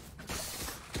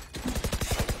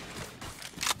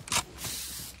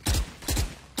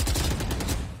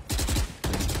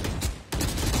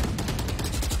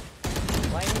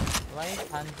 Why is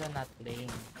Hanzo not playing?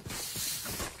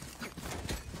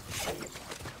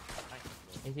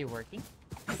 Is he working?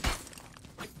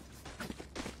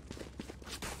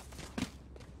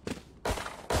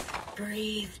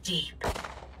 Breathe deep.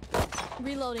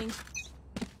 Reloading.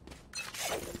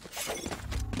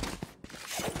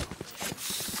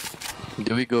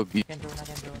 Do we go B? Can drone.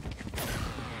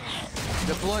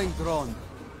 Deploying drone.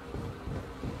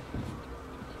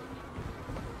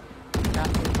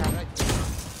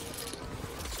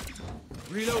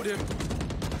 Reload him.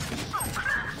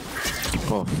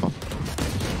 Oh fuck.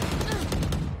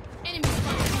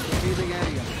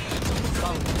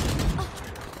 down.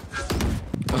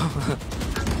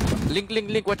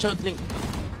 Link, watch out, Link.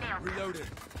 Reloaded.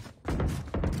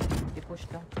 He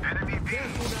pushed down.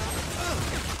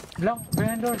 Long,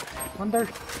 behind door. One door.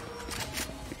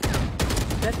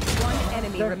 That's one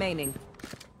enemy There. remaining.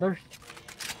 Doors.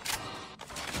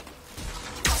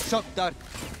 Shot dark.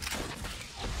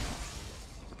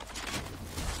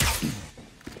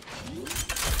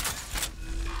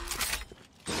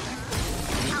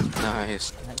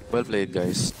 Nice. Well played,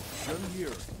 guys. Gun here.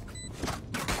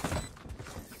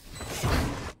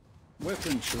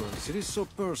 Weapon choice. It is so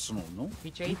personal, no?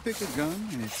 You pick a gun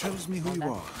and it tells me who you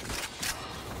are.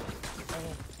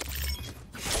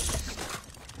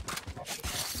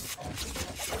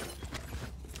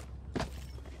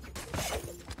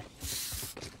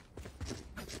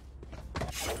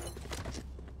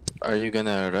 Are you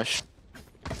gonna rush?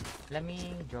 Let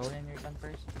me draw in your gun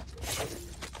first.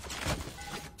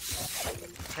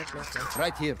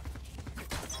 Right here.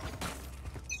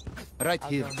 Right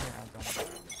here. I'll go here.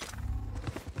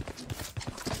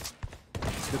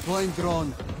 Deploying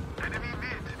drone.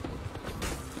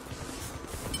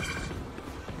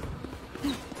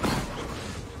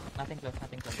 Nothing close.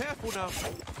 Careful now.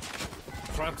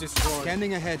 Trap destroyed.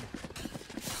 Scanning ahead.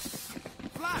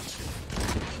 Flash.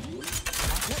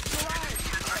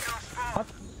 What?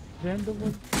 Behind the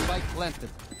wall. Spike planted.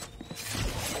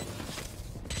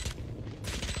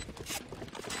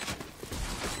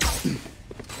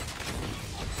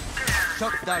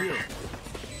 Shot down.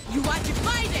 You want to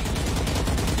find it?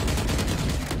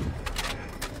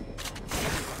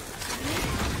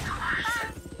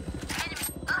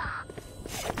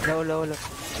 Low.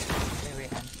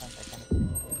 Wait, I'm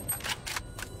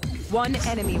One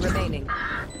enemy remaining.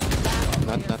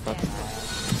 Not.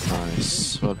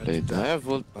 Nice. Well played. I have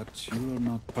ult. But you are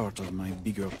not part of my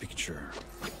bigger picture.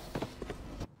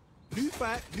 New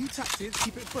fight, new tactics,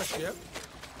 keep it fresh, yeah?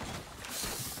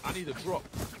 I need a drop.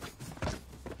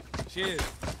 Cheers.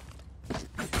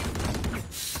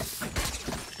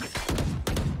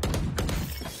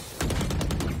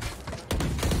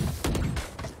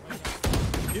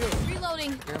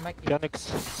 Reloading. Yannick,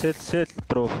 sit,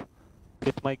 bro.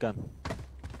 Get my gun.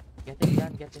 Get it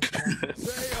done.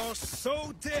 They are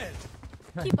so dead.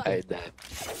 Keep up. I died.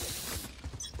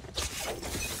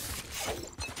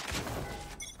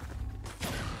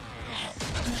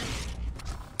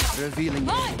 Revealing.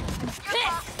 Boy!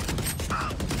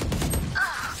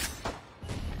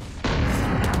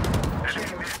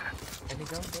 Let me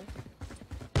go.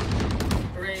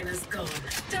 Rain is gone.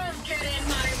 Don't get in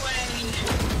my way.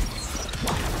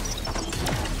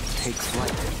 Take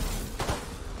flight.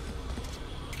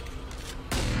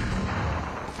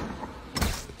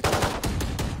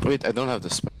 Wait, I don't have the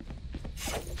spike.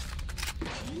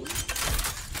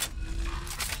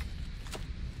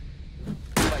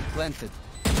 Spike planted.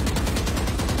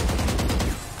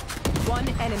 One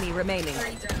enemy remaining.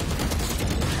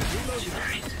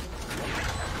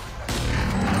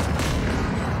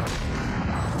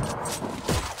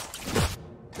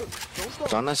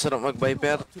 Sana sarap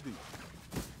mag-Viper.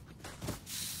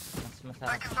 Mas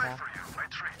masarap siya.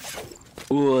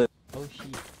 Uy. Oh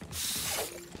shit.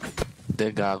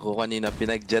 Teka ako kanina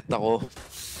pinag-jet ako.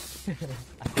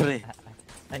 Pre.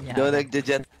 Anya. Daw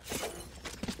nag-jet.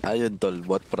 Ayun tol,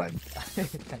 bot prank.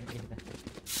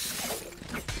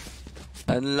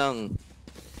 Ano lang.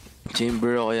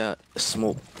 Chamber o kaya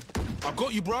smoke. I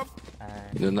got you, bruv.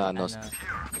 Yun na ano.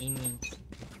 Ini.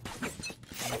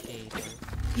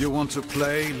 You want to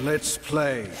play? Let's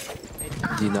play.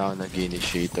 Hindi na ako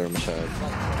nag-initiator masyado.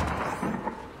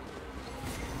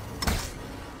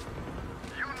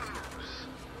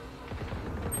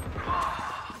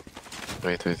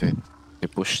 Wait. They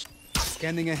pushed.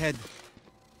 Scanning ahead.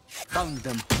 Found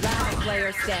them. Last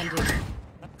player standing.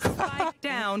 Spike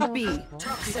down B.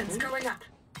 Toxins going up.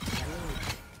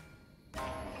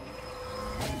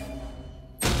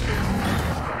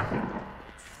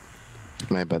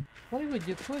 My bad. Why would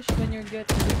you push when you're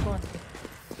getting recon?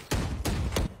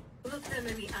 Look them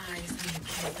in the eyes when you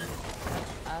kill them.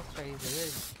 Astra is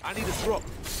weird. I need a drop.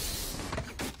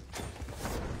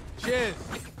 Cheers.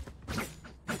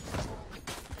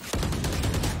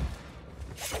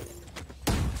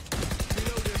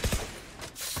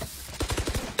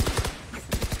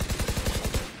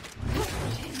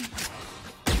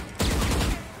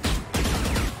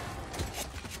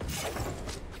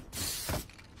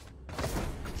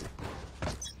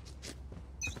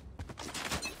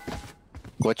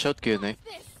 Watch out, Kyunay.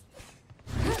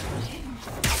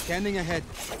 Scanning ahead.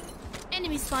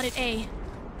 Enemy spotted A.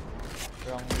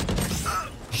 Wrong.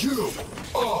 You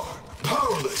are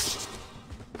powerless.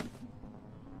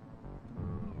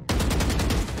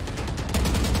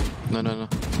 No.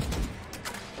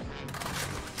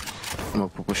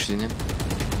 Magpupush din yan.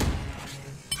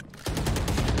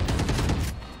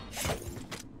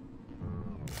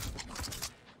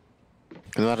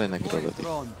 Kunwari nagtulog.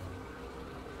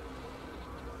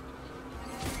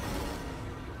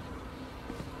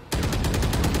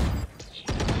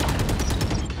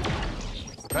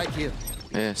 Right here.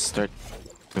 Yeah, start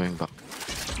going back.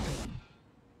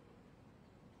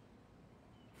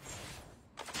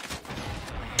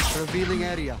 Revealing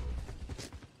area.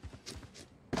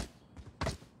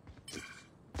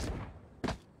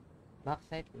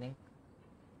 Backside link.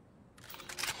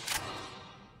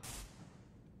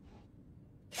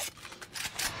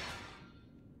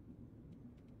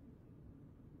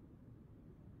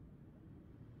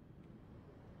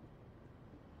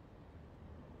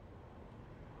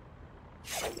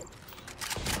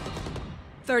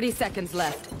 Seconds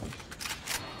left.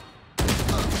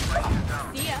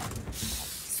 See ya.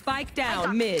 Spike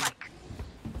down mid.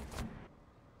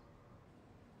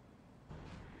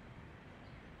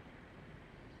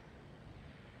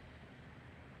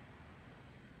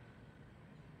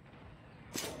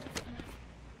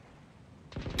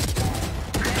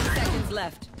 Seconds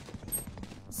left.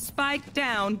 Spike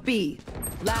down B.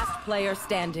 Last player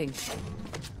standing.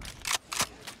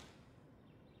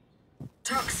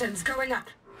 Toxins going up.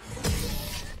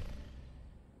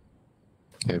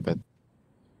 Okay, but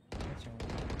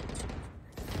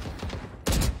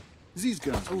These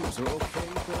guns are okay,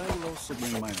 but I will also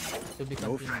bring my own.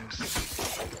 No thanks.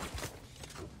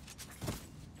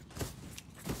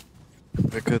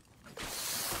 we could.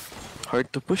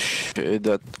 Hard to push.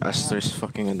 That Aster's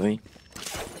fucking annoying.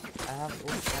 I have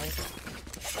ult, guys.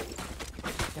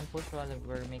 You can push while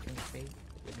we're making space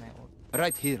with my ult.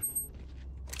 Right here.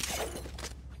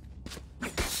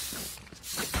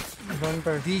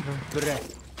 Deep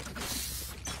breath.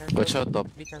 Watch out top.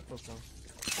 Be careful, bro.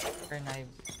 Her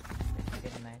knives.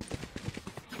 Get a knife.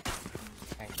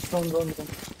 Okay. Don't.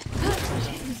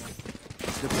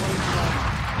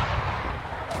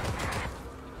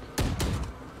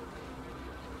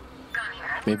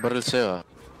 May barrel sa'yo ah.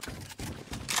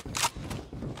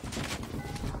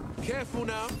 Careful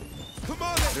now. Come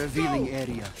on, let's Revealing go.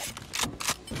 area.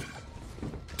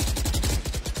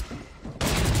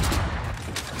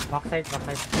 Backside. I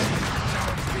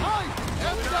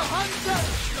am the hunter.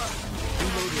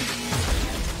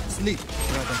 Sleep,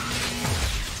 brother.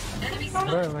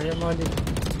 Bro, may mali.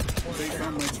 They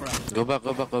found my trap. Go back.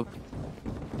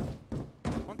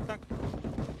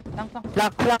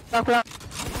 Flank.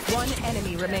 One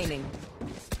enemy remaining.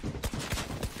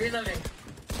 Reloading.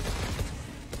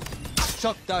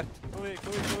 Shock dart. Go away.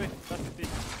 That's the thing.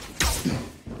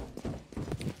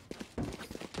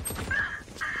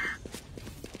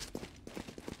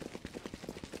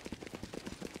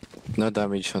 No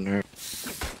damage on her.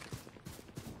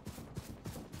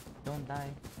 Don't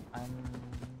die.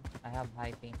 I have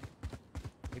high ping.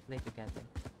 We play together.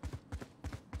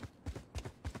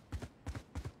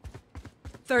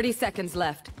 30 seconds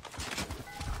left.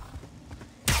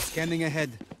 Scanning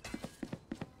ahead.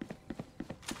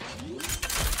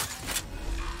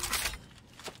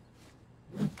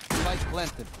 Spike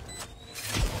planted.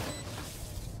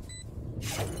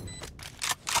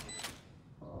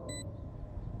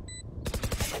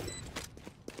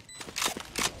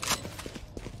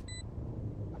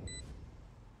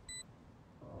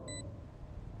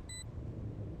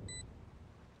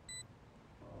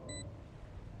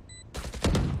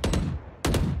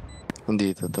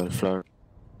 Hindi total flower.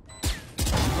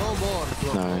 No more.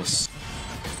 Nice.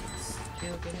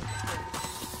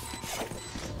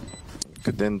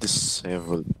 Could end this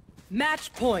level.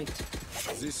 Match point.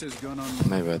 This has gone on.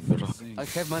 My bad, bro. I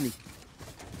have money.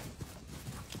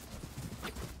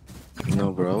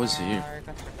 No, bro, I was here.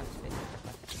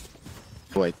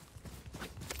 White.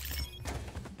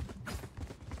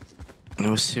 I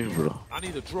was here, bro. I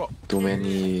need a drop. Too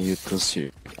many utils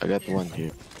here. I got one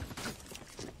here.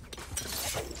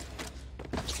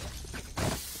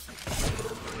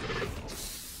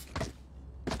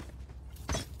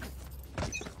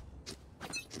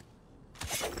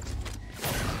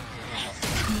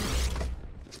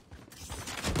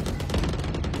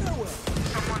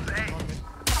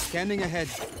 Scanning ahead.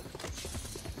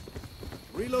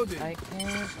 Reloading.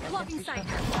 Blocking sight.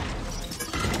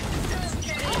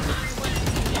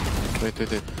 Wait.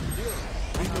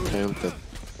 I ulted.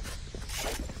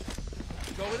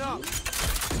 Going up.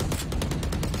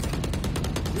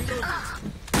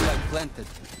 Flag planted.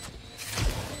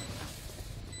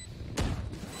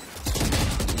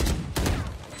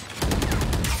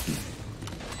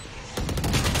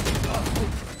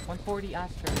 $140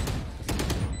 Astra.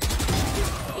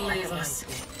 Leave us.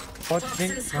 Bot Toxin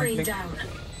link, one screen link. down.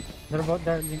 They're about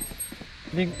that link.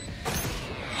 Link.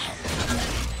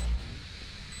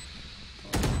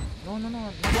 No. One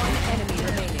enemy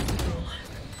remaining.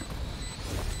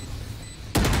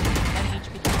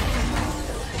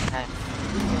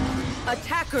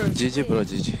 Attackers. GG bro,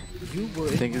 GG.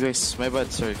 Thank you guys. My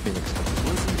bad, sorry Phoenix.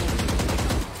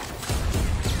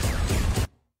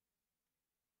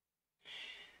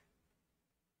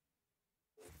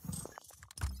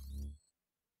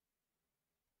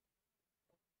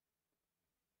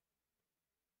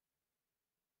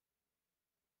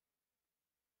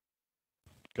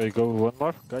 Okay, go one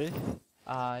more, guy.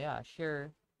 Yeah,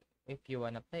 sure. If you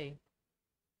wanna play.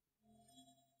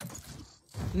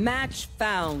 Match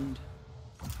found.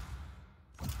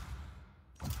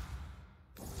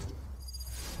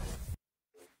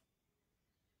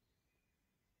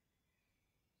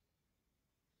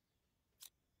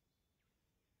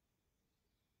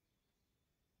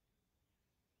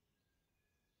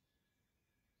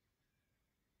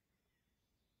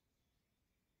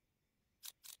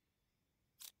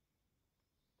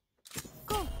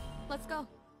 Cool. Let's go.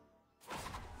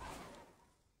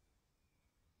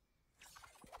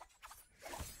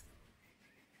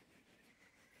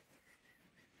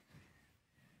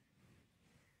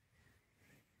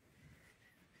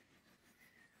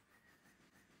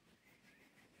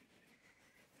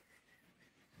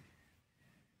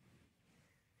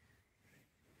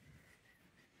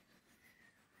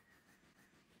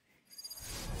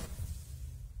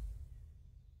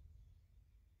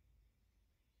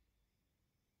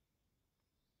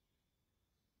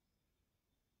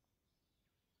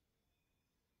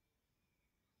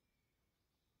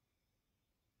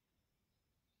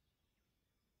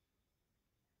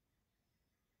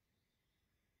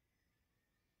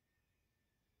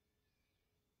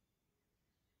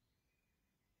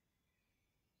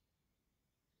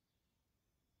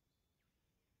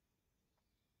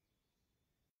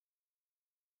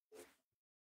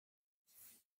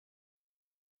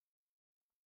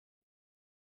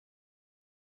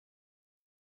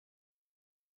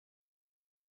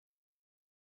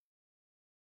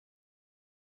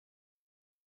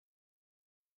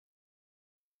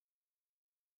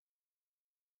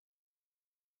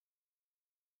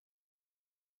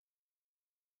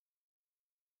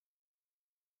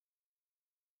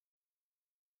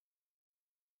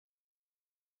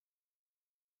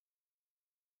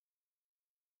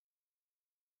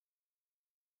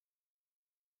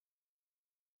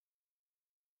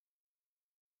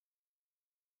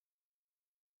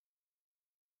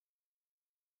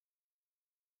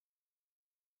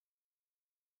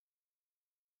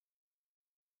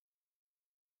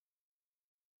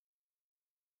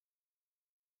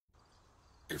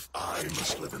 If I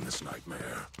must live in this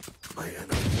nightmare, my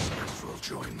enemies might as well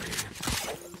join me.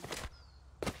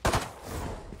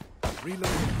 Reload.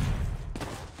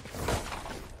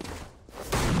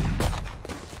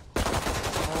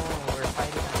 Oh, we're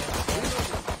fighting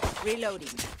against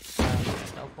Reloading.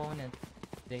 the opponent.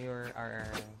 They were our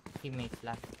teammates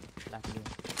last game.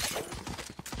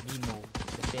 Dino,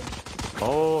 the Finn.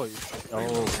 Oh,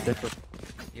 that was...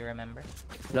 You remember?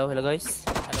 Hello guys.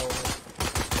 Hello.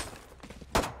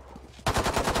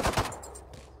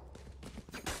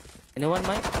 Anyone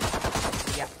mind?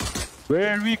 Yeah.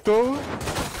 Where we go?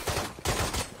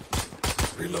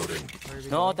 Reloading.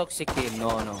 No toxic team,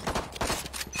 no.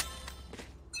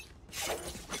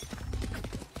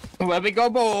 Where we go,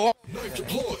 bo? Knife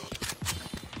deployed.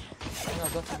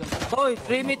 Boy,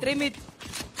 3 mid.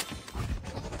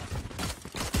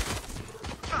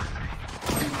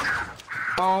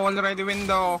 Oh, already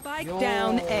window. Spike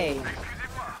down A.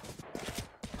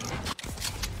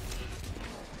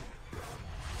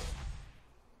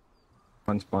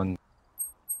 Spawn.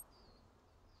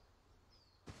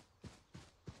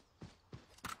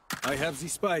 I have the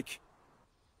spike.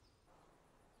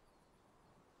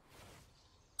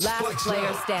 Last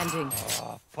player standing.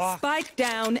 Spike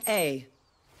down A.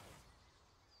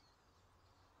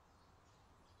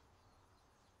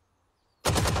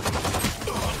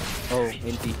 Oh,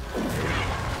 NT.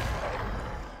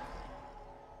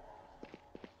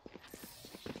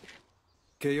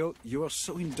 KO, you are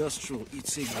so industrial,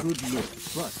 it's a good look.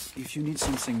 But if you need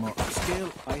something more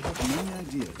upscale, I have many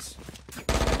ideas.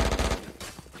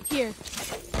 Here.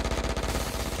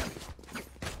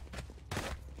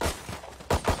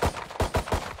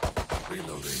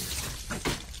 Reloading.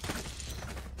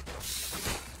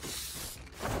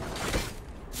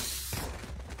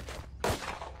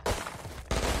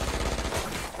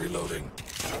 Reloading.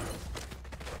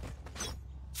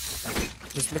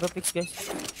 Just leave a picks, guys.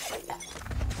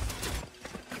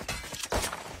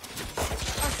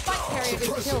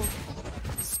 player is killed.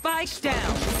 Spike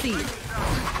down. C.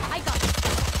 I got it.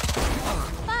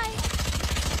 Bye.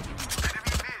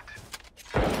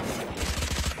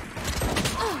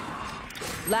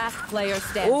 Last player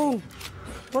standing. Oh,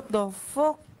 what the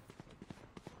fuck?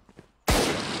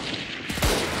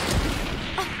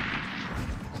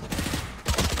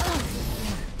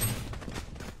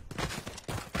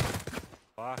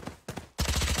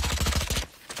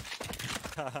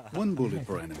 One bullet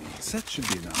per enemy. That should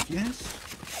be enough, yes?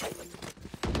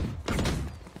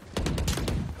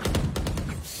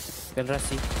 Can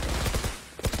rush it.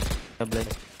 Double.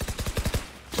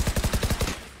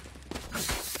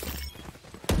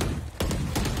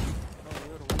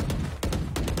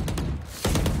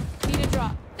 Need a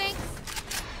drop. Thanks.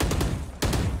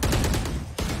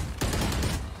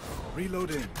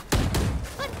 Reloading.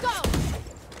 Let's go.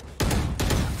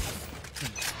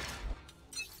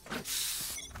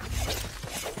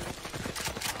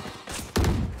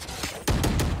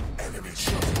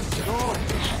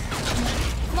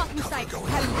 Blocking sight.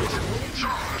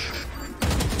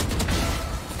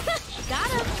 Got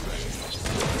him.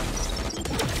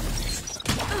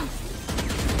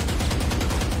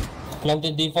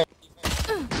 Planted default.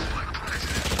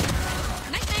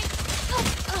 Night night.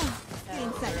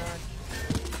 Inside.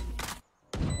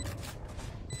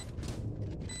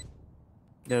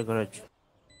 Their garage.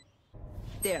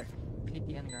 There.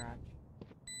 PT and garage.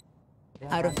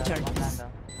 Out of charges.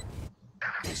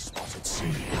 They spotted C.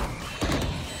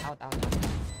 Out.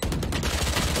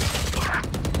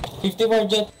 54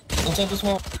 jet. Inside the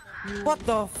smoke. What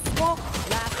the fuck?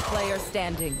 Last player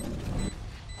standing.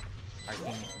 Our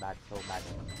team is bad, so bad.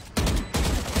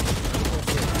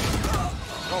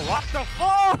 Oh, what the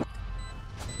fuck?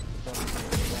 Oh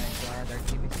my god, our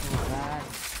team is so bad.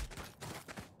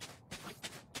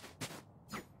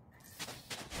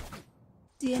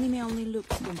 The enemy only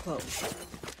looks composed.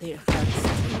 Their hearts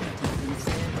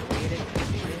They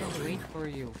didn't wait for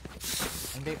you.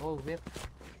 And they all whipped.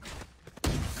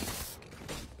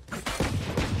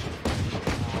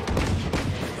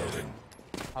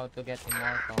 How to get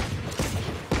immortal.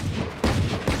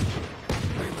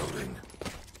 Reloading.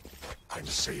 I'm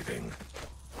saving.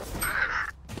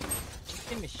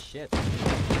 Give me shit.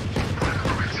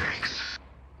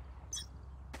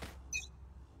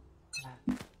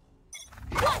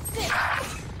 What's it?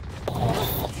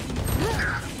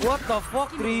 What the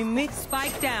fuck? 3 mid.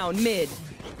 Spike down mid.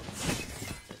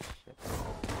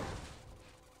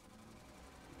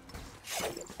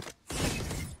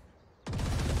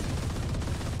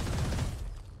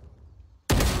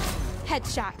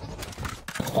 Headshot.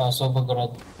 So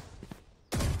good.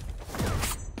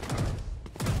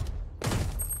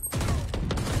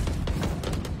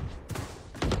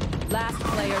 Last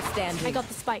player standing. I got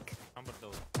the spike. Number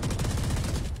 2.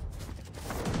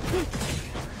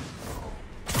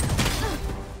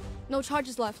 No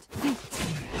charges left.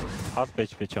 Half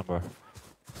HP chamber.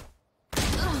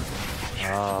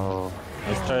 Wow.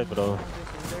 Nice try, bro.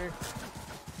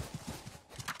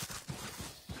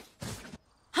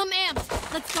 I'm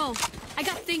amped. Let's go. I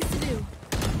got things to do.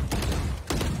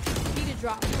 Need a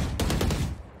drop.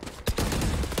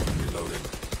 Reloading.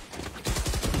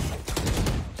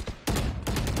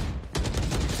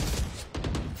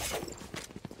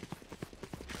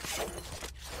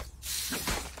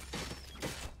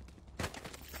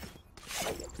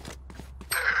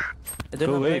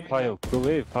 Go away, fire. Go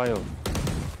away, fire.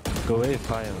 Go away,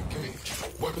 fire.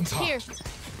 Weapons hot. Here.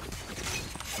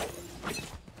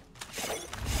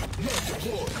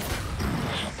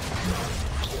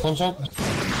 One shot.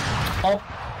 Oh.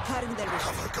 Cutting their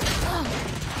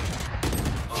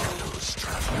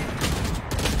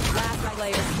Last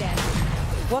player standing.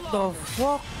 What the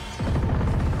fuck?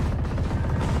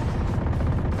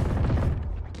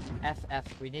 FF,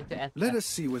 we need to FF. Let us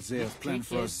see what they have planned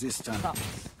for us this time.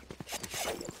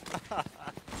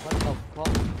 What the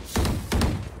fuck?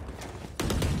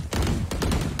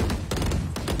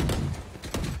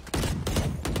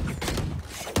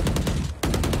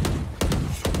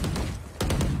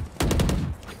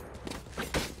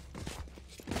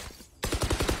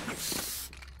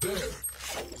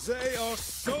 They are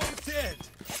so dead.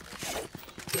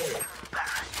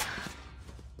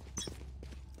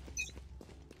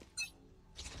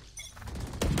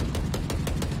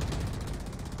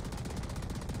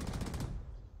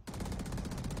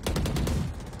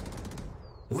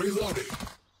 Reloading.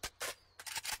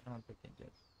 I don't think they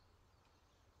did.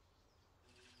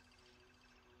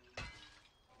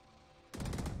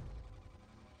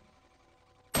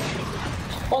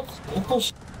 What? Push.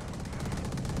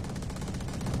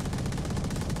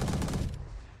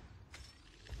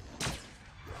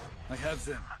 I have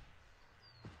them.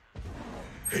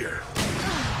 Here.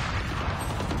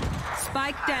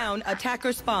 Spike down,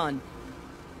 attacker spawn.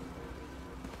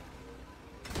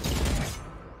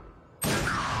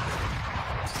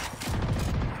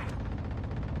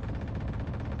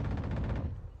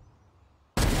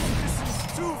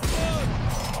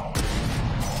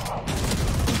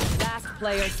 Last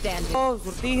player standing. Oh,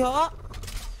 Surtiha!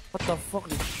 What the fuck?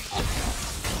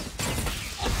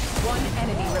 One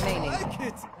enemy remaining.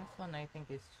 This one I think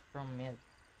is from mid.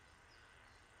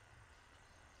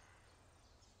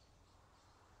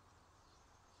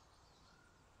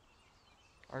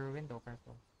 Or window,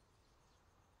 careful.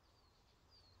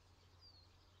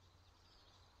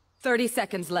 30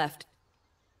 seconds left.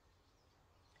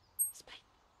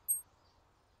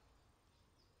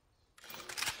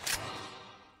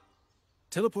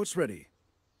 Teleport's ready.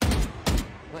 Wait.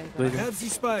 I have the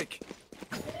spike.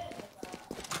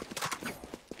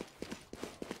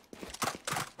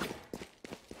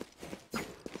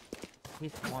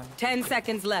 He's one. 10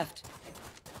 seconds left.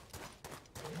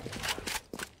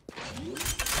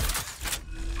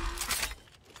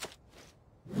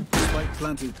 Spike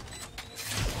planted.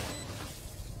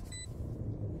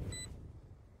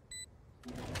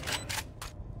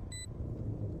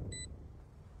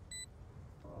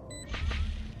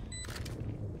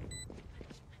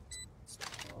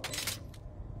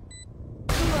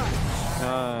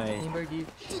 Nice.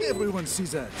 Everyone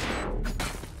sees that.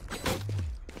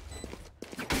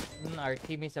 Our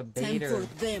team is a Time baiter. for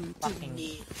them to Fucking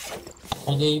kneel.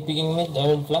 Are they picking mid? I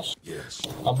will flash. Yes.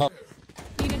 Above.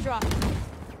 Need a drop.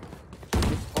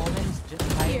 This Omen's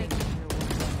just hiding here. What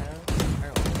the hell?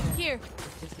 Our Omen Here. is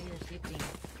just here sitting.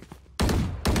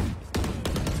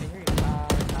 Here,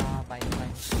 fine.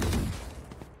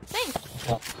 Thanks.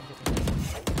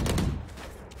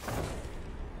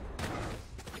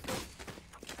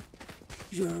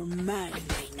 You're mine,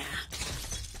 Reina.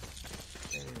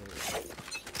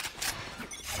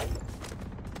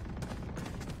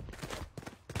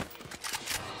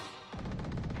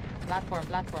 Platform,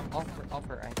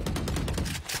 offer, I think.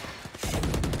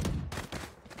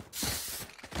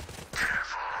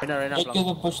 Reina, Take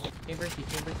the push. Chamber C.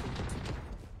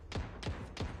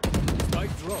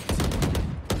 Spike dropped.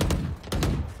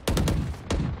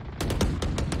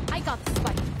 I got the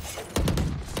spike.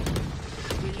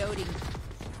 Reloading.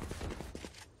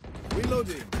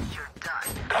 Reloading.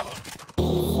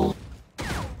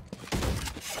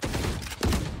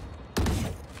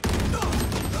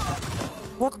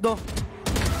 What the?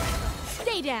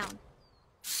 Stay down.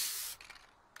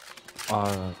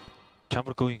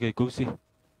 Chamber going a goosey.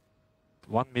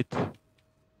 One mid.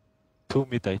 Two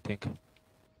mid, I think.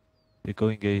 They're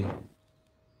going a.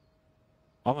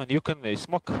 Oh man, you can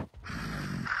smoke.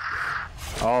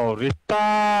 Oh,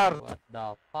 retard! What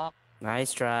the fuck?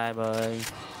 Nice try, boy.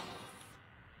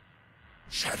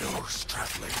 Shadows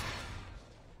traveling.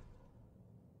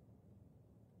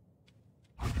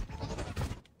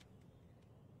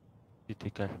 You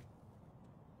take care.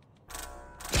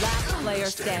 Last player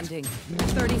standing.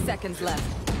 30 seconds left.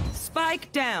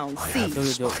 Spike down. C.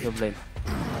 Go blame.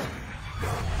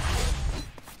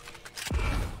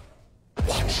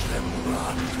 Watch them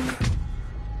run.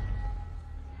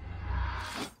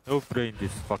 No brain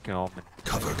this fucking Omen.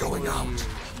 Cover going out.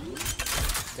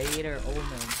 Baiter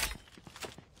Omen.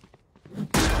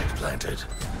 Spike planted.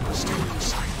 Still in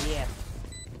sight. Yeah.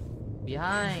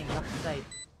 Behind, left side.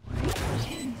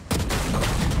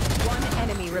 One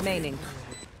enemy remaining.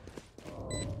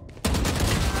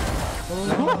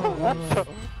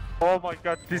 Oh my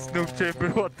god, this nuke chamber,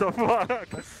 what the fuck?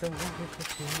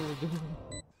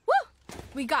 Woo!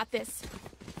 We got this.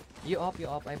 You up,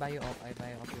 I buy you up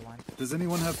you want. Does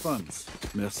anyone have funds?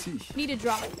 Merci. Need a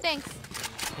drop. Thanks.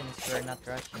 Since we're not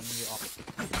rushing, you up.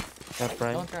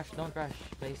 Prime. Don't rush.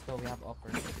 Play slow, we have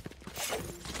offer.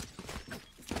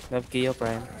 Love Kyo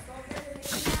Prime.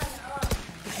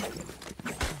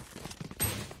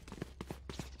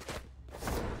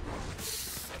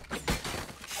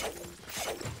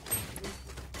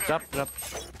 Drop.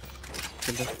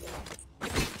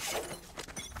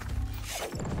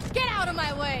 Get out of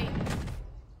my way.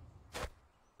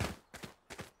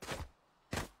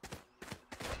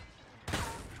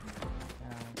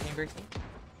 Chamber C.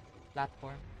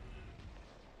 Platform.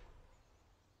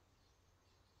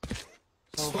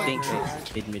 So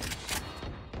Think mid.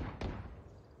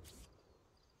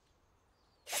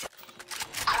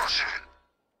 Caution.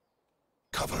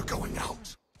 Cover going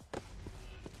out.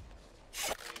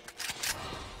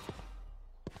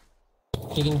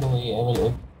 Taking the way, I will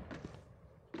ult.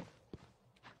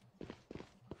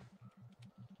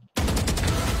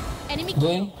 Enemy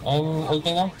Going, I'm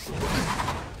ulting now.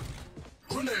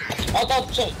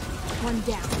 Out, sorry. One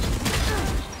down.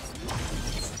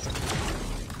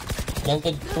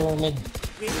 Planted to mid.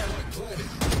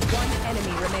 One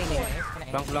enemy remaining.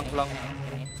 Long.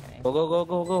 Go.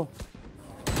 Long.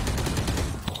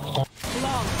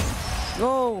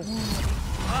 Go.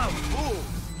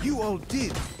 You all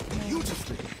did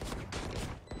beautifully.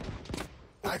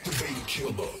 Activating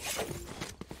kill mode.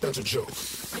 That's a joke.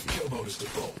 Kill mode is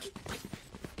default.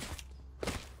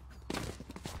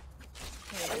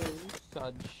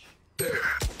 There.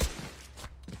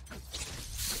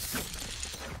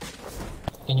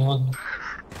 Can you hold?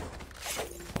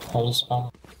 Hold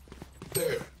spam.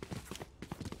 There.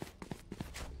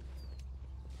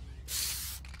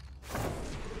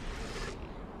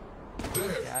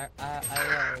 Yeah, I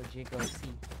will G go C.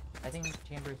 I think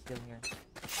chamber is still here.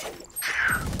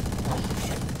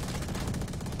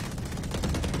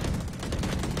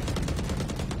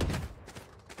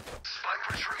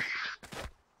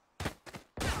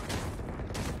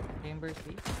 Chamber C.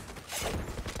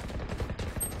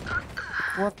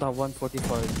 What the 145?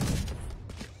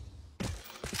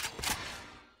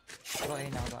 Go A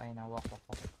now, walk.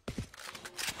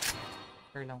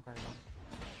 Curl long.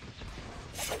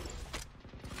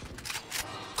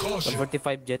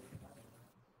 145 jet.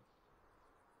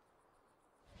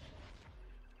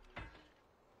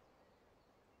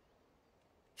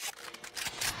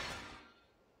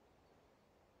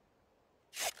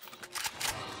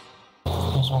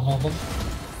 Smoke heaven.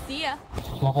 See ya.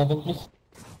 Smoke heaven, please.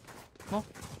 No.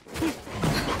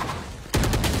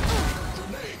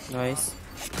 Nice.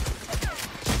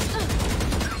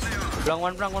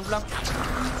 One blank.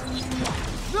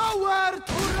 Nowhere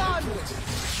to run!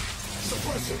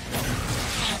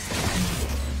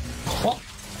 What?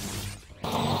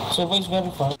 Server is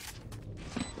very far.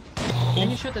 Can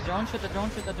you shoot the drone?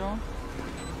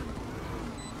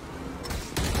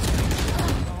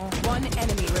 One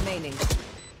enemy remaining.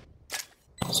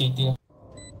 CT.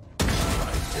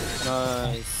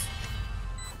 Nice.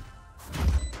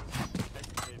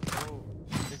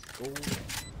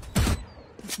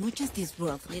 As much as this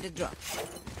world need a drop.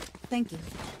 Thank you.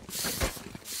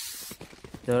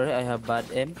 Sorry, I have bad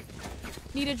aim.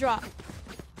 Need a drop.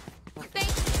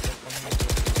 Thanks.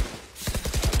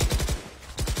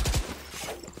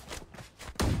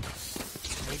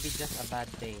 Maybe just a bad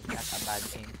day, not a bad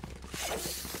aim.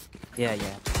 Yeah.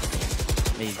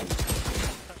 Maybe.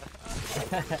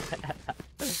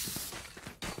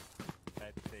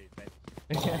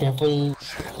 Careful.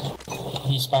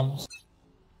 He spams.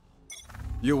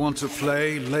 You want to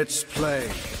play? Let's play.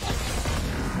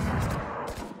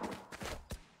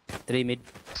 3 mid.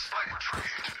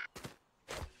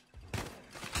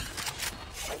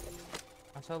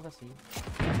 I'll solve a C.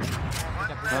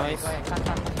 Nice.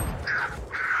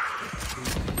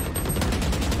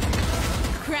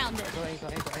 Grounded. Go A,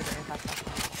 fast.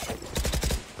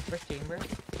 First chamber.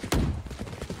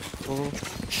 Oh.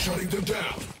 Shutting them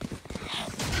down.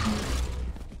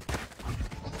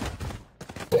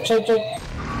 Check.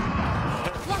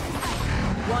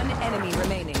 One enemy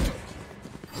remaining.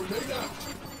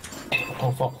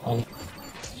 Oh fuck.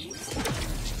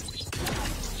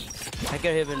 I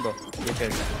can heaven, bro. You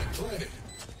can.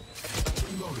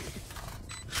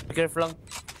 I can flank.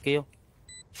 Kill.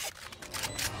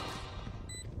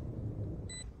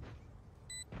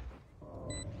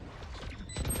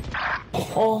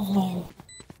 Oh my.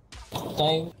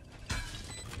 Time.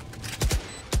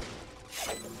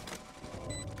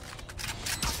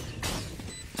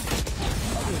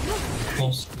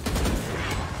 Yes.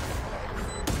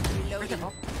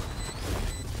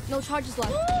 No charges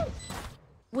left.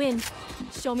 Win.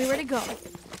 Show me where to go.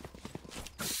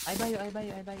 I buy you.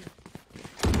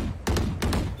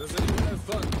 Does anyone have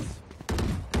funds?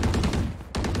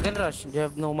 You can rush. You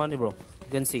have no money, bro.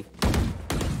 You can see.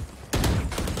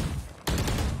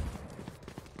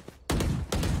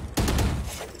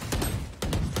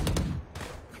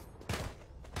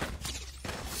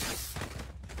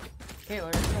 Okay,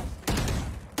 order first.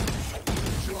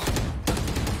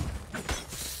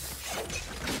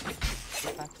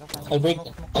 I'll break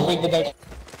the back.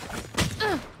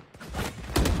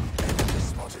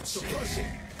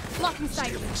 Blocking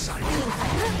sight.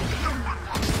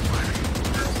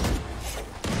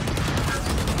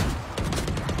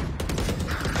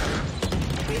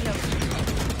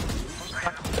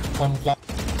 One flat.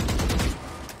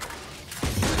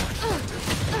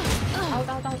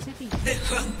 Out, city. The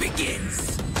hunt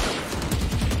begins.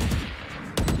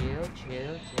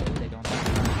 Chill. They don't have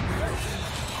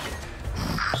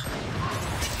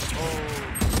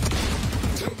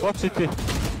What city?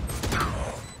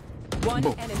 One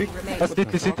enemy remaining.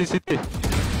 City.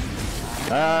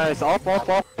 Nice, off.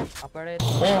 Operate.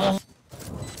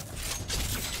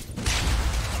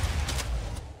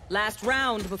 Last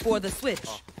round before the switch.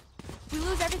 We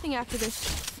lose everything after this.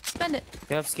 Spend it.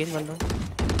 You have skin, man.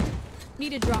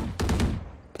 Need a drop.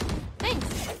 Thanks.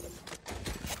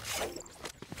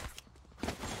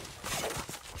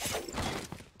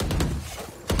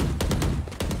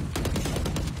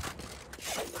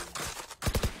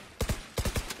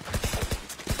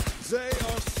 They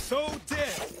are so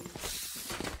dead.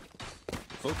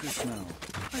 Focus now.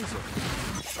 Eyes up.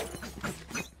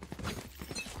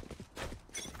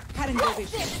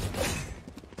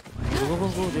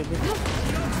 Go, JP.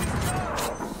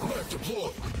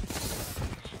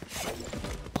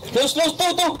 Close, two.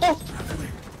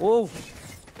 Oh.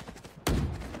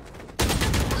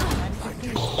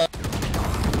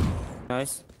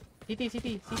 Nice. CT,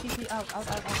 out.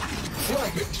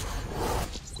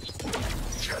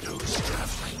 Shadows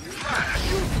traveling.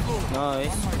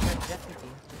 Nice. One more jet, CT.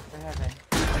 For heaven.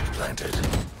 Planted.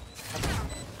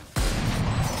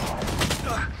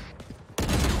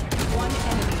 One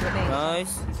enemy remaining.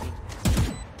 Nice.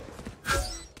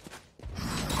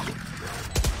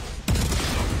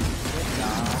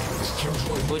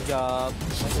 Good job.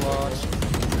 Nice one.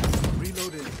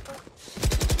 Reloading.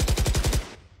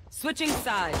 Switching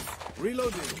sides.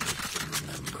 Reloading.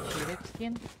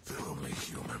 Skin? The only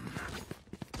human.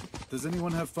 Does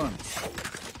anyone have fun?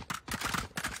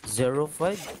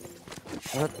 0-5.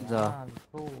 What the?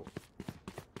 Cool.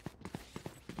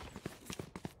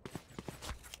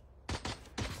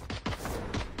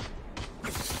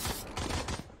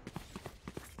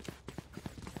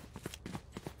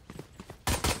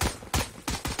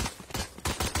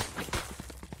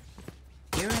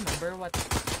 Do you remember what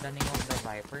the name of the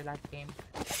Viper last game?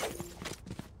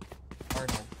 Or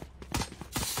no?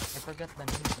 I forgot the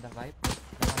name of the Viper,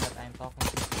 the one that I'm talking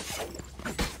to.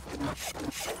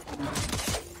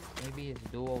 Maybe it's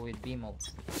duo with Bimo.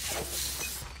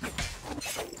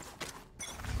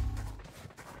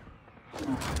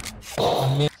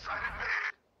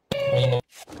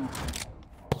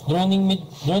 Droning mid,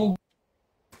 droning.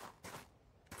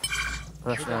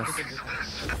 Rush, nice.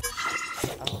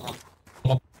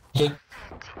 Jake.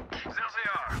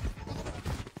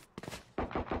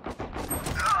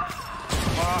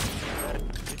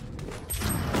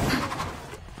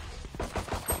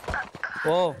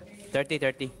 Oh, 30.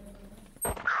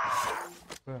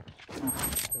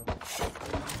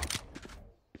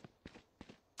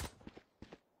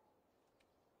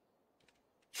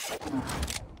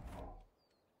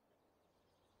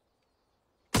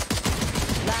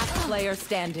 Last player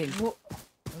standing. Oh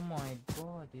my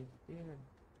god, he's there.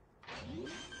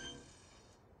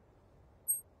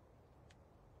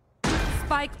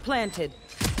 Spike planted.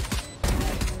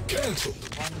 Cancelled.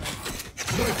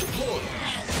 Knife deployed.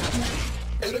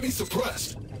 Enemy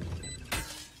suppressed.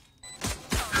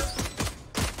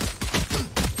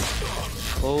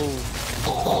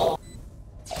 Oh.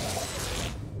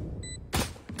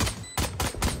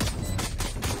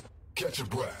 Catch your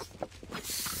breath.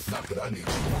 Not that I need you.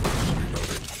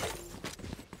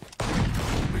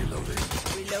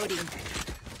 Reloading.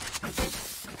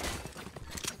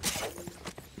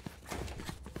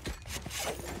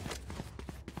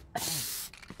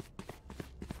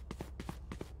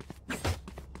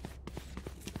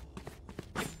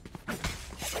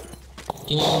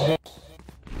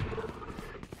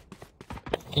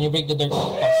 Can you break the dirt?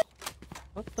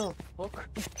 What the fuck?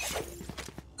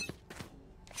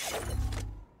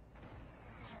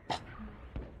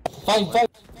 Five.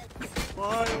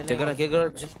 Take her.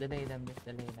 Just delay them.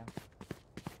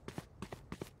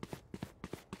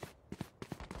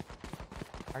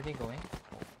 Are they going?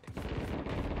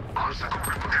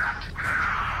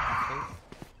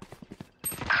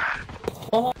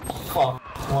 Oh, fuck.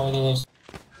 What it is.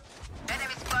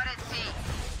 Enemy spotted C.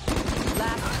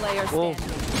 Last player Oh.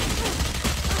 standing.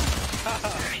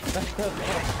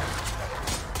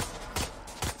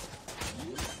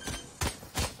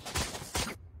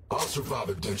 I'll survive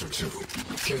a dent or two.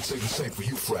 Can't say the same for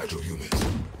you fragile humans.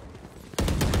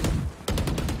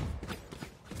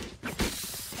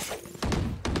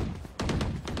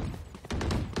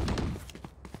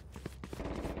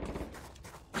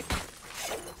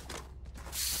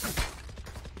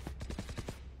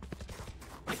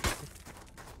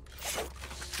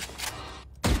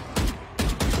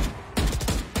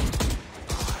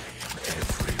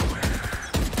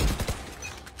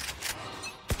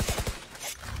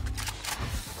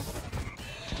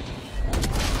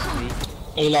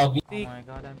 I love you. Oh my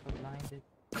god, I'm so blinded.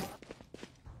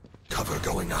 Cover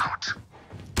going out.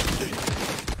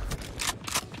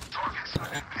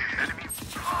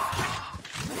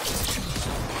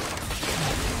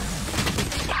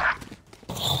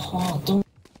 Oh, don't.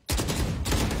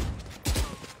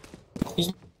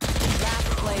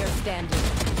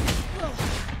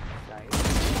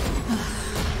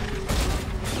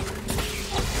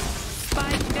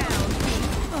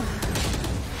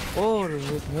 You're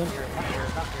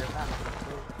back.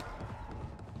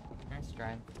 Nice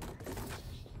try.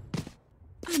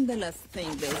 I'm the last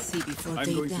thing they'll see before I'm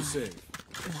they going die. to save.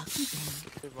 Lucky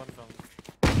them.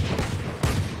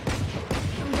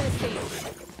 I'm gonna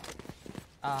save.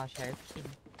 Sheriff.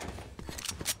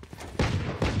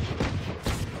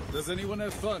 Does anyone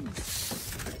have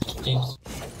funds? James.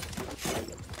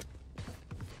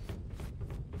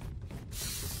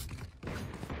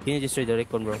 Can you destroy the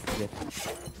recon, bro? Yeah.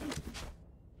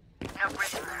 No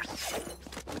prisoners.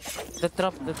 The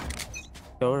trap, the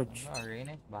George. Oh,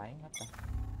 Reyna is buying. What the?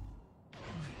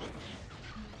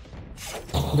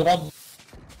 Grab.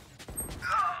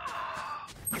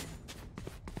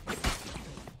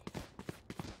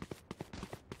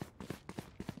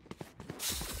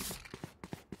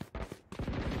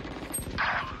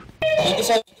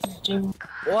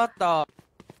 What the?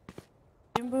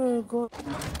 Timber, go.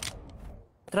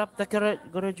 Trap the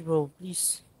garage, bro,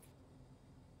 please.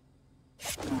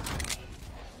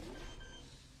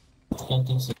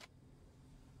 Planting.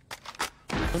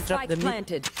 Don't trap the mid.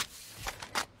 Planted.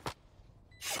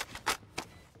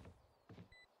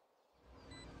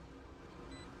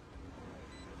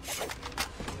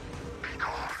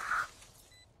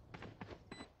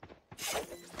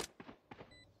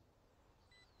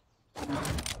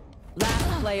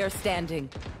 Last player standing.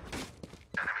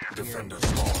 Defender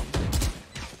spawn.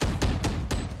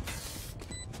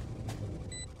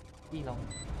 Long.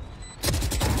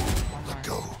 One more.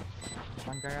 Go.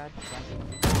 One garage.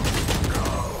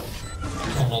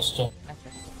 Nice job.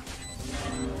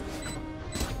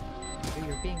 Do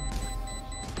your ping.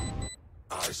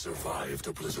 I survived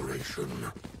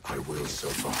obliteration. I will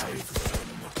survive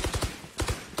them.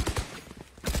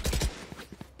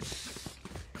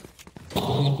 You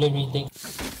can play retake.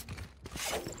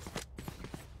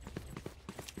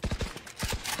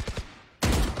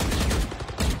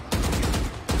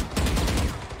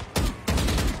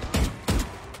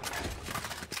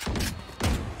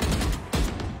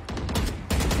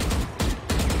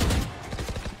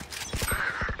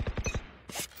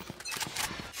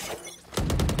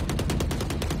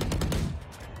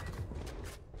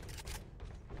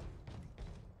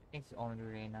 I think it's only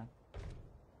Reyna.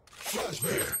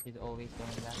 Flashbang. He's always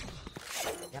doing that.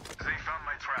 Yep. They found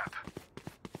my trap.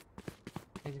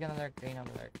 He's gonna lurk. Reyna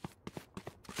will lurk.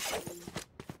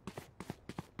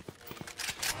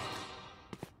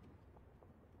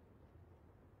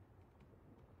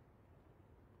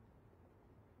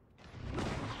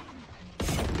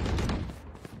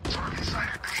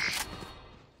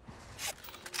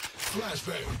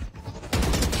 Flashbang.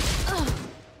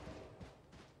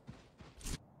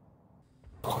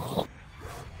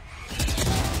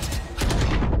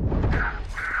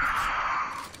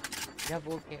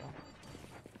 Double kill.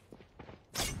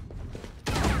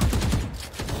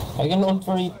 I can ult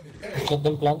for it. Let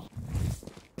them plant.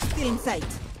 Still in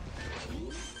sight.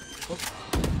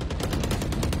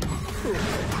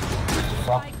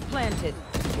 Spike planted.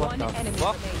 What One the enemy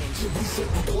fuck? remaining.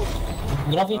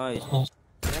 Grab it. Nice.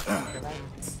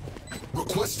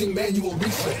 Requesting manual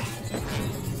reset.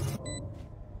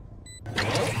 I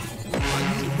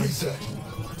need a reset.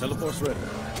 Teleport's ready.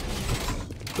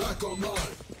 Back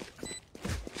online.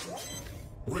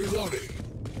 Reloading.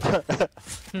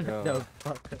 The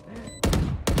fuck.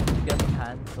 Got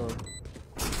cancelled.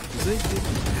 They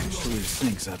didn't actually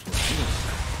think that was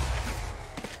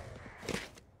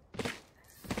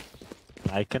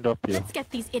good. I can drop you. Let's get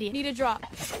these idiots. Need a drop.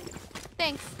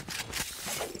 Thanks.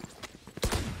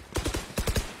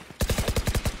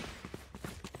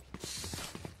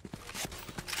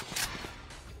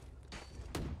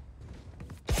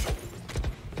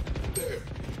 There.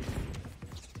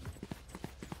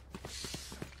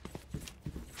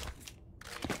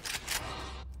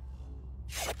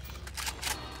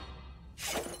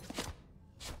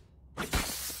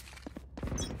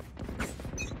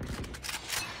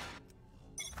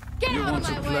 Get You out want of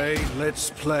to my play? way. Let's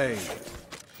play.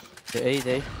 The A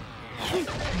day.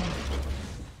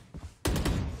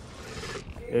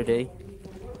 Your day.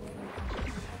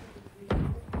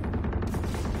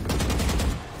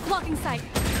 Blocking sight.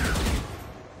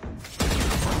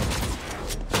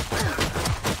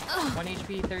 1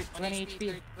 HP, 20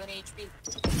 HP.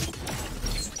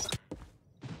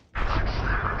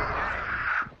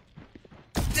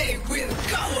 They will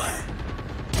cover.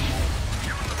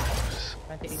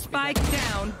 20 HP. Spike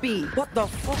down B. What the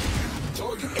fuck?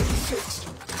 Target 86.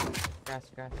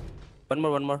 Grass.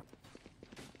 One more.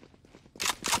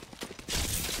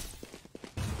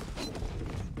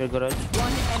 Your garage.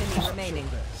 One enemy remaining.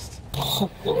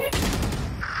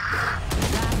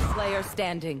 Last player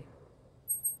standing.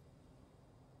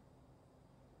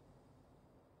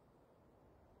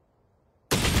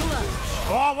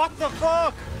 Oh, what the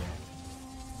fuck?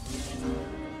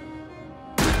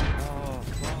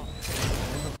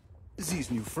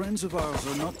 These new friends of ours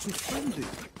are not too friendly.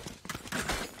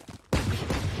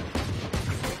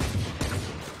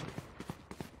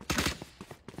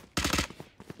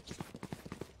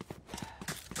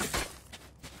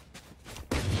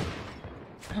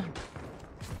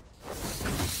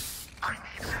 I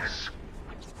need this.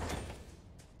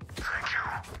 Thank you.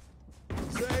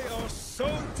 They are so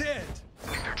dead.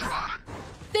 Need a draw.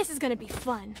 This is gonna be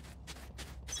fun.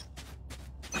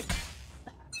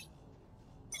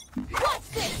 What's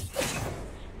this?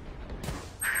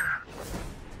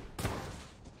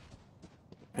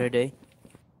 Ready?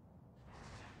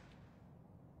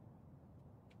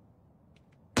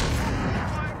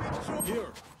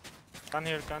 Here. Gun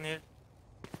here, gun here.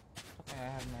 Okay, I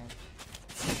have mine.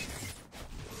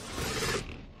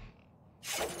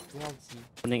 We have C.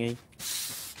 Running A.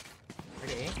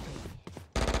 Ready, A?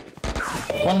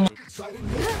 One.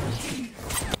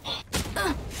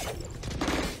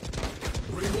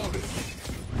 Reloaded.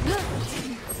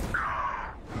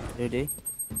 Ready?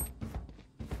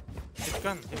 Hit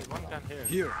gun, hit one gun here.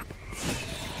 Here.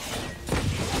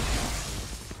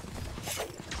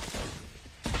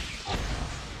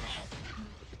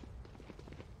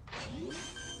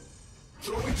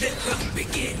 The hunt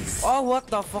begins. Oh, what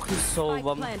the fuck is so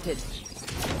Spike planted.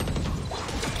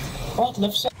 What?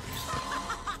 Left side.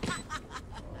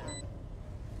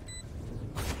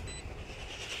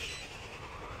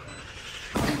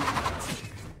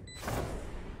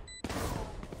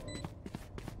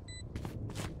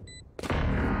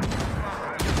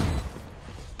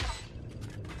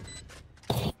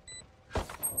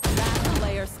 Last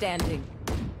player standing.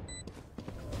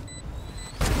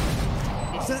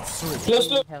 That's right. Close,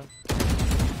 close. Help.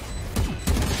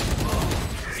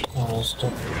 Oh,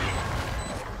 stop.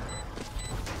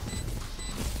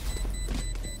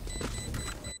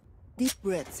 Deep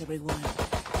breaths, everyone.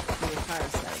 Your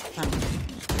hearts are pumping.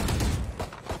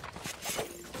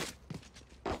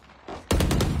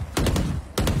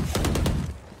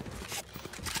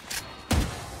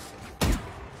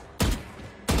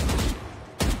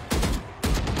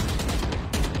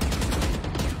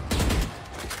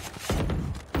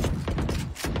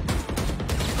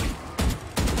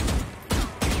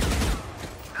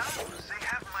 They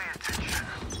have my attention.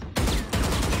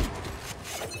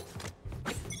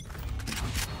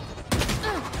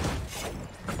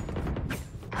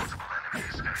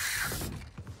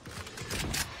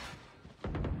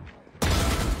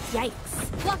 Yikes.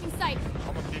 Blocking sight.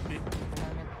 I'm a TP.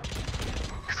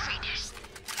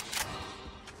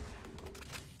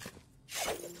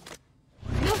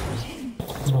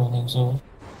 Droning zo.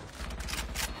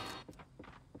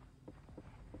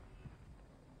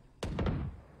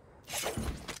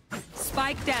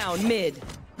 Spike down mid.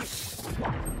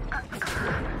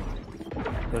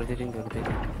 Rotating,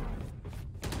 rotating.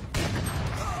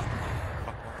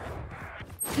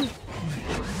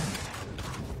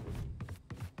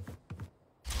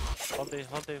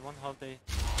 Hold day, one hold day.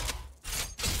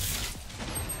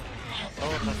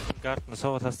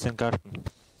 So was den Garten.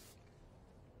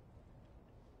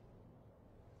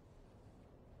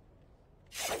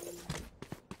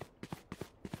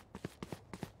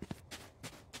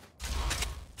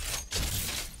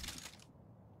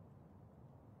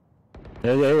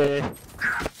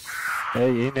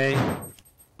 Hey.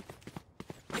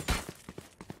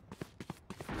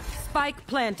 Spike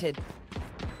planted.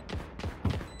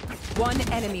 One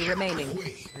enemy remaining.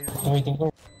 I'm waiting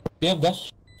for. Do you have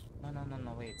dash?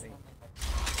 No, wait.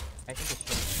 I think it's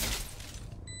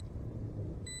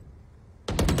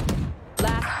short.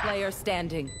 Last player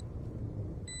standing.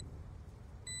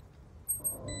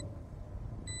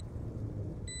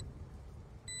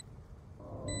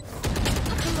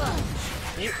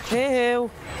 Hell.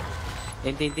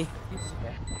 TNT.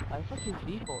 I thought you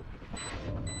default.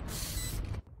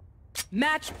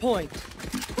 Match point.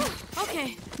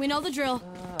 Okay, we know the drill.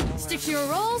 Stick to your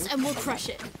roles and we'll crush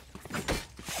it.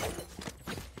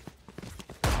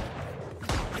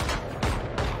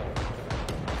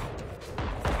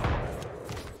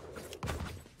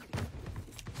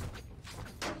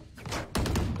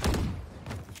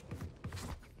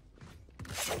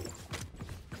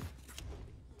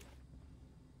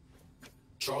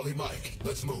 Charlie Mike,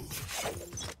 let's move.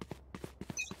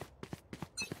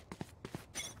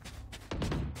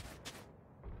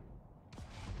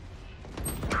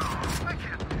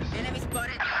 Enemy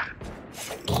spotted.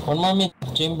 One more mid.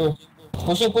 Chamber.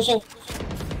 Pushing. Two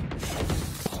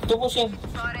pushing.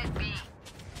 Spotted B.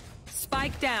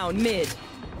 Spike down mid.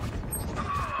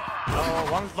 Oh,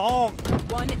 one long.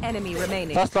 One enemy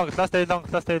remaining. Last day long.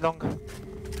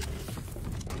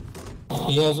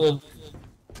 He has ult.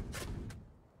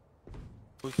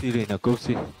 Go see, Reina, go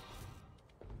see.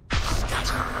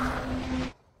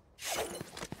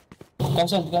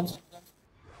 Cancel.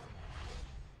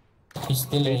 He's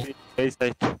still in. A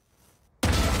side.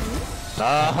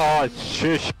 Ah,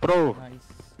 shush, bro. Nice.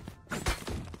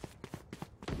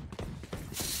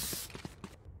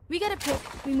 We get a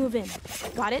pick, we move in.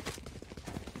 Got it?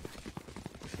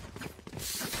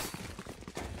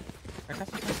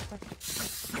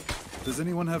 Does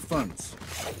anyone have funds?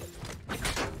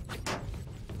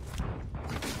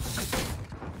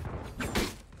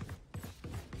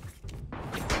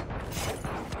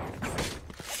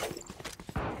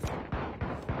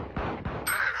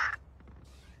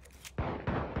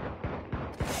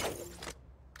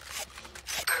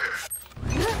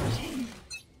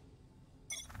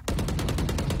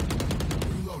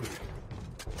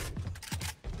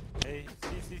 Hey,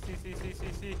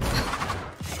 see.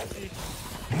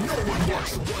 No one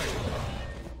walks away.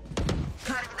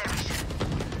 Cutting their vision.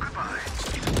 Goodbye.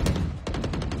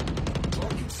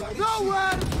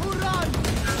 Nowhere to run!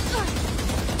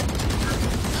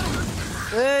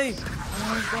 Hey! Oh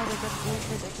my god, I got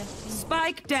bolted. I can't see.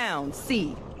 Spike down,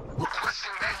 C.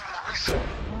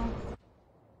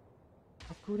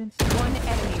 I couldn't see. One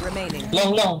enemy remaining.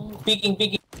 Long. Peeking.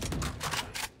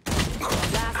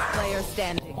 Last player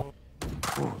standing.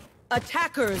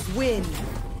 Attackers win.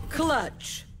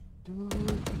 Clutch. Dude,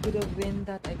 you could have win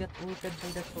that. I got ulted by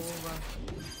the Sova.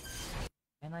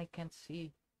 And I can't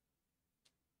see.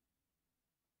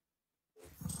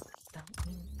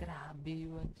 Tangin, grabe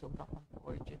yun. Sobrang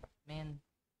unfortunate, man.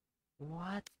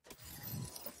 What?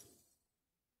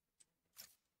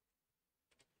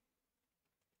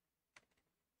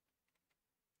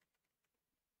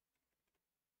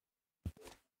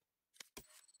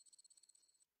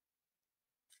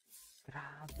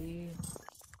 Grabe.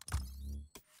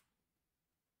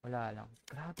 Wala lang.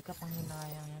 Grabe ka pang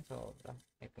hinayang yan. Sobra.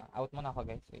 Wait lang. Out muna ako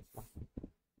guys. Wait lang.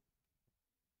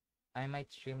 I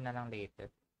might stream na lang later.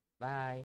 Bye.